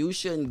tomorrow, like you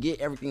shouldn't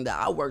get everything that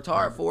I worked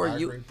hard for. I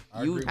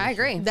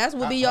agree. That's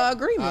what be your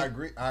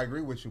agreement. I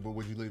agree with you, but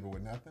would you leave her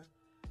with nothing?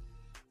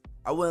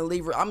 I wouldn't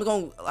leave her. I'm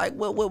gonna like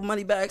what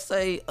Moneybag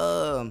say.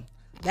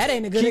 That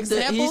ain't a good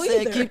example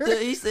either.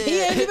 He said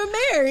he ain't even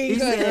married. He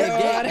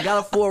said got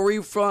a full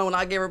refund when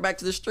I gave her back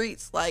to the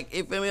streets. Like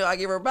if I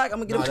give her back,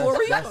 I'm gonna get a full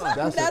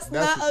refund. That's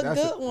not a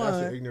good one.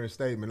 That's an ignorant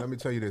statement. Let me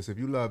tell you this: if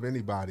you love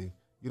anybody,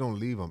 you don't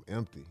leave them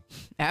empty.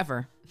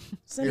 Ever.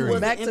 Send you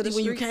back to the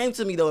when you came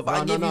to me though. If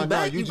I give you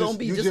back, you gonna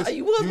be just how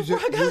you was before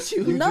I got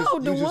you. You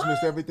just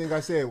missed everything I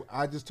said.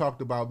 I just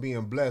talked about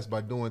being blessed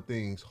by doing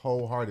things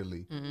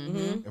wholeheartedly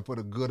and for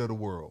the good of the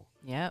world.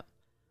 Yep.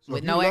 So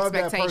with if no you love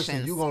expectations. that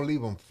person, you gonna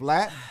leave them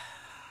flat.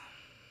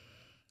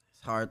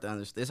 It's hard to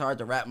understand. It's hard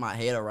to wrap my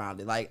head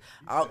around it. Like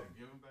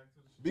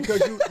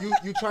because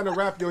you trying to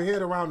wrap your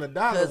head around the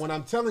dollar when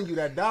I'm telling you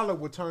that dollar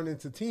will turn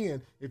into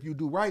 10 if you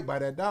do right by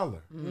that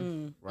dollar.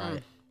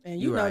 Right. And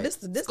you know, right. this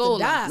the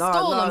die.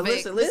 No,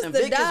 listen,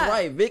 Vic is die.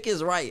 right. Vic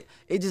is right.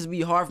 It just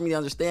be hard for me to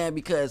understand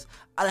because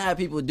I done had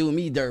people do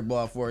me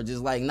dirtball for it,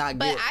 just like not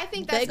But get. I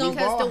think that's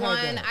because the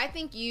one, I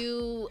think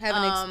you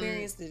haven't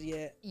experienced it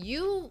yet.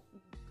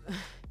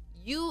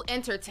 You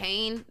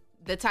entertain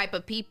the type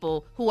of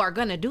people who are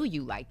gonna do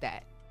you like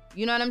that.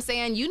 You know what I'm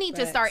saying? You need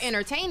to start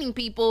entertaining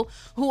people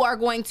who are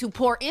going to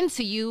pour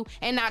into you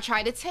and not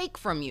try to take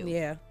from you.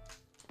 Yeah.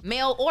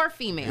 Male or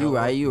female.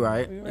 You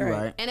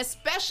right. And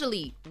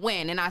especially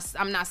when, and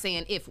I'm not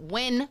saying if,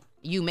 when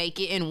you make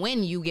it and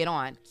when you get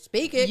on.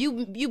 Speak it.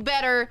 You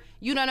better,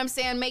 you know what I'm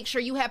saying, make sure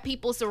you have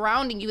people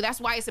surrounding you. That's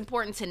why it's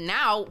important to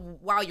now,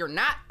 while you're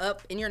not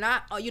up and you're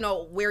not,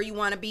 where you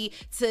want to be,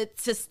 to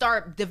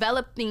start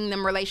developing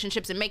them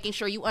relationships and making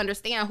sure you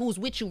understand who's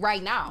with you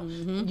right now.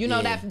 You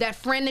know, that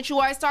friend that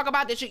you always talk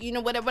about, that you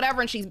know,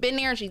 whatever, and she's been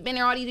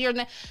there all these years.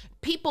 And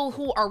people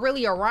who are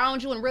really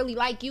around you and really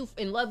like you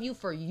and love you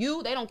for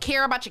you, they don't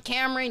care about your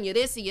camera and your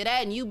this and your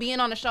that and you being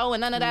on the show and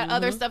none of that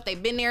other stuff.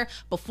 They've been there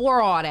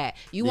before all that.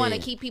 You want to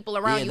keep people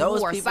around you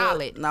who are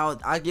solid. Now,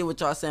 I get what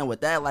y'all saying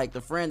with that. Like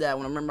the friend that,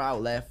 when I remember I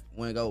left,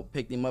 when I go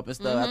picked him up and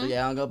stuff after he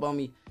hung up on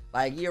me.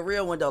 Like, you're a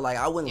real one though. Like,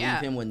 I wouldn't leave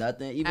him with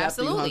nothing. Even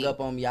after you hung up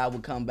on me, I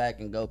would come back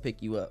and go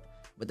pick you up.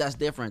 But that's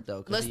different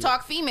though. Let's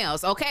talk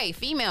females. Okay,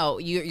 female,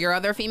 your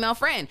other female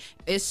friend.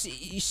 Is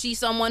she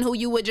someone who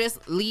you would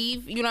just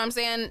leave, you know what I'm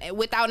saying,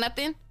 without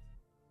nothing?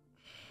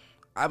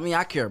 I mean,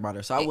 I care about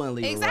her, so I wouldn't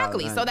leave her.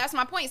 Exactly. So that's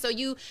my point. So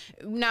you,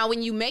 now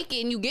when you make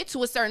it and you get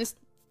to a certain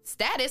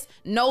status,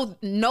 know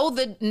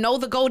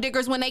the gold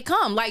diggers when they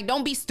come. Like,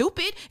 don't be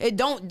stupid.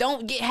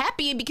 Don't get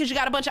happy because you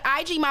got a bunch of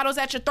IG models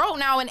at your throat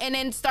now and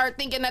then start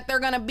thinking that they're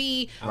gonna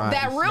be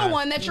that real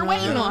one that you're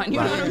waiting on. You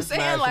know what I'm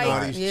saying?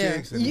 Like,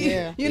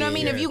 you know what I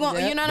mean? If you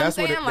gonna, you know what I'm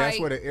saying? That's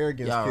where the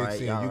arrogance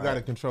kicks in. You got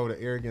to control the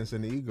arrogance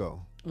and the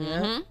ego.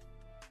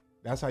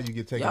 That's how you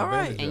get taken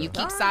advantage of. And you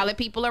keep solid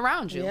people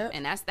around you,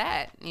 and that's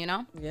that. You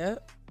know.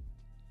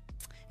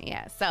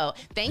 Yeah, so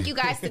thank you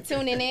guys for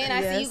tuning in.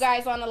 I see you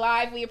guys on the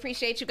live. We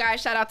appreciate you guys.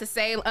 Shout out to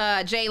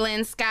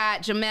Jalen,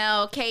 Scott,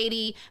 Jamel,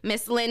 Katie,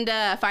 Miss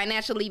Linda,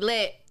 Financially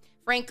Lit,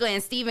 Franklin,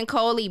 Stephen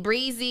Coley,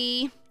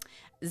 Breezy,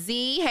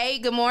 Z. Hey,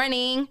 good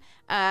morning.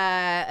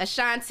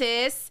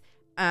 Ashantis.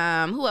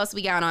 Who else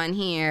we got on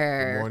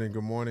here?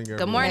 Good morning, everyone.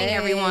 Good morning,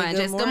 everyone.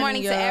 Good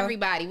morning y'all. to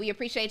everybody. We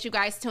appreciate you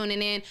guys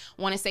tuning in.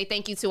 Want to say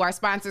thank you to our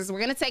sponsors. We're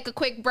going to take a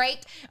quick break.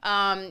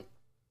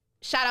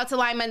 Shout out to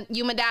Lima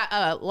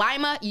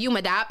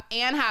Umadop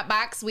and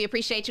Hotbox. We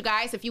appreciate you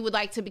guys. If you would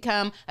like to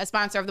become a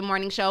sponsor of the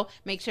morning show,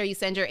 make sure you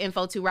send your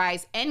info to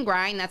Rise and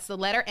Grind. That's the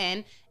letter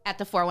N at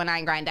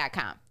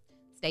the419grind.com.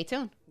 Stay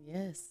tuned.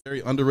 Yes.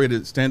 Very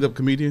underrated stand-up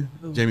comedian,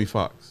 Jamie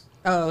Foxx.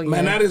 Oh, yeah.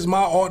 Man, that's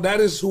my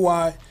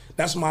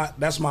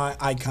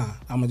icon.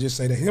 I'm gonna just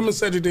say that, him and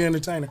Cedric the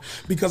Entertainer,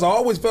 because I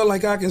always felt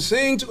like I can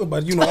sing too,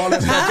 but you know all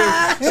that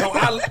stuff. So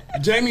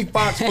Jamie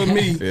Foxx for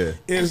me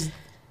is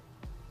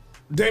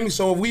Jamie.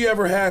 So if we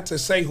ever had to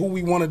say who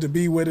we wanted to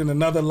be with in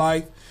another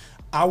life,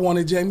 I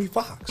wanted Jamie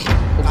Foxx.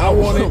 I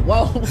wanted.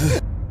 Whoa.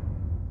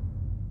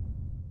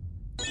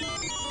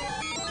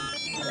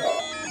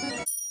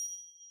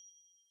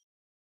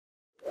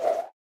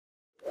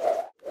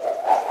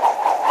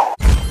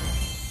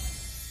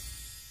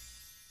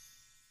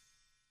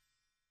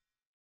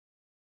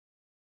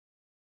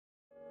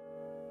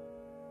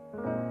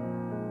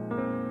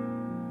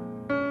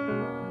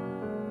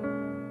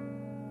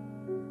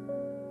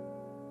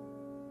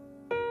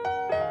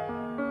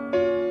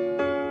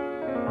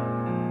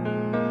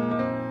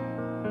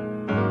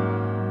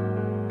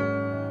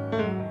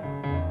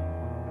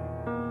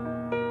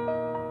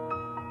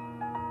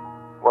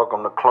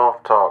 Welcome to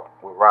Cloth Talk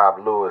with Rob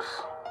Lewis,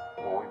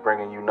 where we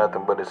bringing you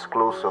nothing but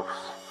exclusives,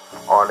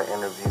 all the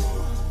interviews,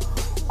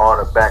 all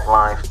the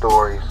backline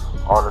stories,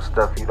 all the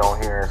stuff you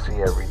don't hear and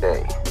see every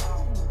day.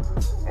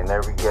 And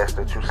every guest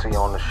that you see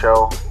on the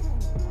show,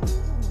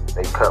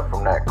 they cut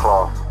from that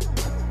cloth.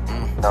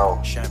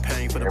 No,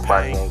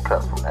 everybody ain't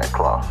cut from that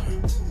cloth.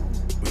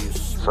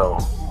 So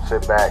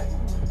sit back,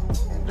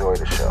 enjoy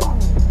the show.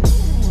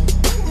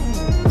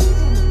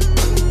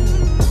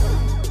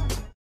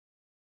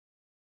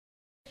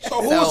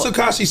 So who is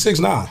Tekashi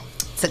 6ix9ine?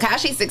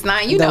 Tekashi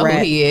 6ix9ine, you know who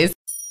he is.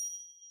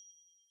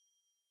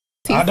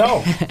 I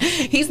don't.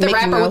 He's the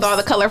rapper with all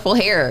the colorful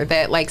hair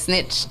that like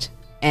snitched.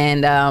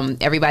 And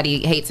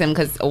everybody hates him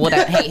because, well,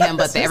 not hate him,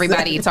 but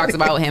everybody talks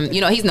about him. You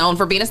know, he's known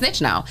for being a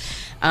snitch now.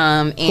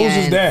 And who's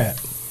his dad?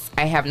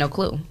 I have no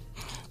clue.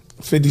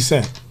 50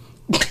 Cent.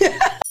 50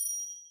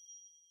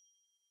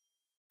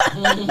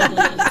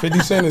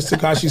 Cent is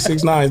Tekashi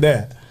 6ix9ine's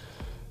dad.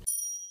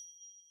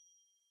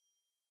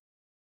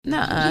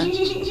 Nuh-uh.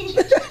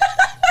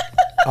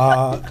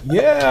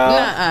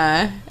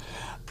 Yeah.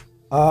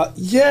 Nuh-uh.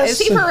 Yes. Is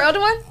he for real,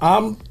 Dwan?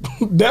 I'm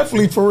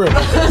definitely for real.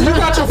 You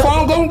got your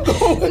phone going?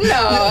 No,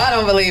 I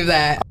don't believe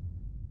that.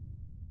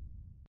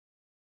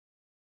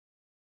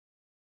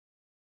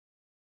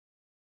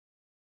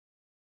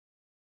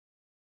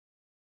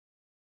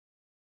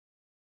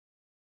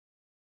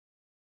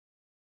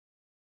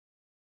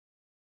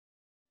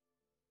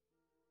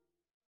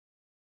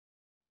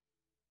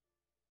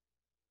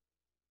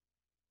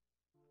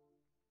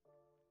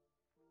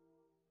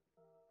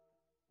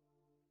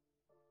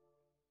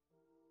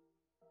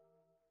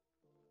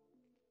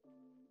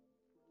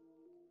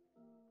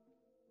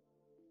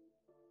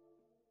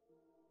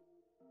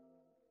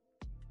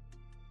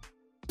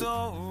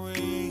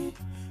 Story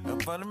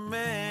about a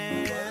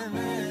man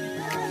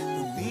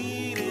who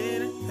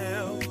needed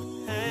help,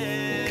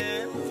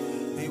 and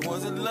he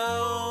was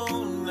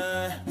alone.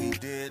 He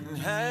didn't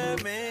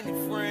have any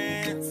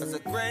friends. As a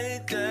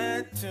great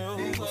dad to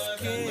his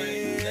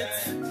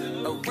kids.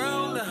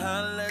 Around the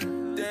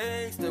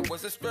holidays, there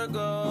was a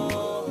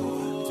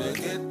struggle to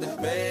get the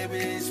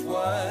babies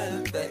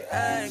what they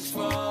asked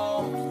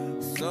for.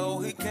 So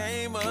he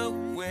came up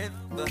with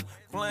the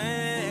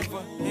plan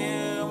for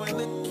him and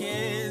the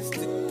kids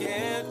to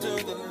give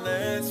to the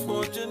less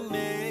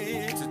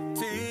fortunate, to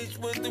teach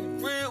what the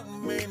real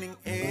meaning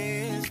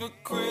is for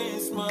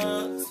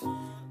Christmas.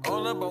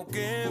 All about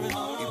giving,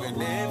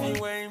 even if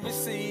you ain't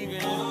receiving.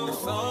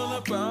 It's all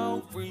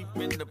about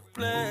reaping the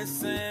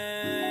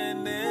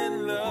blessing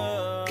and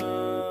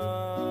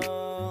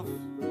love.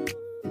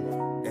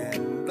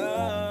 And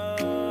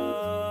love.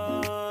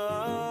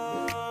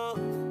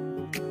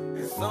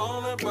 It's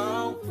all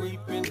about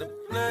reaping the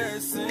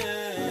blessing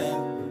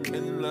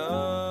and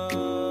love.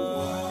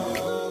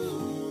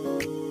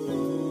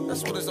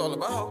 That's what it's all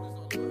about.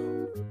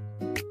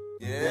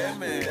 Yeah,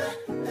 man.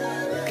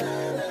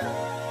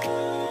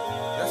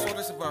 That's what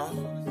it's about.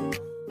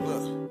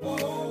 Look,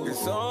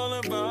 it's all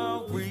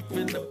about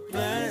reaping the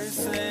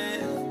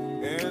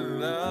blessing and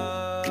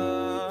love.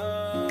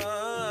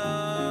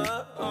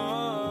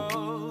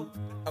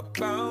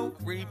 About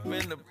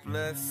reaping the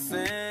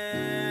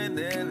blessing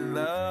and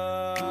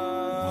love.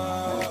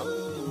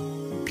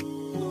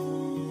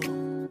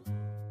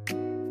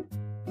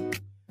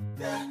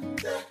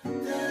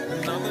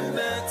 And on the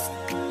next,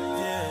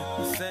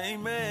 the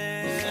same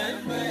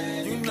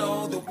man. You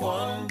know, the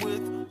one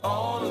with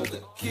all of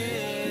the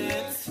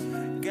kids.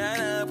 Got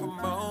a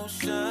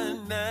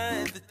promotion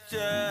at the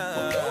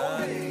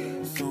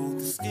job. So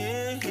this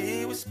year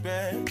he was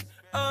back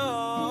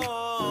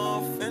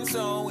off. And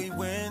so we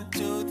went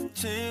to the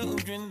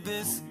children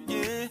this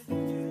year,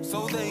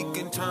 so they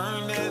can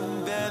turn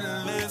in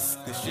that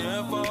list this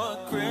year for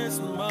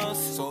Christmas,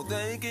 so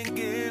they can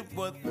get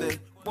what they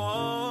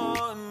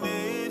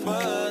wanted.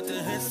 But to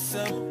his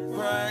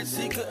surprised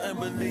she couldn't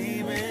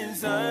believe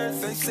his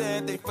eyes. They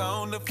said they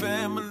found a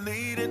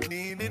family that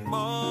needed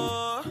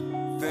more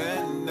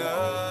than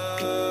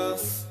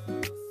us.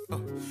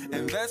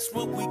 And that's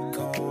what we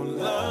call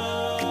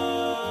love.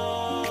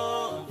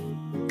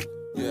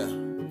 Yeah.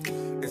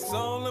 It's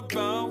all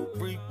about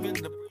reaping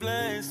the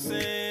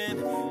blessing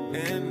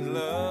in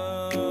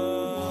love.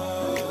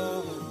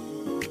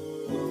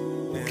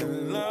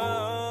 In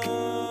love.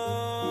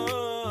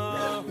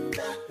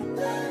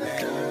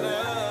 In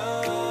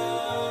love.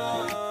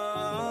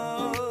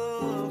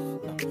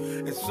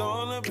 It's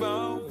all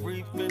about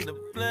reaping the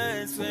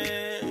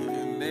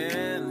blessing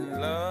in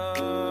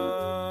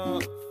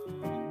love.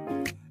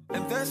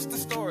 And that's the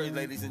story,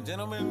 ladies and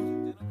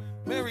gentlemen.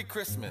 Merry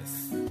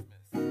Christmas.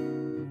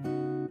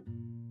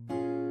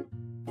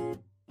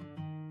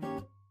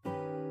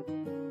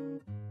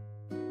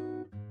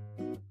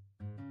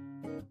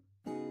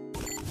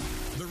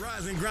 The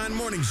Rise and Grind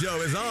Morning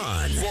Show is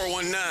on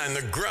 419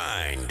 The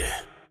Grind.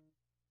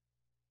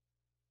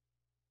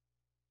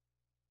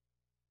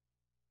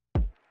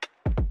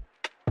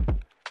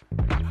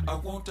 I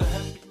want to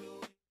happy new year.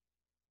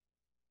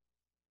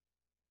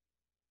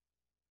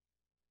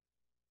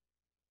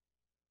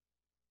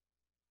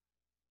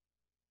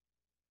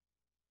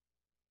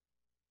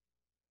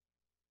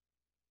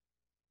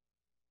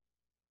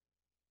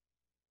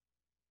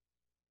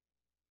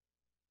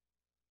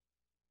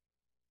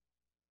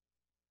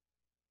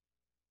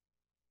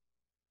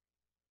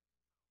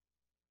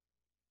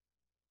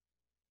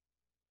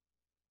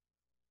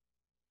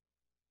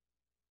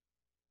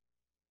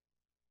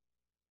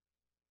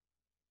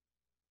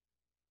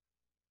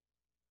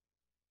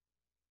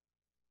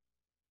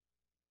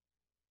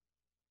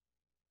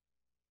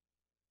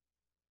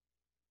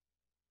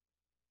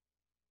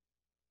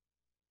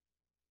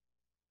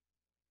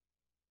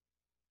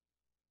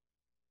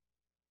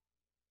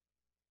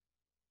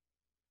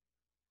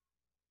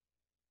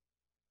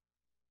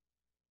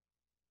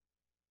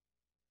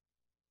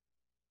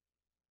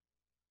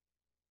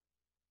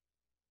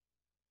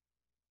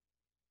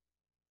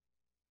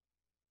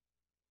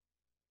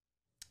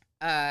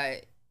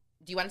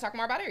 Do you want to talk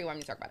more about it, or you want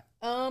me to talk about it?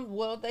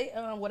 Well, they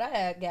what I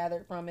had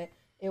gathered from it,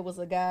 it was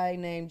a guy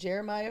named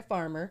Jeremiah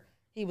Farmer.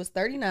 He was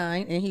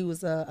 39, and he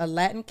was a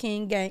Latin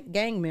King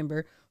gang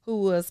member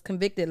who was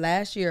convicted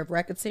last year of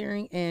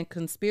racketeering and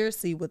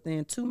conspiracy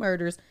within 2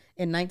 murders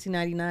in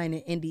 1999 in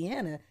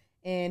Indiana.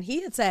 And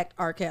he attacked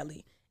R.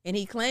 Kelly, and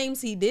he claims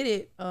he did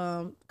it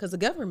because the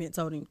government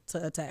told him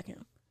to attack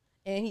him.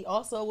 And he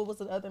also, what was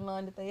the other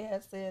line that they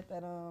had said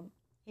that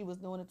he was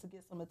doing it to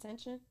get some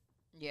attention?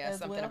 Yeah,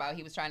 something about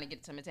he was trying to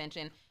get some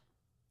attention.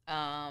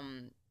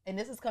 And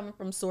this is coming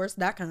from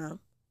source.com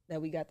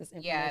that we got this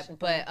information.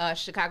 Yeah, but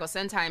Chicago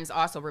Sun-Times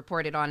also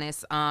reported on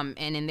this. And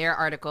in their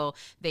article,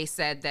 they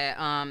said that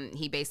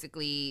he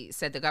basically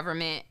said the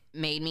government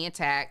made me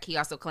attack. He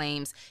also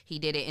claims he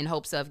did it in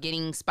hopes of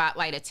getting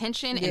spotlight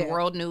attention and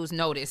world news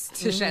notice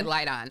to shed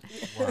light on.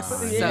 Wow.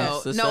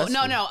 So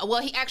no.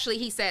 Well,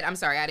 he said, I'm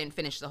sorry, I didn't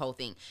finish the whole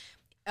thing.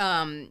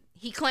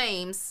 He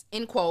claims,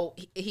 in quote,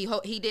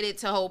 he did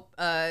it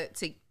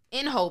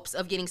in hopes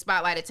of getting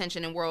spotlight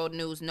attention and world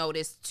news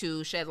notice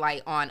to shed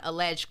light on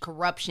alleged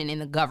corruption in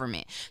the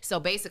government. So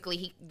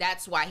basically,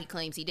 that's why he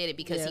claims he did it,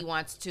 because he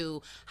wants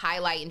to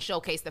highlight and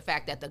showcase the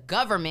fact that the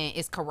government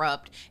is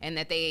corrupt and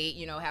that they,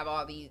 have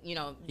all these,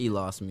 He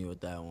lost me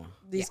with that one.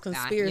 These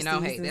conspiracies.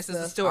 Hey, this is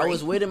the story. I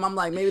was with him. I'm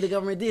like, maybe the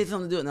government did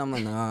something to do it. And I'm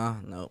like,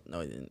 no,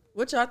 he didn't.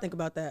 What y'all think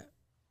about that?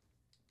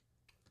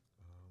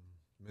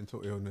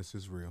 Mental illness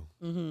is real.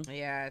 Mm-hmm.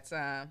 Yeah, it's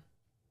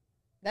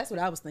that's what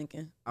I was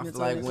thinking. I feel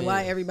like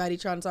why everybody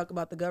trying to talk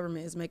about the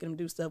government is making them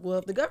do stuff. Well,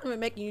 if the government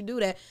making you do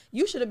that,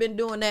 you should have been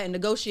doing that and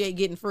negotiate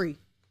getting free.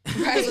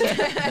 Right? You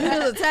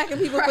just attacking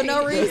people for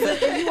no reason.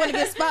 If you want to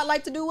get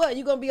spotlight to do what?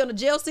 You gonna be on a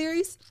jail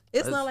series?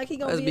 It's not like he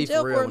gonna be in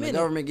jail for a minute. When the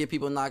government get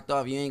people knocked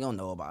off, you ain't gonna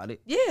know about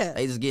it. Yeah,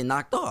 they just get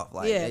knocked off.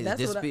 Like they just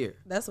disappear.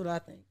 That's what I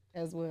think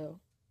as well.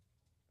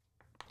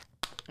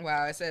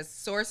 Wow, it says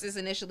sources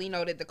initially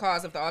noted the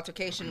cause of the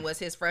altercation was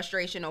his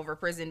frustration over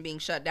prison being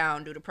shut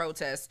down due to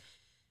protests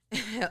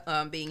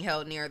being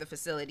held near the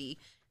facility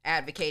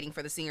advocating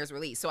for the singer's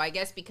release. So I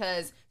guess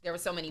because there were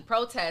so many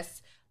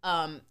protests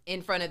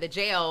in front of the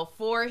jail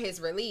for his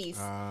release,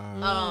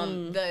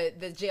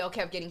 the jail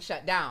kept getting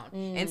shut down.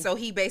 And so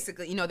he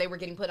basically, they were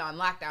getting put on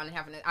lockdown and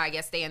having to, I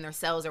guess, stay in their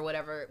cells or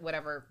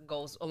whatever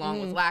goes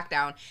along with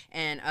lockdown.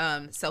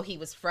 And so he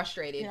was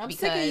frustrated. I'm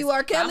because sick of you,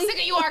 R. Kelly. I'm sick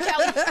of you, R.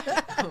 Kelly.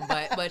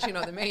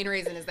 but the main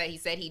reason is that he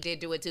said he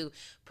did do it to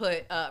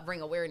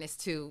bring awareness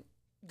to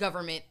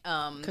government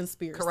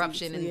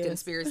corruption and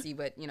conspiracy,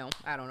 but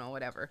I don't know,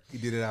 whatever. He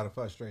did it out of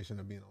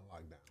frustration of being on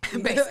lockdown.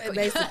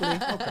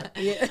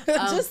 Basically. Yeah.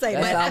 Just say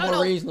That that. sounds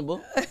more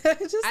reasonable. Just I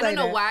don't say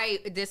know that. why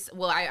this.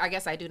 Well, I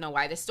guess I do know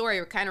why. This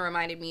story kind of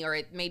reminded me, or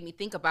it made me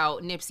think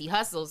about Nipsey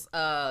Hussle's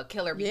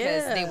killer,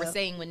 because they were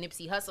saying when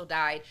Nipsey Hussle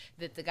died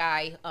that the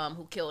guy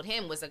who killed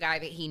him was a guy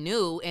that he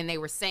knew, and they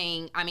were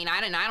saying, I mean,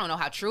 I don't know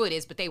how true it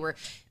is, but they were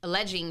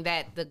alleging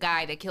that the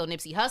guy that killed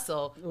Nipsey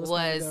Hussle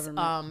was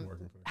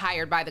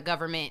hired by the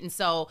government, and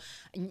so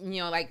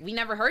like we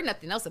never heard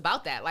nothing else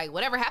about that. Like,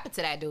 whatever happened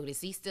to that dude? Is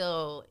he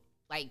still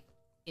like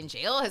in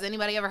jail? Has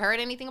anybody ever heard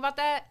anything about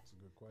that?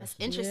 That's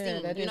interesting.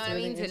 Yeah, that you know is what I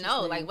really mean? To know,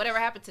 interesting. like, whatever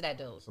happened to that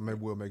dude? So maybe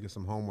we'll make it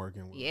some homework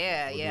and we'll do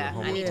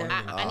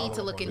I need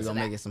to look We're into gonna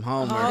that. make it some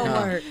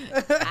homework.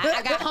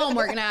 I got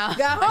homework now.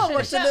 Got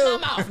homework to Shut do.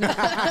 my mouth.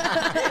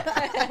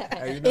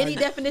 Hey, Any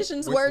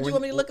definitions, words you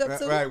want me to look up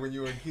too? Right, when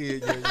you were a kid, you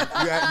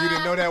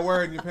didn't know that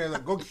word, and your parents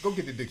like, go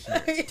get the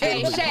dictionary.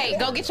 Hey, Shay,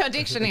 go get your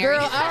dictionary.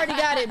 Girl, I already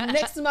got it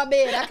next to my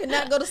bed. I could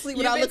not go to sleep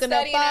without been looking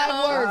up studying at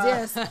 5 words.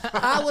 Yes,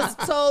 I was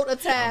told a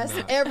task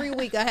every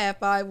week. I have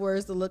 5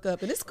 words to look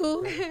up, and it's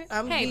cool.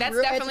 Hey, that's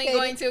definitely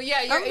going to.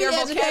 Yeah, your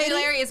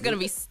vocabulary is going to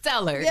be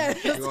stellar. Yeah,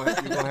 You're gonna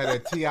have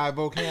that TI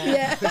vocab.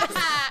 Yeah,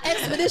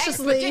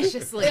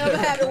 expeditiously. I'm gonna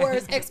have the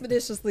words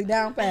expeditiously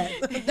down pat.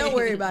 Don't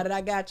worry about it. I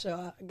got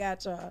y'all.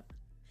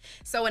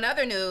 So in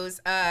other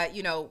news,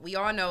 we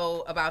all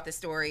know about the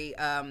story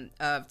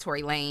of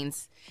Tory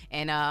Lanez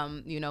and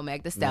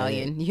Meg Thee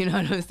Stallion. Meg. You know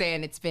what I'm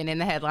saying? It's been in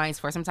the headlines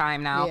for some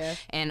time now. Yeah.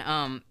 And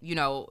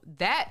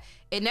that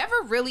it never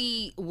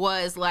really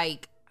was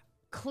like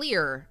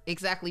clear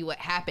exactly what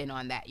happened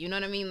on that. You know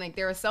what I mean? Like,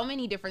 there are so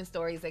many different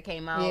stories that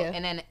came out,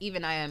 and then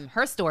even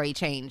her story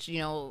changed,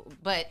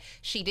 but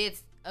she did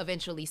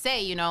eventually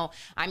say,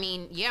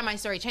 my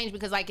story changed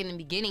because, like, in the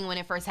beginning when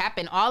it first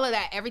happened, all of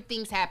that,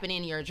 everything's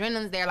happening, your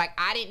adrenaline's there. Like,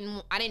 I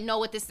didn't know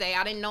what to say.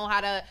 I didn't know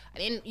how to.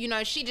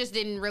 She just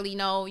didn't really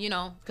know,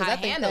 how Because to I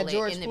think handle that it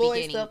George in the Floyd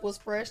beginning. stuff was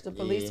fresh. The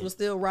police Yeah. was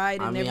still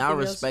riding. I mean, I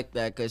respect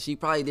that because she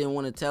probably didn't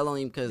want to tell on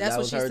him because That's that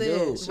what was she her said.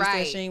 dude. She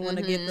said she didn't want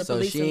to get the So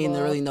police she didn't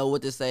involved. really know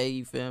what to say.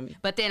 You feel me?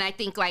 But then I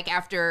think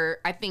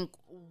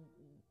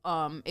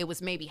it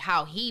was maybe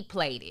how he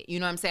played it. You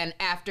know what I'm saying?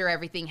 After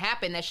everything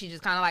happened, that she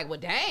just kind of like, well,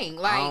 dang,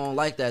 like. I don't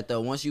like that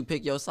though. Once you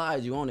pick your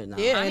side, you own it now.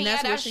 Yeah, I mean,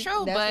 and that's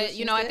true. But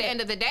at the end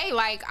of the day,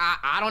 like,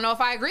 I don't know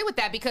if I agree with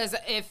that, because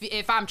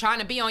if I'm trying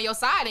to be on your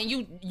side and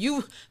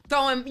you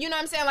throwing, you know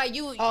what I'm saying, like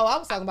you. Oh, I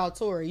was talking about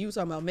Tory. You was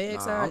talking about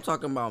Meg's side? I'm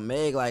talking about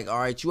Meg. Like, all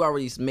right, you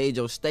already made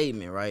your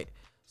statement, right?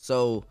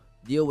 So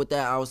deal with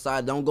that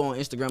outside. Don't go on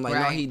Instagram like,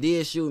 no, Right. he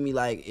did shoot me.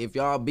 Like, if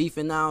y'all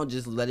beefing now,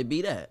 just let it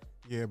be that.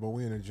 Yeah, but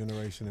we're in a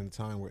generation and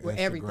time where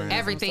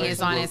everything is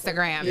on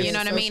Instagram. You know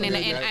what I mean? And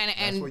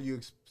that's where you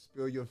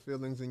spill your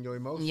feelings and your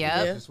emotions. Yep.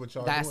 That's just what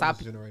y'all do in this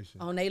generation.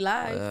 On they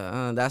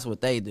live. That's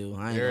what they do.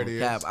 I ain't There gonna it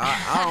cap. is.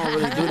 I don't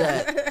really do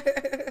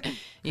that.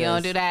 You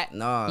don't do that?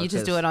 No, You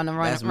just do it on the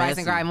Rise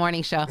and Grind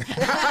morning show.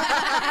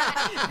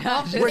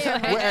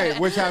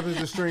 Which happens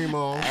to stream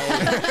on?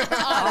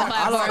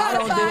 I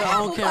don't do it on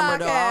Apple camera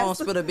though. I don't Podcast.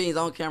 spill the beans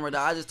on camera though.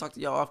 I just talk to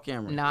y'all off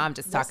camera. No, I'm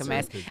just talking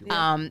mess.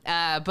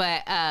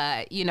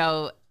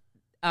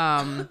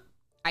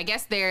 I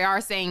guess they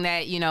are saying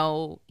that,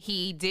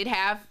 he did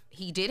have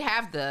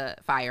the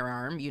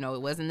firearm.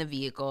 It was in the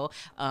vehicle.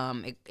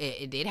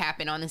 It did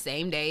happen on the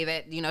same day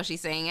that,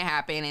 she's saying it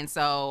happened. And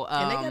so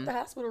And they got the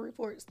hospital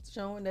reports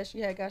showing that she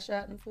had got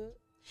shot in the foot.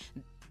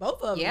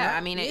 Both of them. Yeah, right?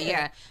 I mean,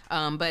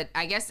 but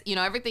I guess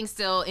everything's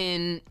still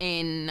in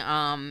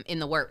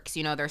the works.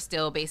 They're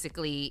still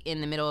basically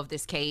in the middle of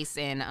this case,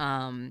 and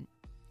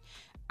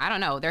I don't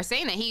know. They're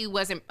saying that he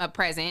wasn't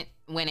present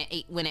when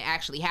it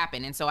actually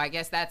happened, and so I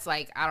guess that's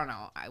like, I don't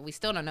know. We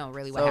still don't know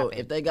really what So happened.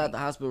 if they got the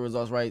hospital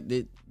results right,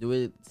 do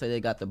it say they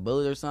got the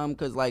bullet or something?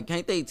 Because like,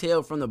 can't they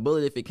tell from the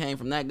bullet if it came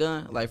from that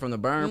gun, like from the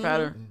burn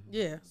pattern?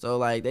 Yeah. So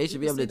like, they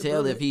should be can able to see the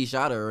tell bullet. if he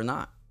shot her or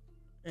not.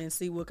 And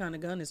see what kind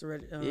of gun it's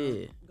ready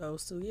Yeah.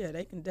 goes to. Yeah,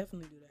 they can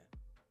definitely do that.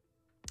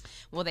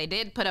 Well, they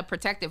did put a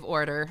protective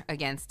order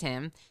against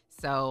him.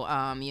 So,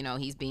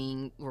 he's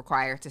being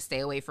required to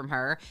stay away from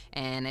her.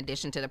 And in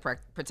addition to the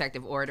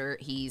protective order,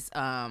 he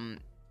had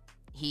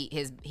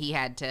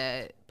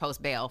to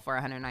post bail for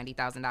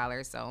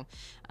 $190,000. So,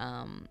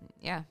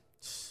 yeah.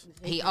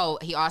 He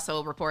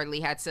also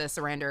reportedly had to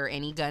surrender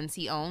any guns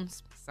he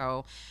owns.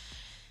 So,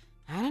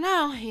 I don't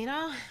know,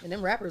 And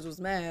them rappers was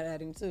mad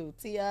at him too.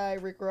 T.I.,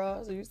 Rick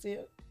Ross, you see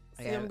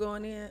him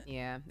going in?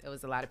 Yeah, it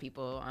was a lot of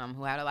people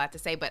who had a lot to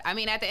say. But I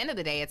mean, at the end of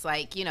the day, it's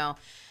like,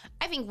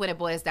 I think what it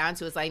boils down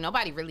to is like,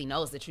 nobody really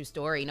knows the true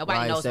story.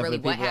 Nobody knows really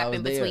what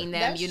happened between them.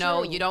 That's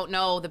true. You don't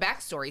know the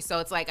backstory. So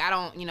it's like, I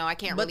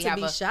can't But really to have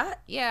be shot?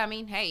 Yeah, I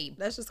mean, hey.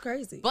 That's just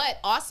crazy. But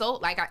also,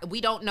 like, we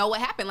don't know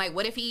what happened. Like,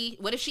 what if she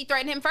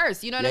threatened him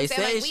first? You know what They I'm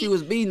saying? said Like, she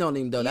was beating on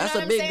him though. That's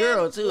know a what big I'm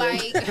girl saying? too.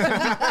 Like,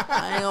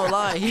 I ain't gonna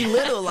lie. He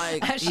little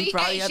like he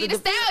probably had she to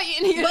the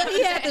stallion. You know But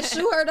he had to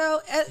shoot her though.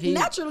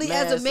 Naturally,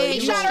 man, as a so he he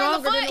was shot her in the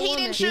stronger foot. than the He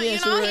woman. didn't shoot, he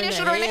didn't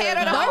shoot her in the head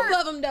or the heart. Both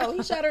of them though.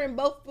 He shot her in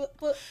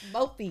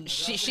both feet.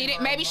 She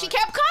didn't. Maybe she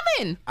kept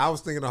coming. I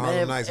was thinking of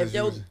Harlem Nights as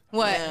usual.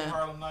 What?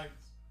 Harlem Nights.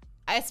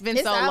 It's been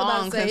It's- so I was about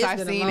long to say, since it's I've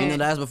been a seen long- You it. know,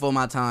 that's before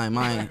my time.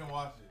 I ain't.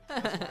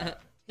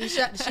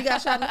 She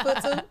got shot in the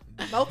foot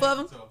too. Both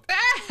of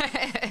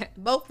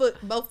them.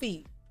 Both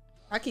feet.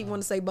 I keep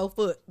wanting to say both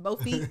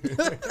feet.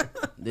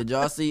 Did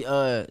y'all see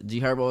G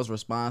Herbo's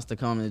response to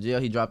coming to jail?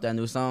 He dropped that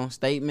new song,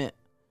 Statement.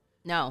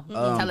 No.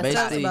 Tell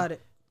us about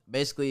it.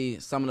 Basically,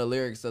 some of the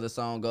lyrics of the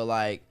song go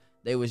like,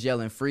 they was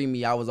yelling, "Free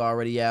me, I was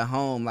already at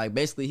home." Like,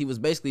 basically, he was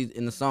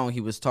in the song,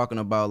 he was talking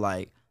about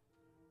like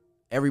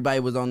everybody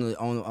was on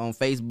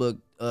Facebook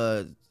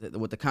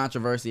with the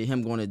controversy of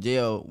him going to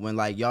jail when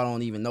like y'all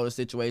don't even know the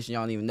situation,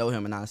 y'all don't even know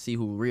him, and I see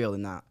who real or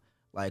not.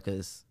 Like,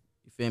 cause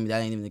you feel me,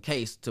 that ain't even the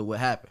case to what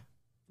happened.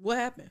 What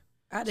happened?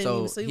 I didn't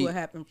even see what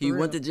happened. He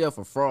went to jail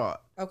for fraud.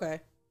 Okay.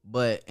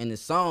 But in the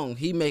song,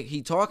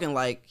 he talking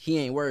like he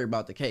ain't worried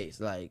about the case.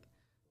 Like,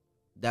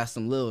 that's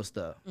some little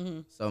stuff.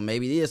 Mm-hmm. So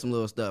maybe it is some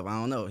little stuff. I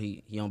don't know.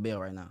 He on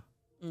bail right now.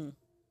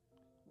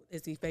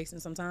 Is he facing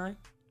some time?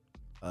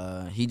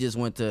 He just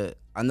went to.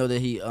 I know that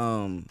he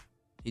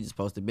just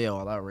posted bail.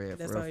 All I read.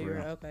 That's for all you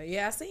read. Okay.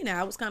 Yeah, I seen that.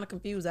 I was kind of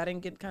confused. I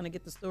didn't get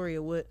the story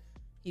of what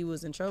he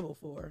was in trouble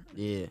for.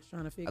 Yeah.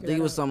 Trying to figure. I think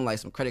it was something like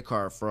some credit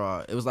card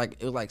fraud. It was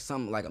like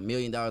something like $1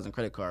 million in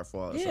credit card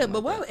fraud. Yeah,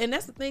 but why? And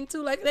that's the thing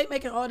too. Like, they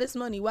making all this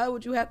money. Why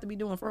would you have to be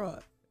doing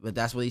fraud? But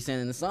that's what he said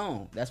in the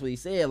song. That's what he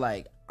said.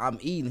 Like, I'm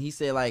eating. He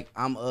said like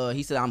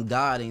he said I'm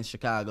God in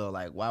Chicago.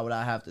 Like, why would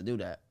I have to do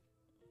that?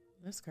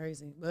 That's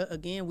crazy. But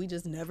again, we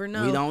just never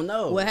know. We don't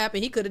know what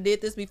happened. He could have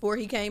did this before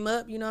he came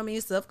up. You know what I mean?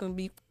 Stuff can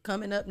be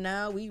coming up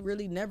now. We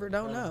really never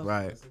don't know.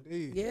 Right.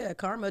 Yeah,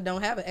 karma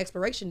don't have an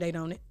expiration date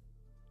on it.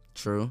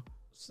 True.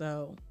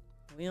 So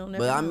we don't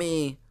never But know. I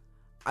mean,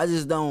 I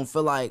just don't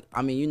feel like,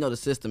 I mean, you know, the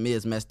system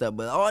is messed up,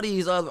 but all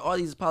these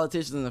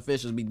politicians and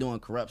officials be doing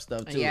corrupt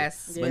stuff too.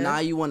 Yes. But now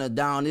you want to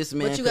down this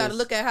man. But you got to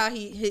look at how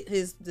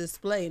his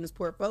display and his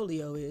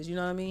portfolio is. You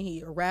know what I mean?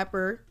 He a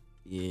rapper.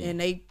 Yeah. And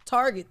they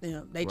target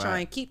them. They try Right.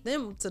 and keep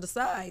them to the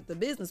side. The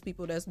business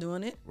people that's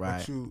doing it. Right.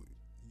 But you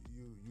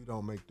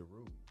don't make the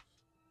rules.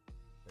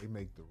 They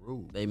make the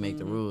rules. They make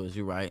the rules.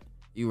 You right.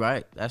 You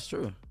right. That's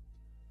true.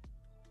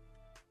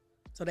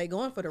 So they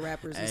going for the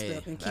rappers and Hey,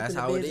 stuff and that's keeping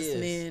the how it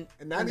businessmen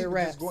And not under even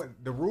wraps. just going.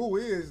 The rule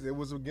is it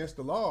was against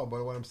the law.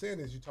 But what I'm saying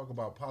is, you talk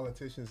about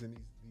politicians and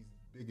these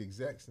big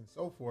execs and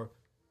so forth.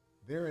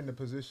 They're in the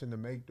position to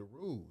make the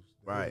rules.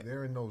 Right.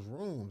 They're in those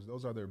rooms.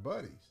 Those are their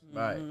buddies.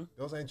 Right.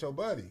 Those ain't your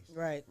buddies.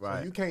 Right.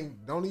 So you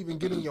don't even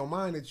get in your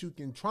mind that you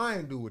can try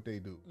and do what they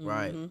do.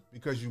 Right.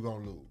 Because you're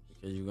going to lose.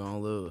 Because you're going to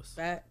lose.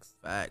 Facts.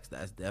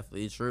 That's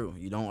definitely true.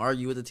 You don't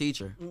argue with the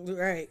teacher.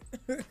 Right.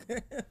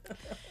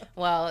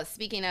 Well,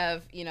 speaking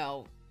of, you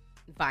know,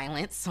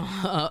 violence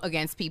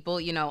against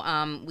people, you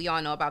know, we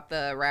all know about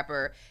the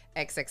rapper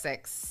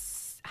XXX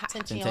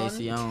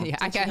Tentacion. Yeah,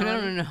 I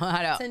don't know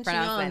how to Tentacion.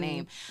 pronounce that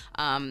name.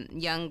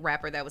 Young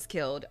rapper that was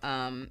killed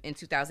in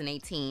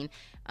 2018,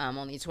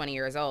 only 20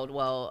 years old.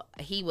 Well,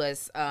 he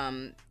was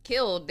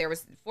killed. There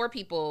was 4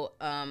 people,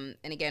 and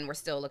again, we're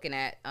still looking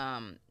at.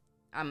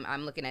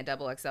 I'm looking at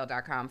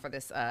doublexl.com for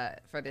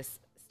this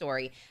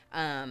story.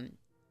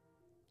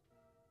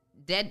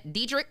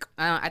 Dedrick,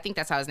 I think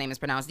that's how his name is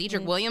pronounced.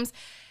 Dedrick Williams.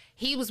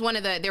 He was one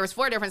of there was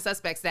 4 different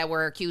suspects that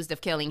were accused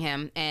of killing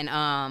him,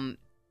 and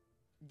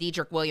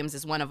Dedrick Williams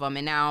is one of them.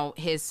 And now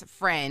his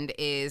friend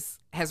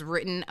has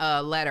written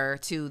a letter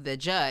to the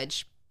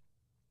judge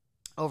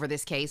over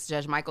this case,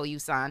 Judge Michael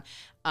Usan,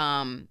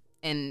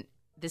 and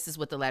this is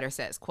what the letter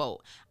says,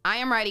 quote, "I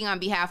am writing on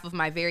behalf of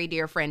my very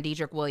dear friend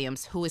Dedrick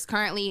Williams, who is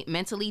currently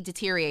mentally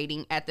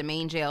deteriorating at the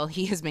main jail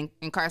he has been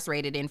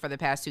incarcerated in for the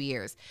past 2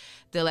 years."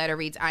 The letter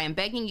reads, "I am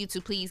begging you to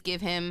please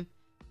give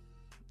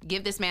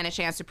this man a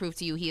chance to prove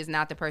to you he is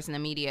not the person the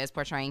media is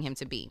portraying him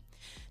to be."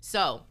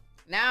 So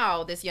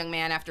now this young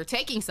man, after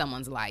taking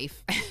someone's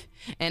life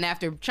and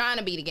after trying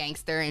to be the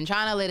gangster and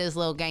trying to live his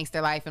little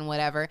gangster life and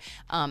whatever,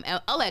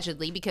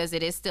 allegedly, because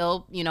it is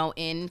still, you know,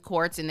 in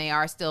courts and they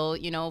are still,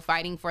 you know,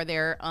 fighting for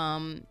their,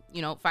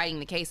 you know, fighting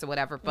the case or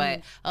whatever.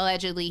 But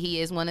allegedly he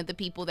is one of the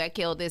people that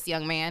killed this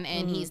young man,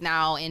 and he's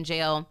now in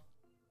jail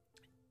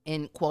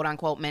in quote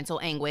unquote mental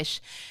anguish.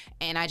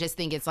 And I just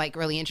think it's like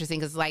really interesting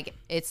because like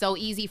it's so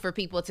easy for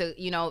people to,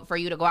 you know, for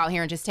you to go out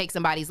here and just take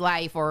somebody's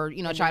life or,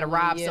 you know, try to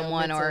rob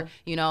someone or,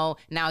 you know,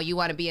 now you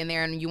want to be in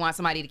there and you want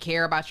somebody to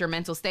care about your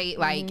mental state.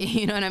 Like,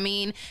 you know what I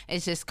mean?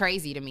 It's just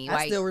crazy to me.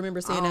 I still remember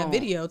seeing that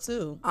video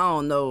too. I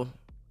don't know.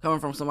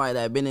 Coming from somebody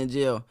that been in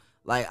jail.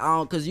 Like, I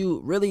don't, because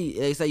you really,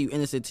 they say you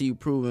innocent till you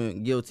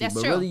proven guilty. That's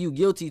but true. really you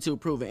guilty till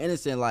proven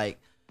innocent. Like,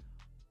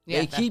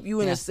 they keep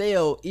you in a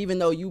cell even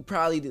though you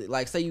probably,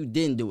 like, say you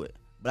didn't do it.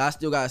 But I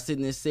still got to sit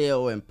in this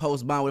cell and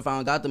post bond. What if I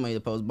don't got the money to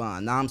post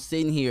bond? Now I'm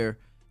sitting here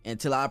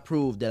until I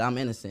prove that I'm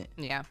innocent.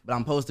 Yeah. But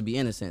I'm supposed to be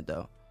innocent,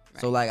 though.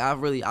 Right. So, like, I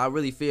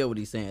really feel what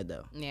he's saying,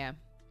 though. Yeah.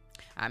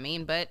 I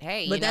mean, but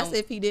hey, but that's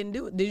if he didn't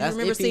do it. Did you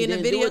remember seeing the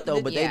video?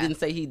 Though, but they didn't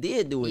say he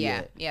did do it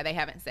yet. Yeah, they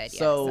haven't said yet.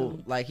 So,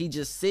 like, he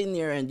just sitting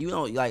there, and you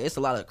know, like, it's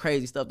a lot of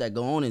crazy stuff that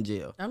go on in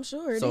jail. I'm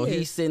sure. So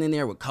he's sitting in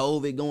there with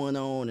COVID going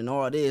on and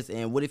all this,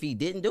 and what if he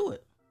didn't do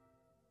it?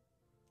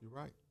 You're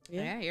right.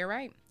 Yeah, you're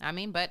right. I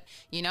mean, but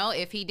you know,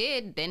 if he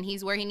did, then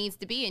he's where he needs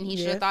to be, and he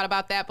should Yeah. have thought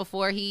about that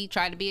before he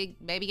tried to be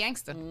a baby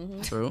gangster.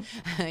 True.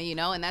 You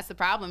know, and that's the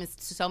problem. Is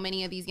so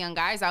many of these young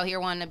guys out here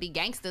wanting to be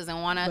gangsters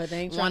and But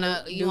they ain't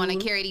tryna you want to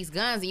do- carry these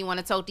guns and you want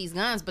to tote these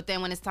guns, but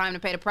then when it's time to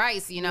pay the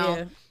price, you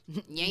know,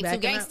 you ain't Backing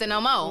too gangster up.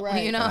 no more.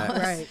 Right, You know,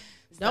 right.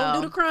 Don't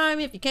So- do the crime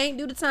if you can't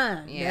do the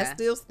time. Yeah. That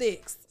still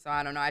sticks. So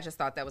I don't know. I just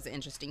thought that was an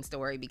interesting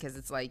story because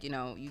it's like, you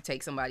know, you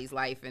take somebody's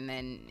life and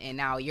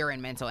now you're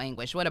in mental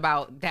anguish. What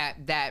about that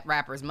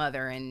rapper's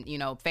mother and, you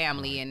know,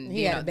 family and,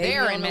 He you had know, a baby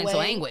they're on in the mental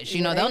way. anguish. Yeah,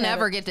 You know, they they'll had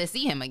never a- get to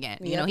see him again.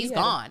 You Yep, know, he he's had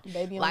a gone. baby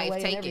on the Life way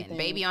and taken. everything.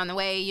 Baby on the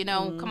way, you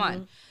know, come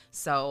on.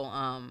 So,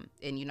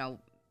 and, you know,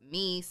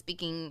 me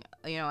speaking,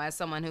 you know, as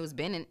someone who's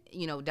been in,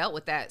 you know, dealt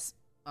with that,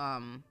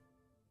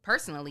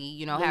 personally,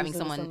 you know, having Losing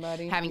someone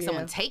somebody,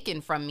 someone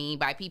taken from me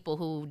by people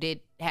who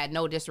had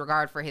no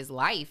disregard for his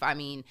life. I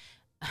mean,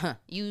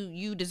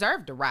 you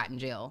deserve to rot in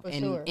jail For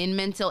sure. in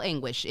mental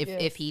anguish if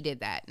Yes. he did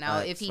that. Now,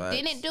 Facts, if he facts.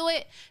 didn't do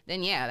it,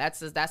 then yeah,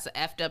 that's a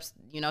effed up,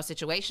 you know,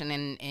 situation,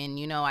 and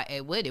you know,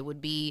 it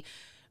would be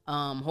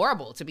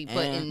horrible to be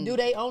put And- in. Do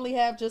they only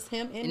have just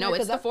him in No,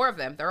 there? it's the 4 of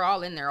them. They're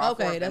all in there, all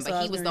Okay, 4 of them. that's what I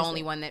But he was was the gonna only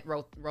say. one that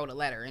wrote a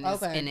letter and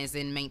Okay. is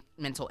in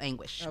mental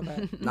anguish.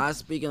 Okay. Not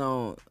speaking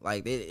on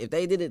like if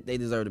they did it, they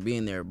deserve to be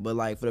in there. But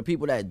like for the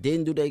people that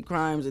didn't do their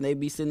crimes and they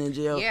be sitting in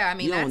jail, Yeah, I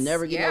mean, you don't that's-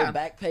 never get yeah. no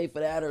back pay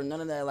for that or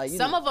none of that. Like you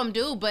Some know, of them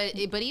do, but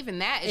even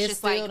that, it's It just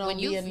still like don't when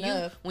be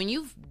enough. when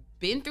you've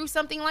been through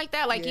something like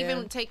that. Like Yeah.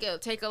 even take a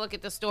look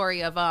at the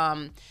story of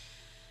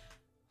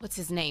what's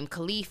his name,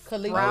 Khalif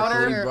Khalif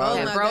Browder, Browder. Oh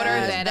that my Browder,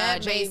 gosh, that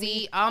that Jay made me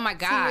Z. Oh my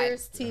God.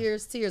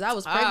 Tears. I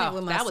was pregnant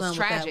with my that son was with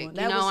tragic. that one.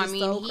 That You know, was I just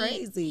mean, so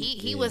crazy.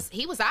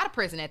 He was out of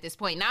prison at this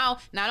point. Now,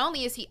 not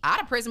only is he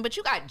out of prison, but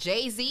you got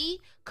Jay Z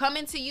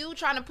coming to you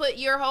trying to put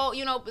your whole,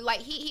 you know, like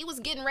he was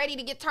getting ready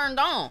to get turned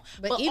on.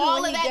 But But even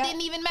all when of he that got-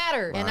 didn't even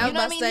matter. And You I know was what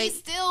I about mean? to He say-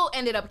 still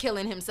ended up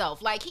killing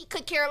himself. Like he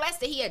could care less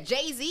that he had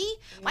Jay Z.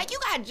 Like you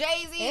got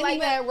Jay Z. And like he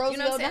that, had Rosie you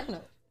know what I'm saying?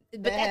 O'Donnell.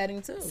 But That had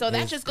him too. So that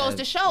Yes, just goes to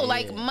that- show,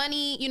 like yeah.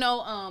 money, you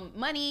know,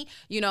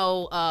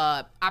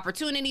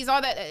 opportunities,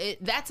 all that.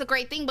 That's a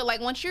great thing. But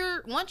like once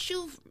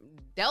you've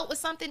dealt with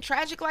something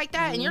tragic like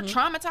that, and you're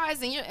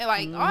traumatized, and you're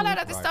like all that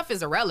other stuff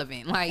is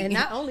irrelevant. Like, And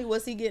not only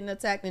was he getting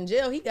attacked in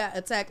jail, he got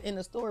attacked in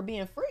the store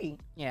being free.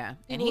 yeah,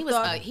 and People he was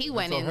thought- he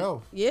went Mental in.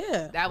 health.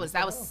 Yeah. That was so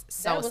That was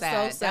so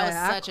sad. sad. That was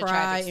I such a cried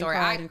tragic and story.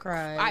 cried and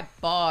cried. I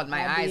bawled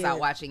my I eyes out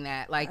did. watching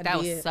that. Like I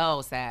that did. was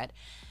so sad.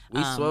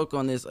 we spoke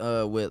on this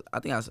with I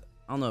think I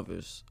don't know if it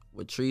was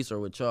with Treese or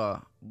with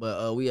y'all,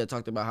 but we had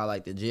talked about how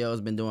like the jail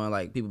has been doing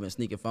like people been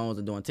sneaking phones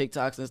and doing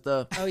TikToks and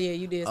stuff. Oh yeah,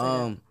 you did say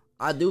that.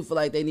 I do feel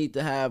like they need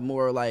to have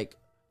more like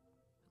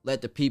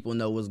let the people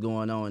know what's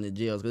going on in the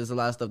jails because there's a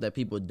lot of stuff that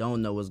people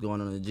don't know what's going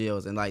on in the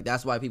jails, and like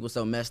that's why people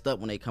so messed up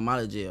when they come out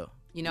of jail.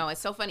 You know,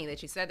 it's so funny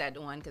that you said that,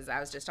 Dawn, because I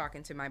was just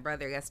talking to my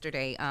brother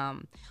yesterday.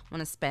 Want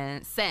to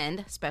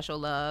send special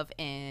love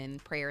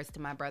and prayers to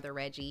my brother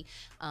Reggie,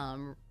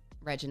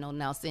 Reginald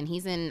Nelson.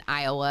 He's in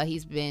Iowa.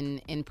 He's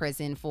been in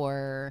prison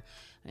for,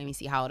 let me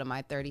see, how old am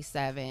I?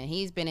 37.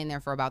 He's been in there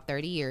for about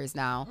 30 years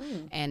now,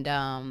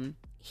 and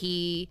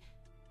he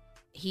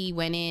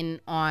went in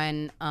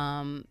on.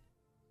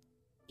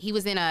 He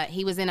was in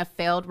a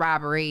failed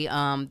robbery.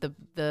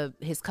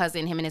 His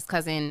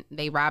cousin,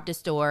 they robbed a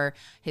store.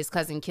 His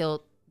cousin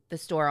killed the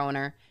store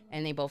owner,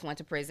 and they both went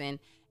to prison.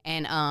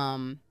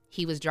 And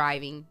he was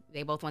driving.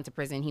 They both went to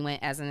prison. He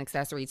went as an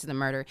accessory to the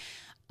murder.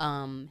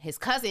 His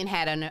cousin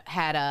had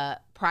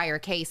a prior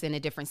case in a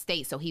different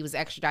state, so he was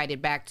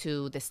extradited back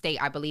to the state.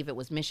 I believe it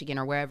was Michigan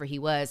or wherever he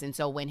was. And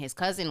so when his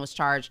cousin was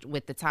charged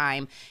with the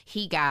time,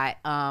 he got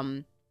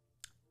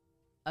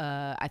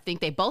I think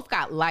they both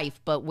got life,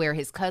 but where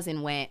his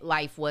cousin went,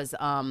 life was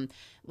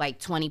like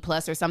 20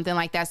 plus or something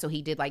like that. So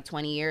he did like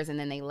 20 years, and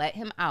then they let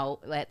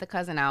the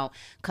cousin out.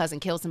 Cousin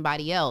killed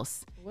somebody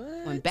else.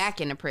 What? Went back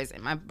into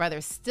prison. My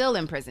brother's still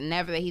in prison.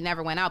 He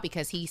never went out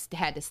because he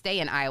had to stay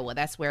in Iowa.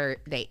 That's where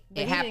But it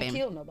he happened. didn't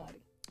kill nobody.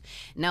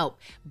 Nope.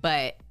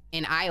 But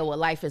in Iowa,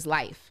 life is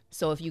life.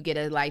 So if you get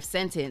a life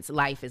sentence,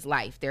 life is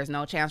life. There's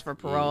no chance for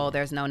parole.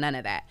 There's none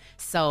of that.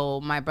 So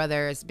my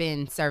brother's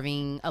been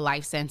serving a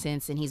life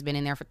sentence, and he's been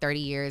in there for 30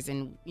 years.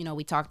 And, you know,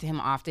 we talk to him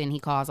often. He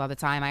calls all the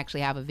time. I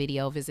actually have a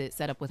video visit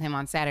set up with him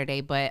on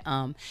Saturday. But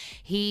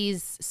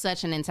he's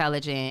such an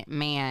intelligent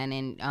man.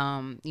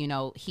 And, you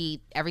know,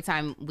 every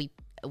time we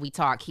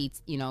talk,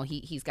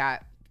 he's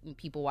got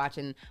people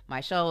watching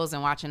my shows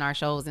and watching our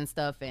shows and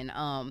stuff, and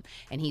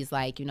he's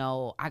like, you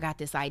know, I got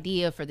this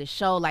idea for the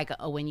show, like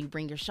when you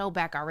bring your show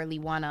back, I really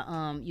want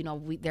to you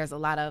know, there's a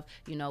lot of,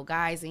 you know,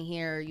 guys in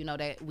here, you know,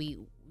 that we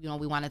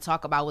want to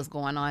talk about what's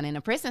going on in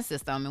the prison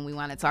system, and we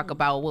want to talk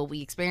about what we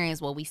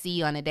experience, what we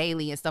see on a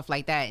daily and stuff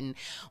like that, and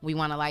we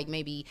want to like,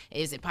 maybe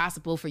is it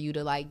possible for you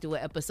to like do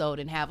an episode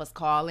and have us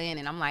call in?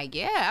 And I'm like,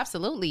 yeah,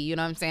 absolutely, you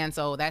know what I'm saying?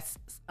 So that's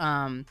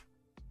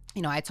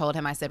you know, I told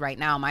him, I said, right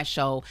now my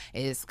show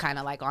is kind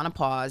of like on a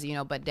pause, you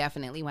know, but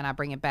definitely when I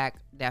bring it back,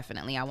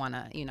 definitely I want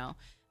to, you know,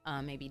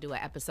 maybe do an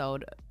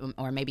episode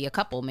or maybe a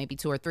couple, maybe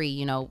 2 or 3,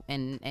 you know,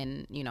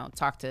 and you know,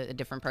 talk to a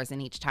different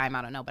person each time.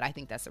 I don't know, but I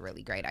think that's a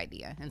really great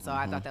idea. And so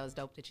I thought that was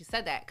dope that you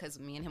said that, because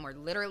me and him were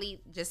literally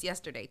just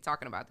yesterday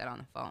talking about that on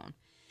the phone.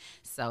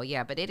 So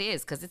yeah, but it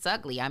is, because it's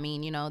ugly. I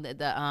mean, you know,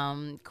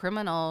 the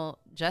criminal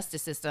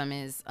justice system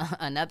is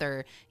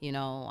another, you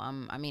know,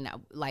 I mean,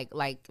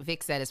 like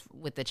Vic said, is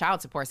with the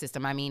child support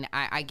system. I mean,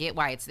 I get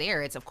why it's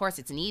there. It's, of course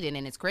it's needed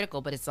and it's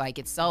critical, but it's like,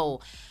 it's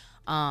so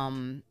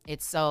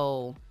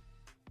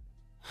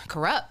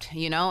corrupt,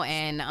 you know.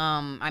 And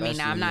I mean,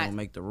 I'm not don't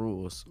make the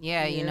rules.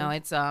 Yeah, you know,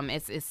 it's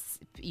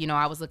you know,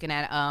 I was looking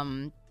at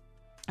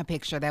a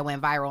picture that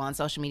went viral on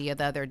social media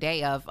the other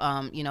day of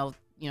you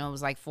know, it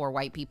was like 4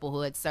 white people who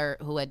had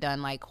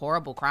done like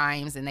horrible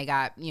crimes, and they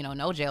got, you know,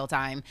 no jail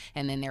time.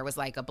 And then there was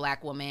like a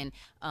black woman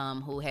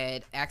who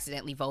had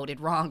accidentally voted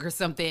wrong or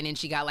something, and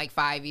she got like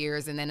 5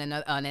 years. And then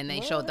and then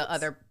they showed the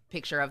other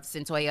picture of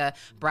Centoya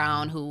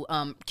Brown, who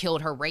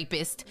killed her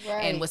rapist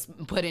and was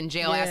put in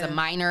jail as a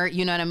minor.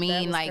 You know what I mean?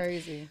 That was like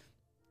crazy.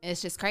 It's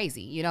just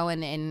crazy, you know,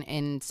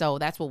 and so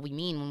that's what we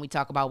mean when we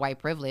talk about white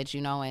privilege,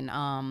 you know. And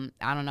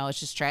I don't know, it's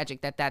just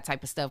tragic that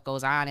type of stuff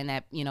goes on, and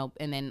that, you know,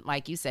 and then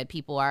like you said,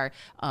 people are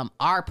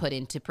put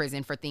into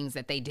prison for things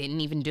that they didn't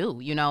even do,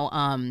 you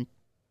know.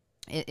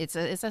 It's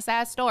a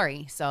sad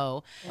story.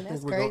 So and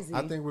that's crazy.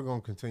 I think we're going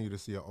to continue to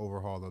see an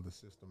overhaul of the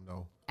system,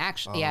 though.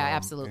 Actually, yeah,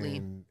 absolutely.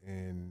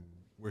 And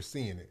we're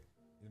seeing it.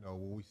 You know,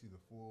 will we see the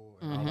full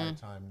in our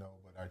lifetime? No,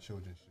 but our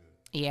children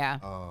should. Yeah.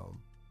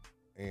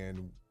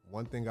 And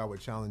one thing I would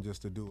challenge us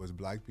to do as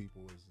black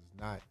people is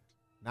not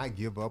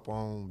give up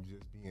on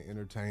just being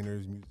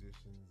entertainers,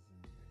 musicians,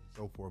 and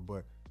so forth,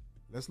 but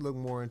let's look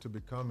more into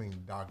becoming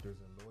doctors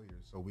and lawyers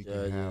so we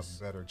can have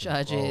better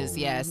judges. Control.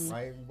 Yes.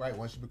 Right.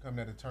 Once you become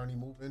that attorney,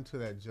 move into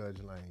that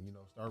judge lane. You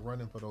know, start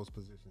running for those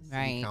positions.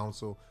 Right. City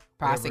council,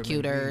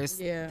 prosecutors,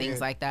 things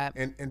like that.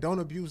 And don't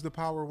abuse the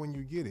power when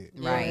you get it.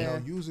 Right. You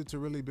know, use it to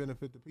really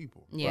benefit the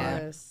people.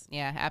 Yes. Right?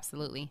 Yeah,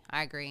 absolutely.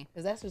 I agree.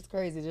 Because that's just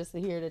crazy, just to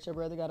hear that your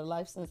brother got a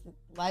life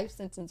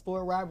sentence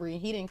for robbery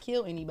and he didn't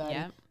kill anybody.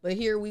 Yep. But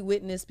here we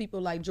witness people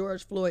like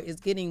George Floyd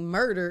is getting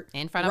murdered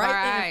in front of our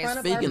eyes.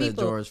 Speaking of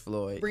George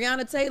Floyd,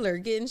 Breonna Taylor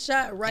getting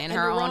shot right in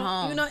her own wrong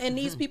home. You know, and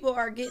these people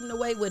are getting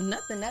away with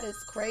nothing. That is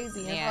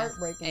crazy and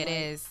heartbreaking. It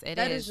is.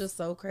 That is just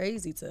so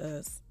crazy to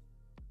us.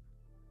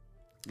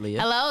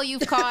 Leah. Hello,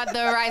 you've called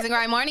the Rise and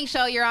Grind Morning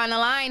Show. You're on the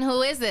line.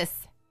 Who is this?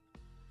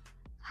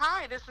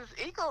 Hi, this is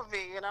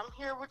EcoV, and I'm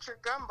here with your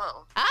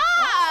gumbo.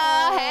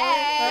 Oh,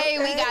 hey,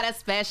 we got a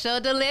special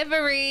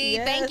delivery.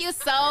 Yes. Thank you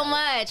so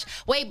much.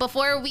 Wait,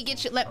 before you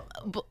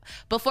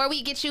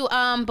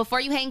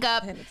hang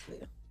up,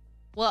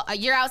 well,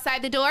 you're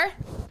outside the door?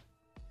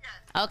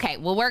 Okay,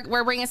 well,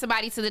 we're bringing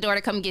somebody to the door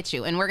to come get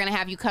you, and we're going to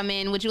have you come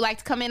in. Would you like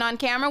to come in on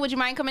camera? Would you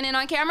mind coming in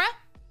on camera?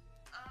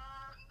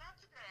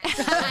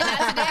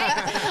 Not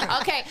today.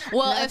 Okay,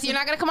 well, if you're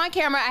not going to come on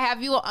camera, I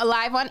have you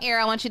live on air.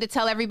 I want you to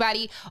tell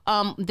everybody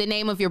the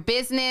name of your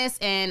business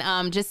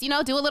and just, you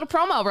know, do a little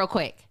promo real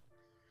quick.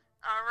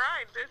 All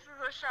right, this is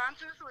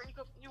Ashantis with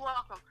You're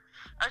welcome.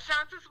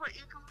 Ashantis with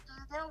Eco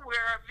Vegan. We're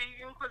a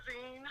vegan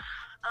cuisine.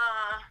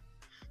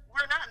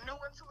 We're not new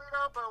in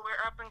Toledo, but we're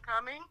up and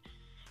coming.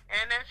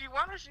 And if you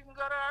want us, you can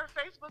go to our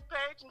Facebook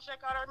page and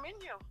check out our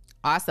menu.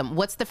 Awesome.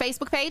 What's the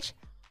Facebook page?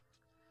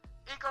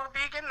 Eco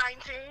Vegan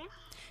 19.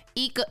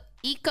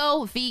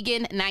 Eco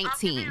Vegan 19. I'll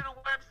give you the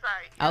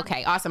website.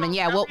 Okay, awesome. And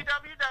yeah, we'll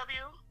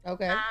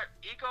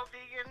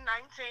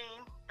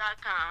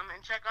www.ecovegan19.com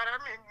and check out our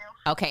menu.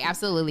 Okay,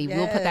 absolutely. Yes.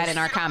 We'll put that in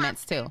our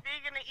comments too.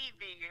 Vegan to eat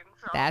vegan.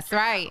 So that's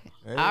right.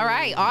 Hey. All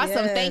right,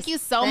 awesome. Yes. Thank you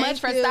so much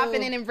for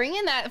stopping in and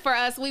bringing that for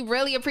us. We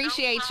really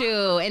appreciate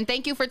you, and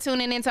thank you for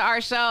tuning into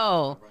our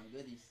show.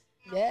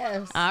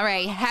 Yes. All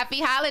right.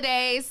 Happy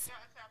holidays.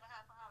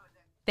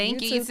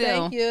 Thank you. You too.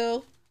 Thank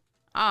you.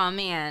 Oh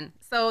man.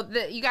 So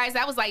you guys,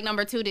 that was like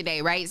number 2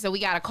 today, right? So we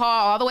got a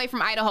call all the way from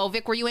Idaho.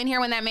 Vic, were you in here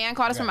when that man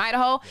called us from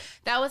Idaho?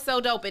 That was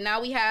so dope. And now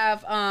we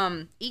have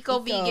Eco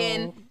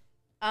Vegan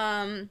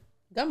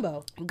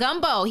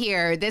Gumbo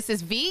here. This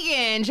is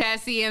vegan,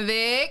 Jesse and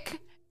Vic.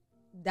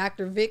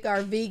 Dr. Vic,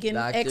 our vegan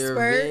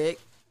expert. Vic.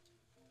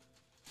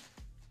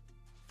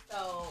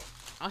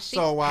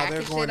 So while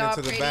they're going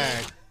into the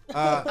bag.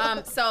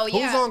 So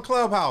yeah. Who's on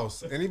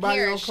Clubhouse? Anybody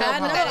here, on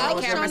Clubhouse? I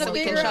was trying to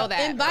figure out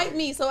that. Invite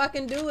me so I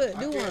can do it.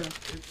 Do one.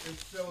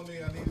 It's telling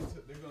me I need to.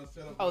 They're gonna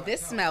set up. Oh,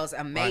 this smells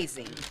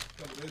amazing.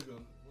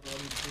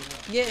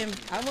 Yeah, and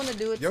I want to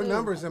do it. Your too.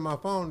 number's in my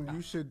phone. I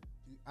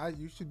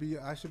should be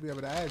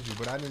able to add you,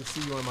 but I didn't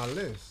see you on my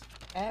list.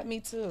 Add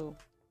me too.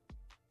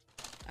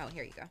 Oh,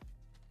 here you go.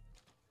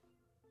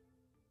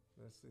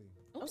 Let's see.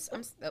 Oops,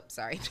 I'm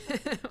sorry.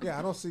 Yeah,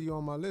 I don't see you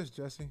on my list,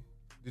 Jesse.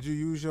 Did you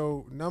use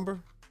your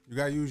number? You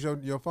gotta use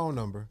your phone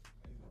number.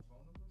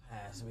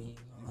 Pass me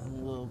a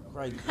little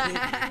right quick.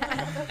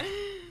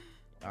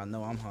 I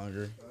know I'm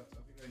hungry.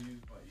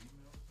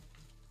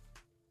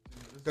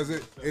 Because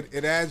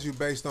it adds you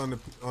based on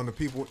the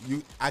people.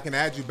 I can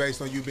add you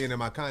based on you being in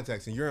my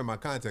contacts, and you're in my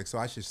contacts, so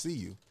I should see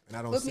you, and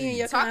I don't Put see me in you.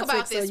 your Talk about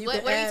contacts this. so you What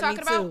can are you add talking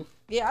me about? too.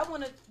 Yeah, I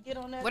want to get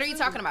on that. What are you too.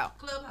 talking about?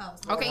 Clubhouse.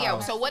 Okay, yeah.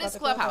 So what is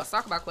Clubhouse?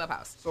 Talk about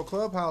Clubhouse. So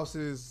Clubhouse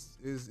is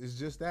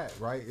just that,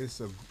 right?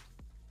 It's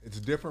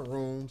different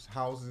rooms,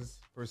 houses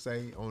per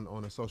se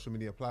on a social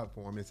media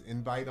platform. It's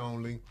invite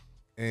only,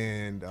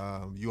 and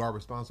you are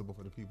responsible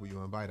for the people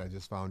you invite. I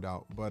just found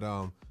out, but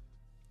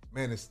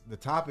man, the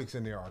topics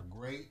in there are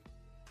great.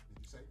 Did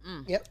you say?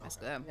 Yep, that's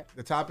good. Yep.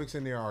 The topics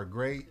in there are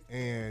great,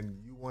 and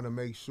you want to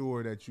make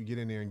sure that you get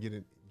in there and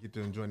get to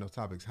enjoy those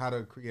topics. How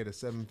to create a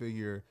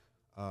 7-figure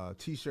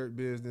T-shirt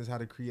business? How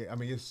to create? I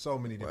mean, it's so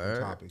many different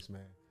topics,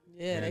 man.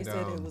 Yeah, and, they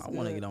said it was. I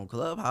want to get on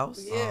Clubhouse.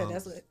 Yeah,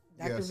 that's what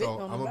Dr. Vic so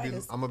gonna I'm invite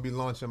us. gonna be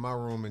launching my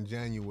room in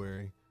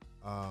January.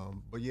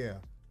 But yeah,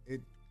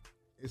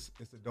 it's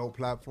a dope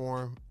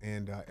platform,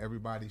 and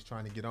everybody's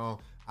trying to get on.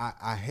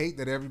 I hate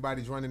that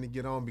everybody's running to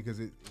get on because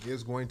it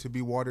is going to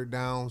be watered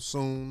down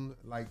soon,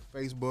 like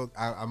Facebook.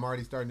 I'm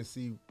already starting to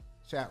see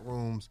chat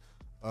rooms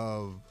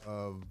of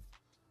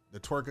the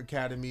Twerk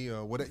Academy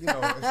or whatever. You know,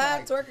 it's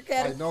like, Twerk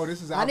Academy. Like, no,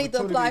 this is. I need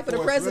to apply for the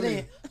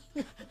president.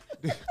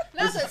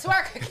 Not the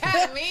Twerk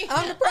Academy.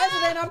 I'm the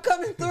president. I'm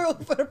coming through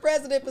for the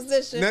president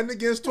position. Nothing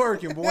against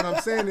twerking, but what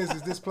I'm saying is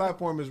this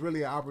platform is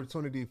really an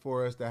opportunity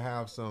for us to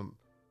have some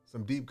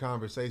deep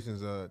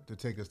conversations to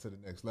take us to the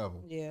next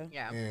level. Yeah.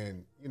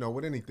 And you know,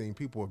 with anything,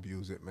 people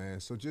abuse it,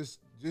 man. So just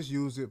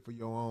use it for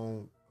your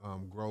own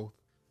growth.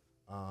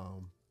 I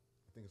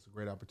think it's a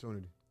great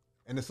opportunity.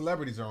 And the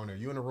celebrities are on there.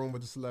 You're in a room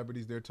with the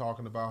celebrities. They're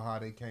talking about how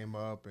they came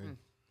up and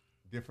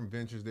different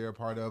ventures they're a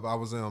part of. I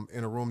was in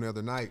a room the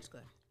other night.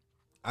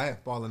 I had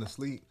fallen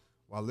asleep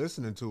while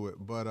listening to it,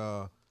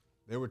 but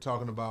they were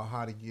talking about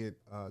how to get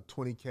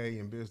 $20K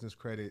in business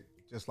credit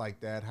just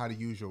like that, how to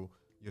use your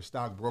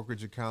stock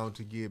brokerage account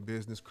to get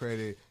business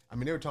credit. I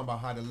mean, they were talking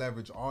about how to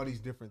leverage all these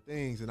different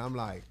things, and I'm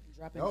like,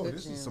 oh,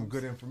 this is some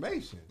good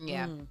information.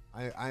 Yeah.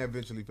 I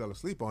eventually fell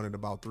asleep on it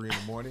about 3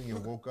 a.m.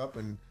 and woke up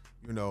and,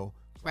 you know,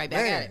 right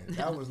back at it.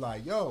 That was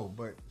like, yo,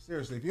 but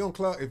seriously, if you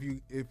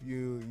if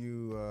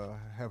you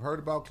have heard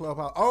about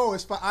Clubhouse,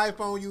 it's for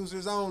iPhone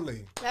users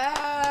only.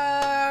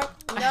 No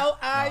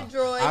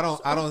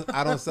iDroid.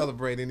 I don't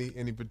celebrate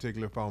any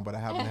particular phone, but I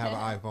happen to have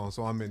an iPhone,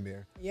 so I'm in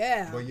there.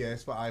 Yeah. But yeah,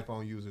 it's for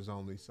iPhone users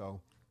only. So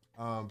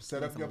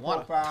set up your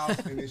profile,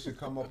 and it should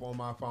come up on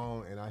my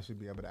phone, and I should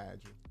be able to add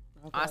you.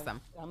 Okay.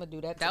 Awesome. I'm gonna do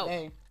that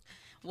today.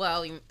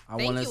 Well, I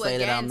want to say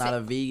that I'm not a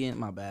vegan.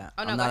 My bad.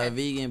 Oh, no, I'm not a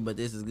vegan, but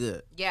this is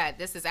good. Yeah,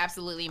 this is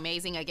absolutely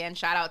amazing. Again,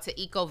 shout out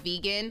to Eco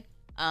Vegan,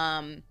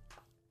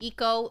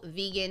 Eco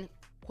Vegan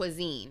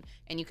Cuisine,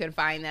 and you can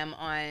find them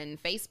on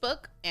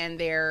Facebook, and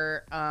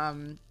their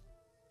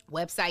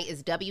website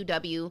is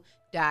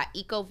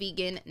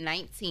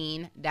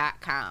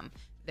www.ecovegan19.com.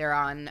 They're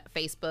on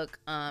Facebook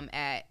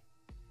at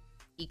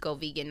Eco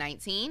Vegan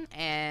 19,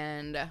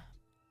 and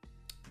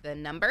the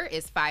number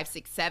is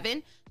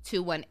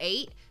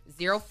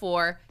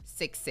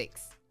 567-218-0466.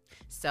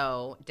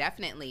 So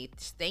definitely,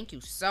 thank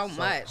you so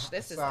much.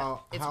 It's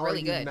how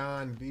really good.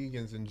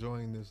 Non-vegans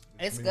enjoying this?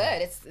 It's meal?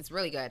 good. It's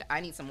really good.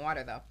 I need some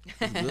water though.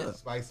 It's good.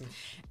 Spicy?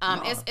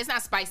 It's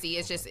not spicy.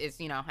 It's just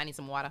I need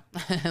some water.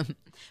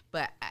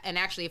 But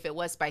actually, if it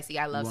was spicy,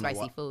 I love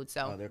spicy food.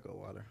 So there go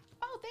water.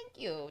 Oh, thank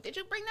you. Did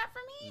you bring that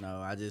for me?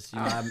 No, I just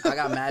I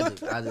got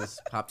magic. I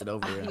just popped it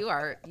over there. You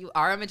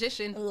are a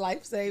magician.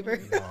 Lifesaver.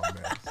 Oh,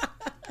 man.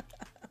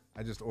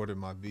 I just ordered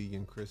my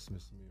vegan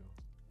Christmas meal.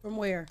 From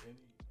where?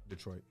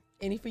 Detroit.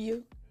 Any for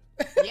you?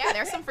 Yeah,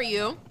 there's some for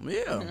you.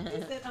 Yeah.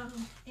 He said,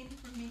 any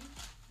for me?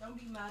 Don't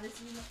be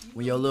modest.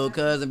 When your little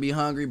cousin be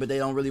hungry, but they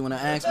don't really want to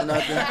ask for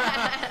nothing.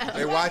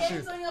 They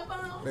watching.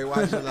 They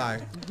watching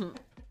like.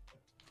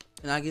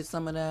 Can I get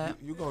some of that?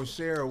 You gonna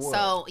share or what?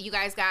 So you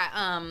guys got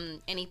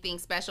anything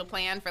special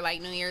planned for like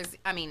New Year's?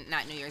 I mean,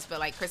 not New Year's, but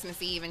like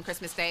Christmas Eve and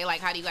Christmas Day.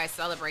 Like, how do you guys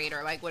celebrate,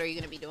 or like, what are you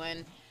gonna be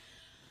doing?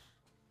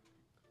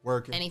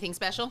 Working. Anything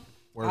special?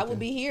 I will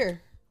be here.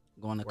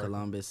 Going to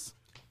Columbus.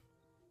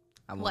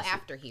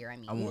 After here, I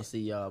mean. I won't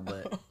see y'all,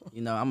 but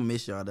I'm gonna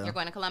miss y'all though. You're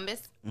going to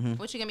Columbus? Mm-hmm.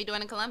 What you gonna be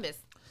doing in Columbus?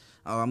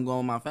 Oh, I'm going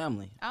with my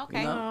family.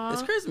 Okay.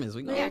 It's Christmas.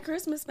 We going. Yeah,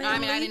 Christmas family. No, I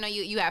mean, I didn't know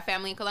you have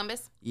family in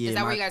Columbus. Yeah. Is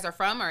that where you guys are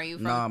from, or are you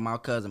from? No, my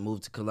cousin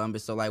moved to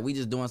Columbus, so like we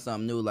just doing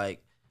something new.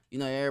 Like,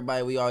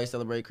 everybody, we always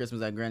celebrate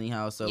Christmas at Granny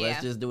House, so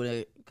let's just do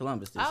it at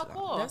Columbus this time.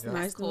 Cool. That's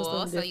nice.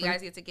 Cool. So you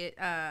guys get to get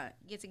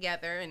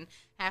together and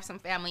have some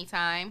family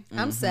time.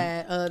 I'm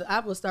sad. I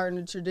was starting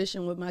a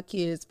tradition with my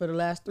kids for the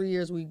last 3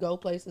 years. We go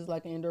places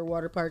like an indoor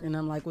water park, and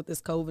I'm like, with this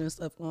COVID and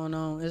stuff going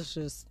on, it's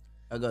just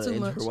I go to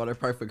indoor water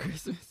park for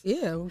Christmas.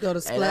 Yeah, we go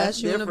to Splash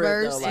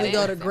Universe. Though, like, we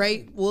go to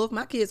Great Wolf.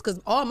 My kids, because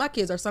all my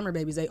kids are summer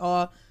babies. They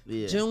all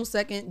June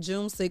 2nd,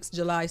 June 6th,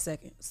 July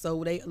 2nd.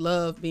 So they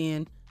love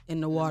being in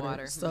the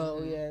water.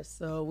 So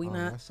so we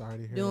not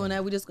doing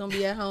that. We just gonna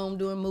be at home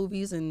doing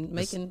movies and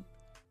making.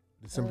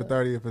 December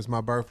 30th is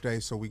my birthday,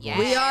 so we going.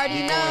 We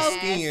already know. Going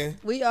skiing.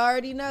 We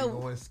already know.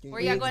 Going skiing.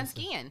 Where y'all going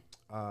skiing?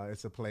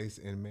 It's a place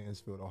in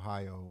Mansfield,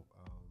 Ohio,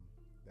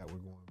 that we're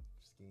going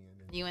skiing.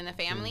 And You and the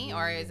family,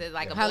 or is it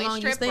like a How boys long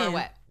you trip or staying?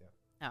 what?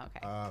 Oh,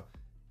 okay.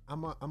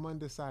 I'm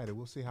undecided.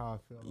 We'll see how I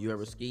feel. You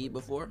ever skied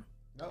before?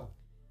 No.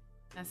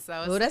 That's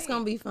so. Oh, that's sweet.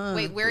 gonna be fun.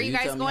 Wait, where are you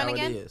guys tell me going how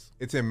again? It is.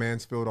 It's in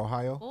Mansfield,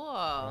 Ohio.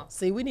 Cool.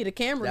 See, we need a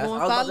camera That's-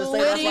 going I was about to follow say,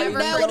 with that's why him. you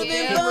That bring would have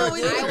been the fun.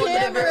 We need I a will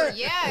camera. never.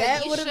 Yeah,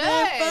 that you would should.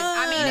 have been fun.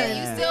 I mean,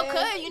 you still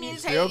could. You need to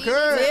Still take.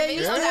 could. Yeah,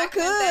 you still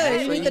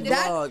could. You need to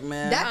Vlog,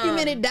 man.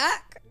 document it,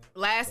 doc.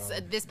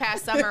 This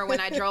past summer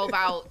when I drove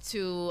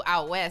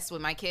out west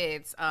with my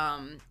kids,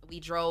 we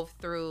drove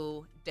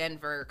through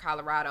Denver,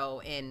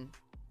 Colorado, and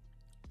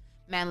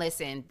man,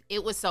 listen,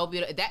 it was so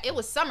beautiful. It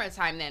was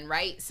summertime then,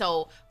 right?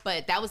 So,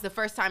 but that was the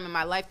first time in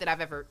my life that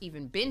I've ever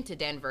even been to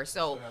Denver.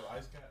 So, Have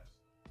ice caps?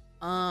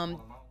 On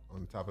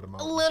the top of the a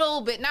mountain.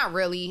 little bit, not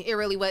really. It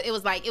really was. It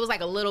was like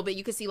a little bit.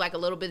 You could see like a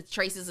little bit of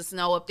traces of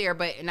snow up there,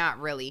 but not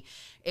really.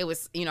 It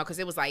was, because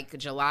it was like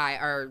July,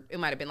 or it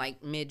might have been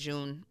like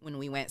mid-June when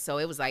we went. So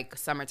it was like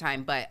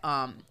summertime. But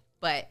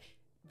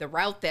the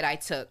route that I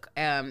took,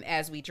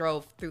 as we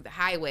drove through the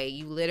highway,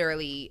 you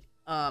literally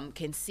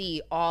can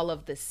see all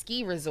of the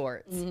ski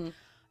resorts.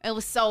 It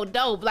was so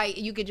dope. Like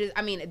you could just,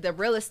 the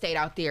real estate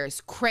out there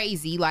is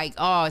crazy. Like,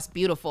 oh, it's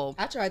beautiful.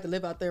 I tried to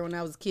live out there when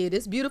I was a kid.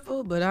 It's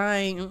beautiful, but I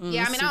ain't.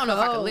 Yeah, I don't know if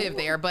I could live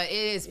there, but it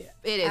is. It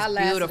is I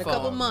lasted beautiful. a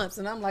couple months,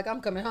 and I'm like, I'm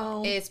coming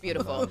home. It's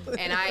beautiful.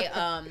 And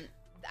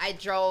I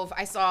drove,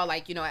 I saw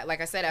like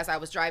I said, as I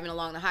was driving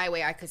along the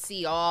highway, I could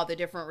see all the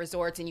different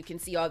resorts, and you can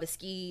see all the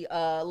ski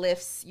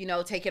lifts,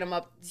 taking them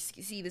up,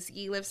 see the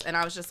ski lifts. And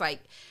I was just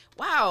like,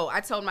 wow. I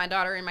told my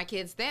daughter and my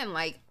kids then,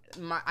 like,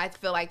 I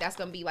feel like that's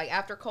gonna be like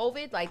after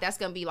COVID, like that's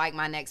gonna be like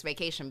my next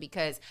vacation,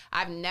 because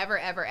I've never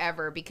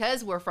ever,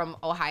 because we're from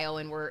Ohio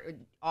and we're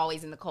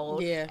always in the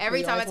cold. Yeah, every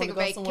we time I always take a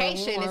wanna go somewhere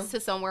vacation, warm. it's to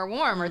somewhere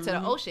warm or to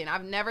the ocean.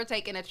 I've never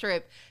taken a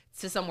trip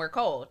to somewhere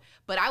cold,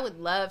 but I would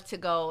love to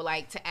go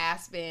like to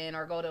Aspen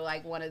or go to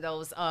like one of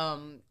those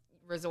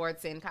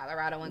resorts in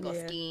Colorado and go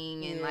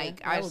skiing, and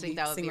like I just think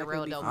that would be a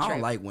real dope I trip.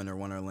 don't like winter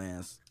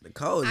wonderlands. The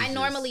cold. I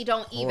normally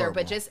don't either, horrible.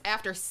 but just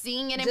after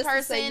seeing it in Just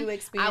to say you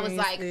person, I was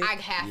like, experienced it.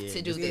 I have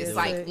to do just this do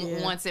like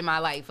it. once in my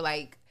life.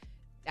 Like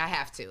I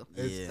have to.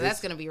 Yeah. So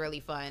that's gonna be really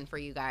fun for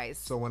you guys.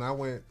 So when I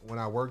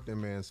worked in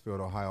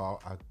Mansfield, Ohio,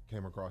 I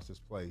came across this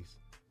place,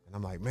 and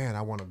I'm like, man,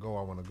 I want to go,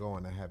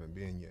 and I haven't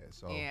been yet.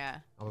 So Yeah.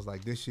 I was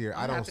like, this year,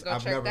 I'm gonna have to go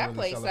I've check never that really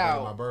place celebrated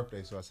out. my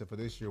birthday, so I said for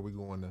this year we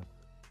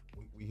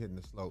hitting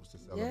the slopes to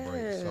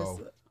celebrate. Yes. So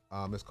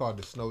it's called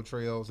the Snow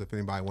Trails. If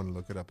anybody want to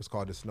look it up, it's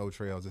called the Snow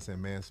Trails. It's in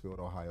Mansfield,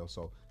 Ohio.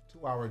 So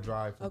 2-hour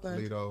drive from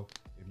Toledo.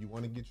 If you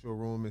want to get you a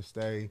room and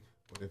stay,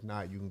 but if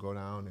not, you can go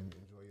down and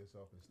enjoy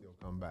yourself and still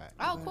come back.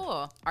 Oh,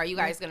 cool. Are you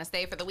guys gonna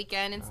stay for the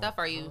weekend and stuff?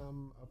 Are you?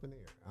 I'm up in the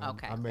air.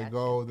 Okay, I may gotcha.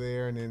 go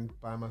there and then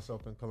find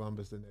myself in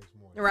Columbus the next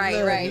morning. Right,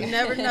 Look, right. You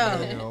never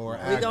know. Or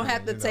We're gonna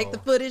have to take the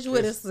footage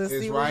with us and it's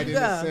see where right you in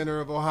go. the center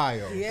of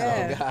Ohio.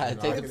 Yeah. Oh God, I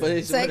take can the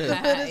footage. Take with the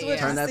us. footage with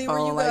Turn us. that See where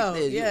phone you like go.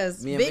 this.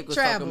 Yes. Me and Big Vic was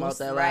talking travels. about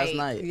that Right. last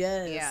night.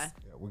 Yes. Yeah.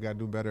 Yeah, we gotta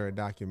do better at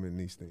documenting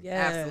these things.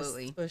 Yes.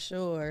 Absolutely. For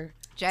sure.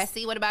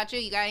 Jesse, what about you?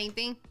 You got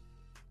anything?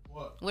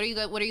 What? What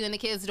are you and the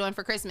kids doing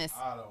for Christmas?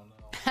 I don't know.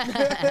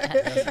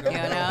 You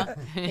know?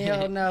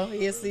 Hell no.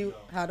 He'll see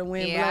how the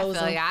wind Yeah, blows. I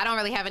feel him. you. I don't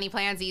really have any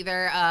plans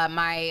either.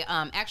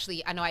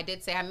 Actually, I know I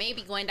did say I may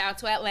be going down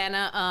to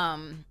Atlanta.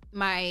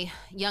 My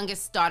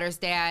youngest daughter's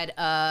dad,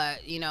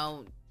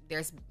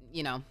 there's,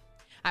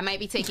 I might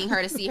be taking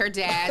her to see her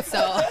dad.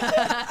 So,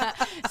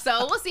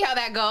 so we'll see how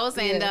that goes.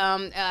 And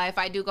if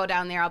I do go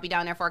down there, I'll be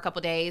down there for a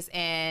couple days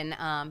and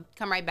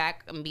come right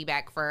back and be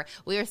back for.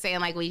 We were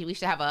saying like we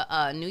should have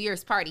a New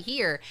Year's party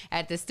here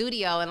at the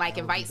studio and like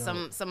invite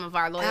some of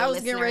our loyal I was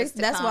listeners. getting ready. to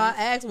That's come. why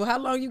I asked, well, how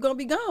long you gonna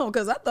be gone?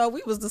 Because I thought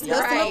we was discussing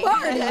Right. a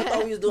party. I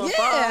thought we was doing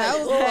Yeah, 5, I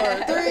was 4,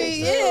 like 3,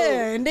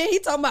 yeah. And then he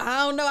talking about,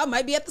 I don't know, I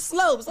might be at the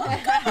slopes. I'm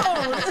like, come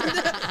on.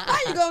 How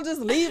you gonna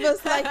just leave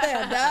us like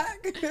that,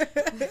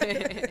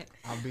 Doc?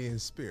 I'll be in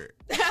spirit.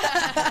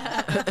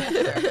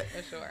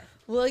 For sure.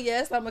 Well,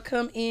 yes, I'm gonna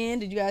come in.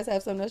 Did you guys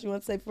have something else you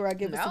want to say before I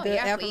give us No, a good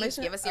yeah, please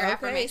affirmation? give us your So I'm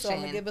affirmation.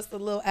 gonna give us the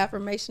little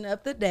affirmation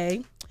of the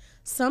day.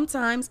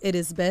 Sometimes it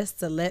is best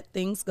to let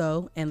things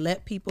go and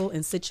let people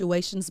and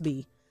situations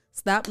be.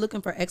 Stop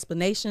looking for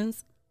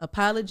explanations,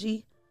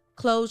 apology,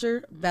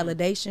 closure,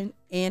 validation,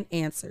 and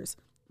answers.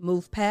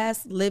 Move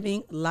past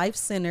living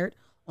life-centered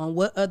on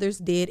what others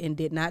did and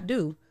did not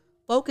do.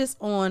 Focus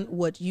on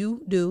what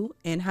you do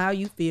and how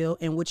you feel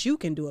and what you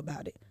can do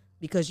about it,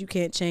 because you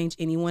can't change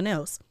anyone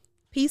else.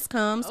 Peace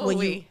comes when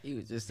you He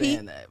was just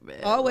saying that, man.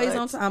 always What?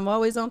 on time. I'm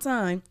always on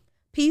time.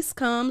 Peace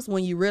comes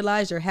when you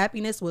realize your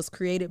happiness was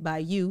created by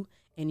you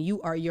and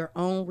you are your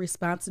own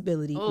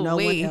responsibility. Oh, no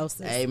wait. one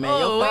else's. Hey man,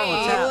 your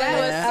phone tap, that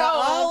man. was so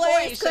I always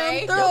on point, come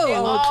Shay. through.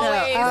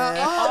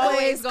 It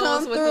Always goes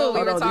come with through. what we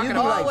Hold were on, do talking you be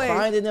about. like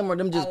finding them or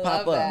them just I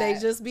pop love up? that. They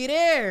just be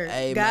there.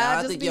 Hey God man, I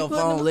just think be your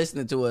putting phone them-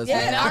 listening to us. Yeah,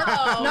 man. our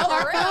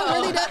for phone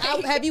real. really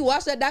does. Have you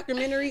watched that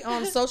documentary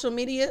on social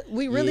media?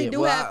 We really Yeah, do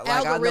well, have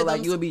like, I algorithms. know,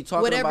 like, you would be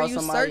talking whatever about you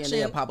somebody and searching,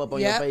 they'll pop up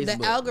on your The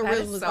Facebook.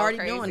 algorithm is already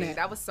doing that.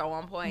 That was so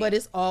on point. But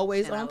it's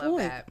always And I on love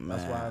point. that.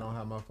 That's why I don't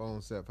have my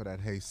phone set for that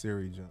Hey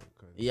Siri junk.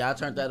 'cause Yeah, I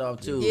turned turn that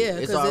off too. Yeah,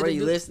 it's 'cause already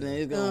it'll do- listening.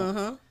 It's going.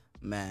 Uh-huh.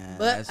 Man,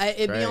 But that's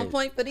it be on crazy.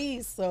 point for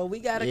these, so we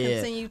gotta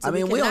continue to. I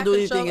mean, we don't cannot do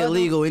control anything other-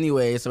 illegal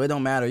anyway, so it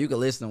don't matter. You can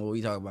listen to what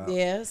we talk about.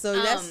 Yeah, so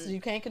that's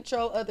you can't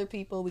control other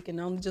people. We can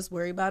only just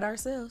worry about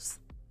ourselves.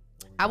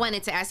 I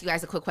wanted to ask you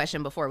guys a quick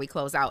question before we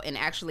close out. And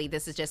actually,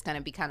 this is just going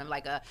to be kind of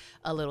like a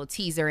little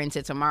teaser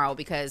into tomorrow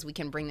because we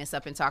can bring this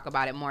up and talk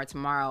about it more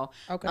tomorrow.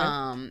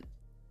 Okay.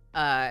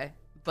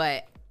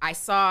 But I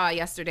saw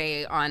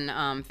yesterday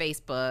on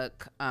Facebook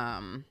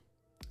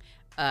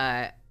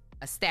a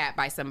stat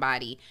by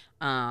somebody,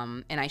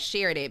 and I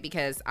shared it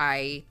because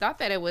I thought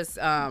that it was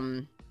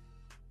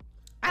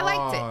I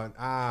liked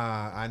it.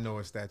 I know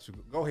a statue.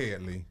 Go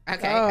ahead, Lee.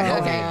 Okay.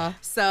 Okay.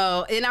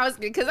 So, and I was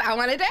because I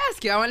wanted to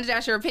ask you. I wanted to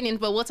ask your opinion,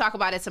 but we'll talk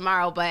about it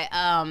tomorrow. But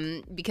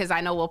because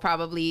I know we'll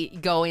probably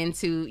go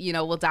into,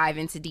 we'll dive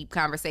into deep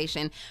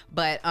conversation.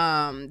 But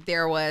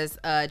there was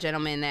a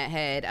gentleman that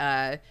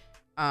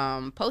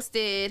had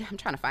posted. I'm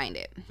trying to find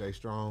it. Jay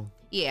Strong.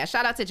 Yeah,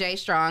 shout out to Jay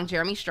Strong,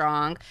 Jeremy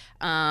Strong.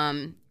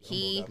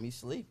 He got me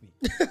sleepy.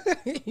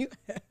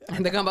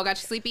 The gumbo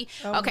got you sleepy.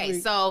 Okay,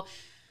 weak. so.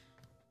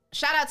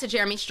 Shout out to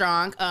Jeremy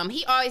Strong.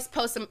 He always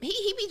posts some.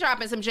 He be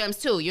dropping some gems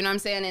too. You know what I'm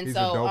saying? And He's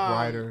so a dope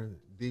writer,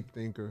 deep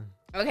thinker.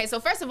 Okay,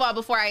 so first of all,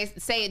 before I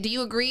say it, do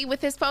you agree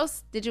with his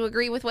post? Did you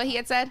agree with what he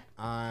had said?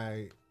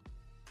 I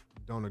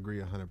don't agree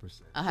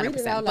 100%.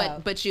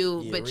 100%. But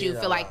you read you it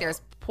feel out like loud.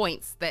 there's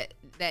points that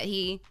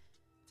he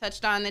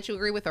touched on that you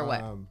agree with, or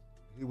what?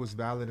 He was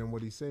valid in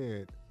what he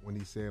said when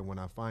he said, "When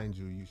I find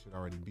you, you should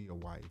already be a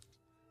wife,"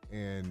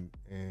 and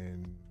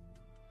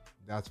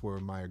that's where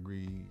my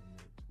agreement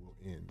will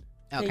end.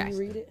 Okay. Can you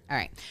read it? All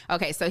right.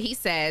 Okay, so he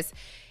says,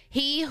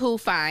 "He who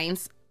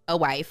finds a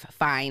wife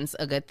finds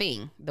a good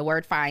thing." The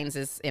word finds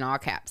is in all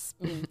caps.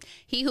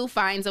 He who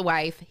finds a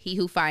wife, he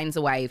who finds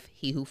a wife,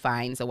 he who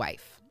finds a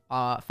wife.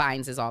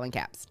 Finds is all in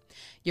caps.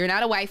 You're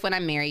not a wife when I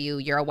marry you.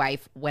 You're a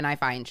wife when I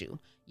find you.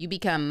 You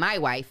become my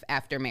wife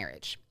after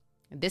marriage.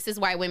 This is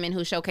why women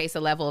who showcase a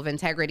level of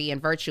integrity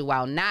and virtue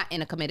while not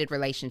in a committed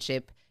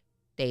relationship,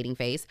 dating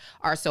phase,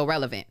 are so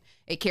relevant.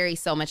 It carries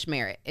so much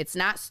merit. It's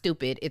not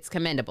stupid. It's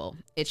commendable.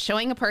 It's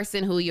showing a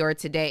person who you are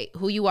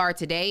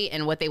today,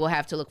 and what they will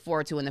have to look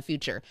forward to in the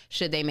future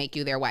should they make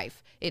you their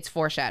wife. It's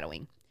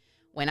foreshadowing.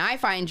 When I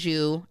find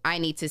you, I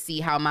need to see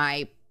how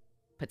my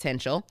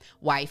potential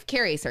wife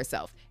carries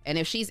herself. And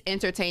if she's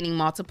entertaining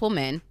multiple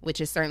men,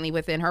 which is certainly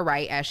within her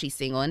right as she's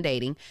single and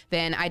dating,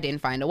 then I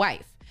didn't find a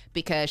wife,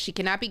 because she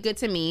cannot be good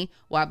to me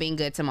while being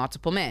good to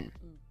multiple men.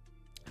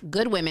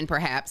 Good women,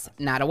 perhaps,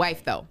 not a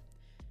wife though.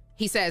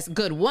 He says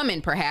good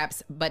woman,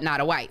 perhaps, but not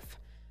a wife.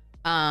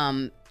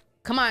 Come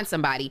on,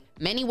 somebody.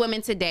 Many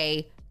women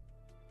today,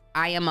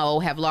 IMO,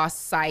 have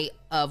lost sight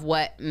of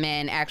what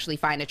men actually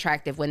find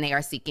attractive when they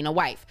are seeking a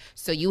wife.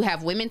 So you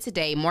have women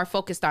today more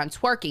focused on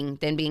twerking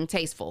than being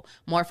tasteful,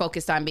 more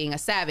focused on being a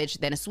savage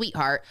than a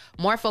sweetheart,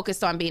 more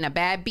focused on being a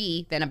bad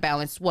bee than a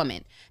balanced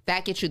woman.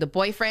 That gets you the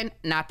boyfriend,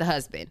 not the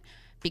husband.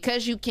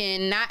 Because you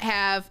cannot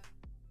have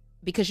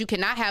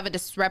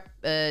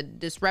a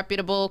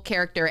disreputable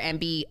character and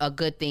be a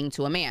good thing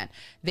to a man.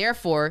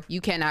 Therefore,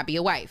 you cannot be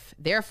a wife.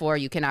 Therefore,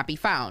 you cannot be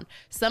found.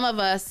 Some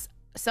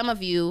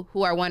of you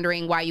who are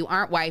wondering why you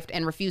aren't wifed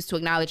and refuse to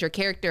acknowledge your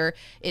character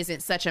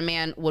isn't such a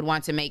man would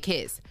want to make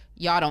his.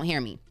 Y'all don't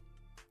hear me.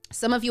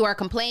 Some of you are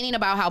complaining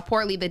about how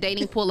poorly the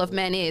dating pool of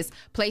men is,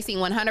 placing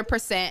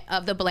 100%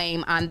 of the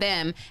blame on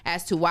them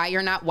as to why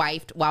you're not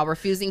wifed, while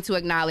refusing to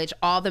acknowledge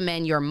all the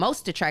men you're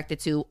most attracted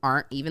to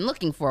aren't even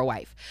looking for a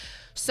wife.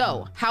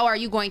 So how are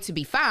you going to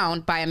be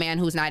found by a man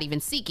who's not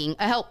even seeking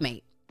a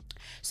helpmate?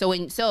 So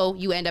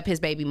you end up his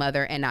baby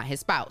mother and not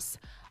his spouse.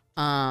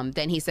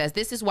 Then he says,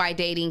 this is why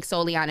dating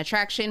solely on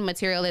attraction,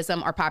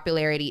 materialism, or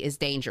popularity is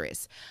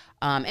dangerous.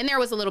 And there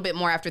was a little bit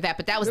more after that,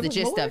 but that was the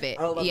gist of it.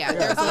 Yeah,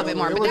 there was a little bit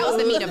more, but that was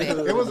the meat of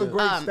it. It was a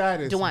great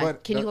status. Dewan,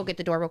 but can you go get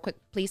the door real quick,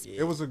 please?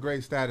 It was a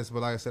great status,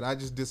 but like I said, I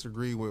just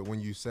disagree with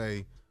when you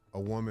say a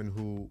woman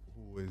who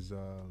is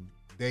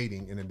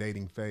dating in a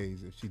dating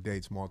phase, if she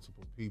dates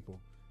multiple people,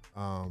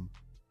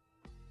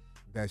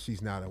 that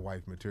she's not a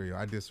wife material.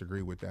 I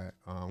disagree with that.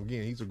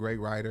 Again, he's a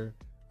great writer,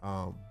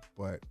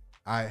 but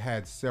I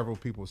had several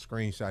people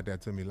screenshot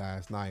that to me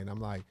last night, and I'm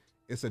like,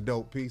 it's a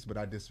dope piece, but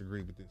I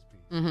disagree with this piece.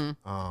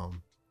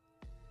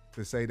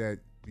 To say that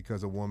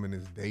because a woman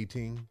is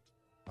dating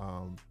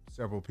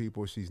several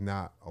people, she's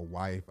not a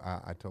wife,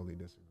 I totally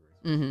disagree.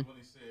 When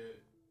he said,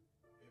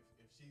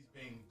 if she's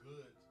being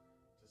good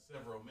to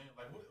several men,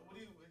 like what do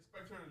you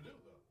expect her to do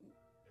though?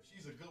 If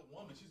she's a good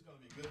woman, she's going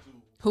to be good to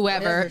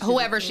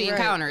whoever she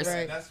encounters.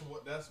 Right. That's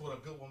what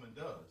a good woman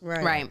does.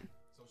 Right.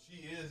 So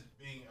she is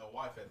being a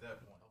wife at that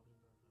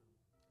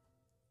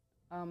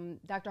point.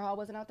 Dr. Hall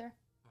wasn't out there?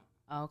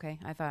 Oh, okay,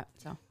 I thought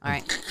so. All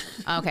right.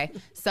 Okay.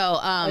 So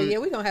yeah,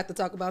 we're gonna have to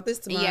talk about this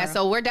tomorrow. Yeah,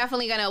 so we're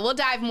definitely we'll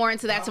dive more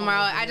into that tomorrow.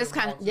 I just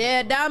kind of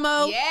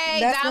Damo. Yay,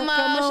 That's Damo.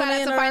 Shout Shout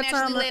out to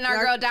Financially Lit and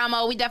our girl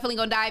Damo. We definitely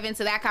gonna dive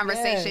into that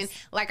conversation.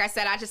 Yes. Like I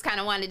said, I just kind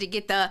of wanted to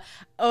get the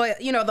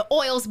the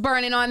oils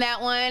burning on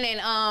that one,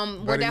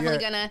 and we're definitely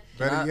gonna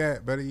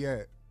better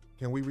yet.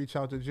 Can we reach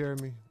out to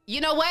Jeremy? You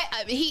know what?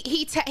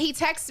 He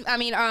texted. I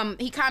mean,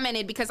 he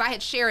commented because I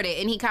had shared it,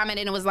 and he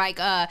commented and was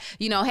like,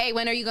 you know, hey,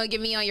 when are you gonna get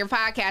me on your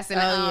podcast? And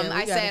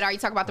I said, are you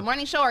talking about the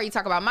morning show, or are you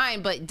talking about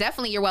mine? But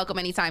definitely, you're welcome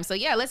anytime. So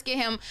yeah, let's get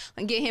him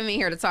in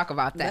here to talk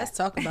about that. Let's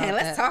talk about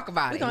Let's talk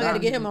about it. We're gonna have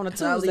to get him on a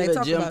Tuesday. I'll leave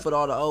a gem for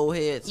all the old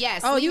heads.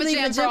 Yes. Oh, you leave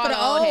a gem for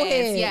the old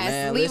heads. Yes.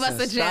 Man, leave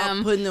listen, us a gem.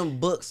 Stop putting them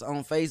books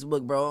on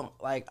Facebook, bro.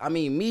 Like, I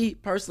mean, me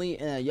personally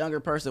and a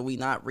younger person, we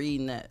not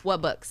reading that.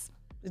 What books?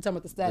 You're talking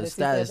about the status. The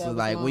status is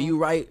like when you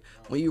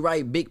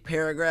write big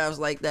paragraphs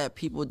like that,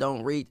 people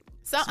don't read.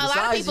 So a lot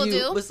of people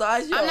do.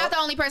 Besides you, I'm not the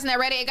only person that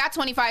read it. It got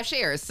 25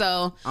 shares.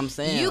 So I'm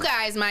saying you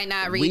guys might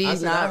not read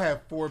it. I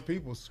have 4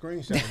 people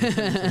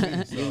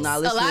screenshotting. So. You're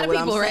not listening to what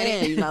I'm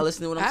saying. You're not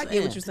listening to what I'm saying. I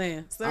get what you're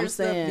saying. I'm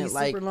saying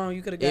like super long.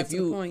 You could have got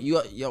to the point.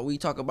 We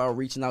talk about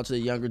reaching out to the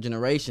younger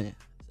generation.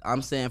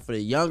 I'm saying for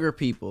the younger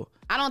people.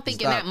 I don't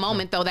think in that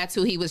moment though that's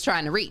who he was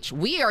trying to reach.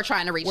 We are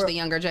trying to reach the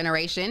younger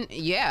generation.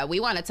 Yeah, we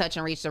want to touch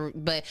and reach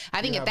but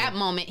I think at that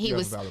moment he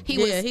was.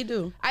 He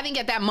do. I think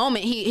at that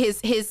moment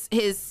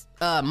his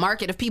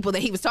market of people that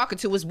he was talking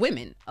to was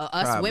women,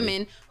 us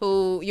women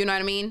who, you know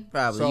what I mean.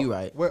 Probably you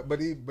right.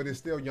 But it's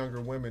still younger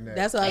women.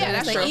 That's what I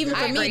was saying. Even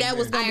for me, that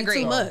was gonna be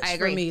too much. I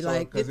agree. For me,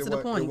 like get to the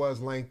point. It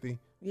was lengthy.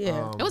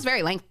 Yeah, it was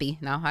very lengthy.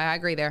 No, I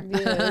agree there. Yeah,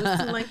 it was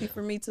too lengthy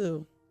for me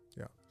too.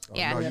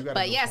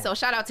 Yeah, so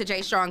shout out to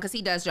Jay Strong because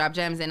he does drop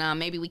gems, and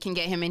maybe we can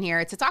get him in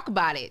here to talk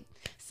about it.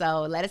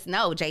 So let us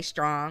know, Jay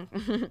Strong.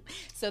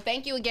 So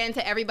thank you again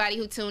to everybody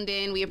who tuned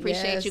in. We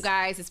appreciate you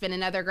guys. It's been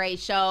another great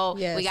show.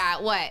 Yes. We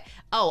got what?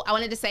 Oh, I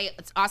wanted to say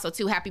also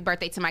too, happy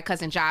birthday to my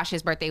cousin Josh.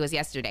 His birthday was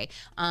yesterday.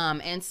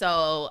 And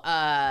so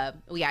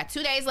we got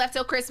 2 days left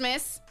till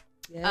Christmas.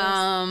 Yes.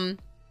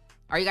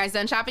 Are you guys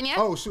done shopping yet?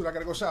 Oh shoot, I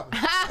gotta go shopping.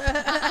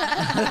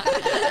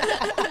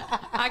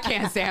 I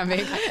can't stand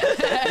big.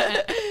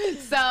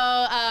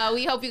 So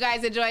we hope you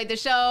guys enjoyed the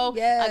show.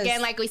 Yes.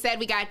 Again, like we said,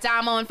 we got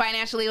Damo and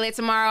Financially Lit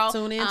tomorrow.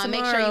 Tune in tomorrow.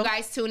 Make sure you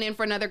guys tune in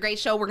for another great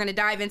show. We're going to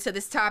dive into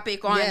this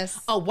topic on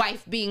a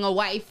wife being a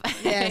wife.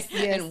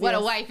 And what a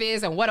wife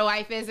is and what a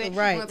wife isn't.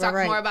 Right, we'll talk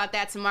more about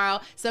that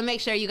tomorrow. So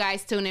make sure you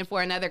guys tune in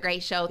for another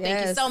great show.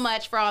 Thank you so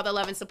much for all the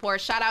love and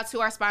support. Shout out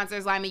to our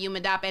sponsors, Lima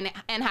Umadop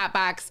and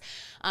Hotbox.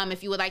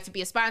 If you would like to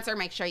be a sponsor,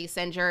 make sure you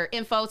send your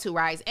info to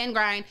Rise and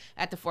Grind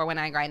at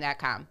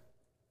the419grind.com.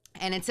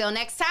 And until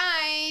next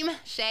time,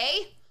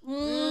 Shay.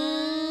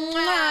 Oh,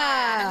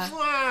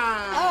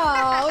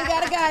 we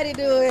got a guy to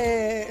do it.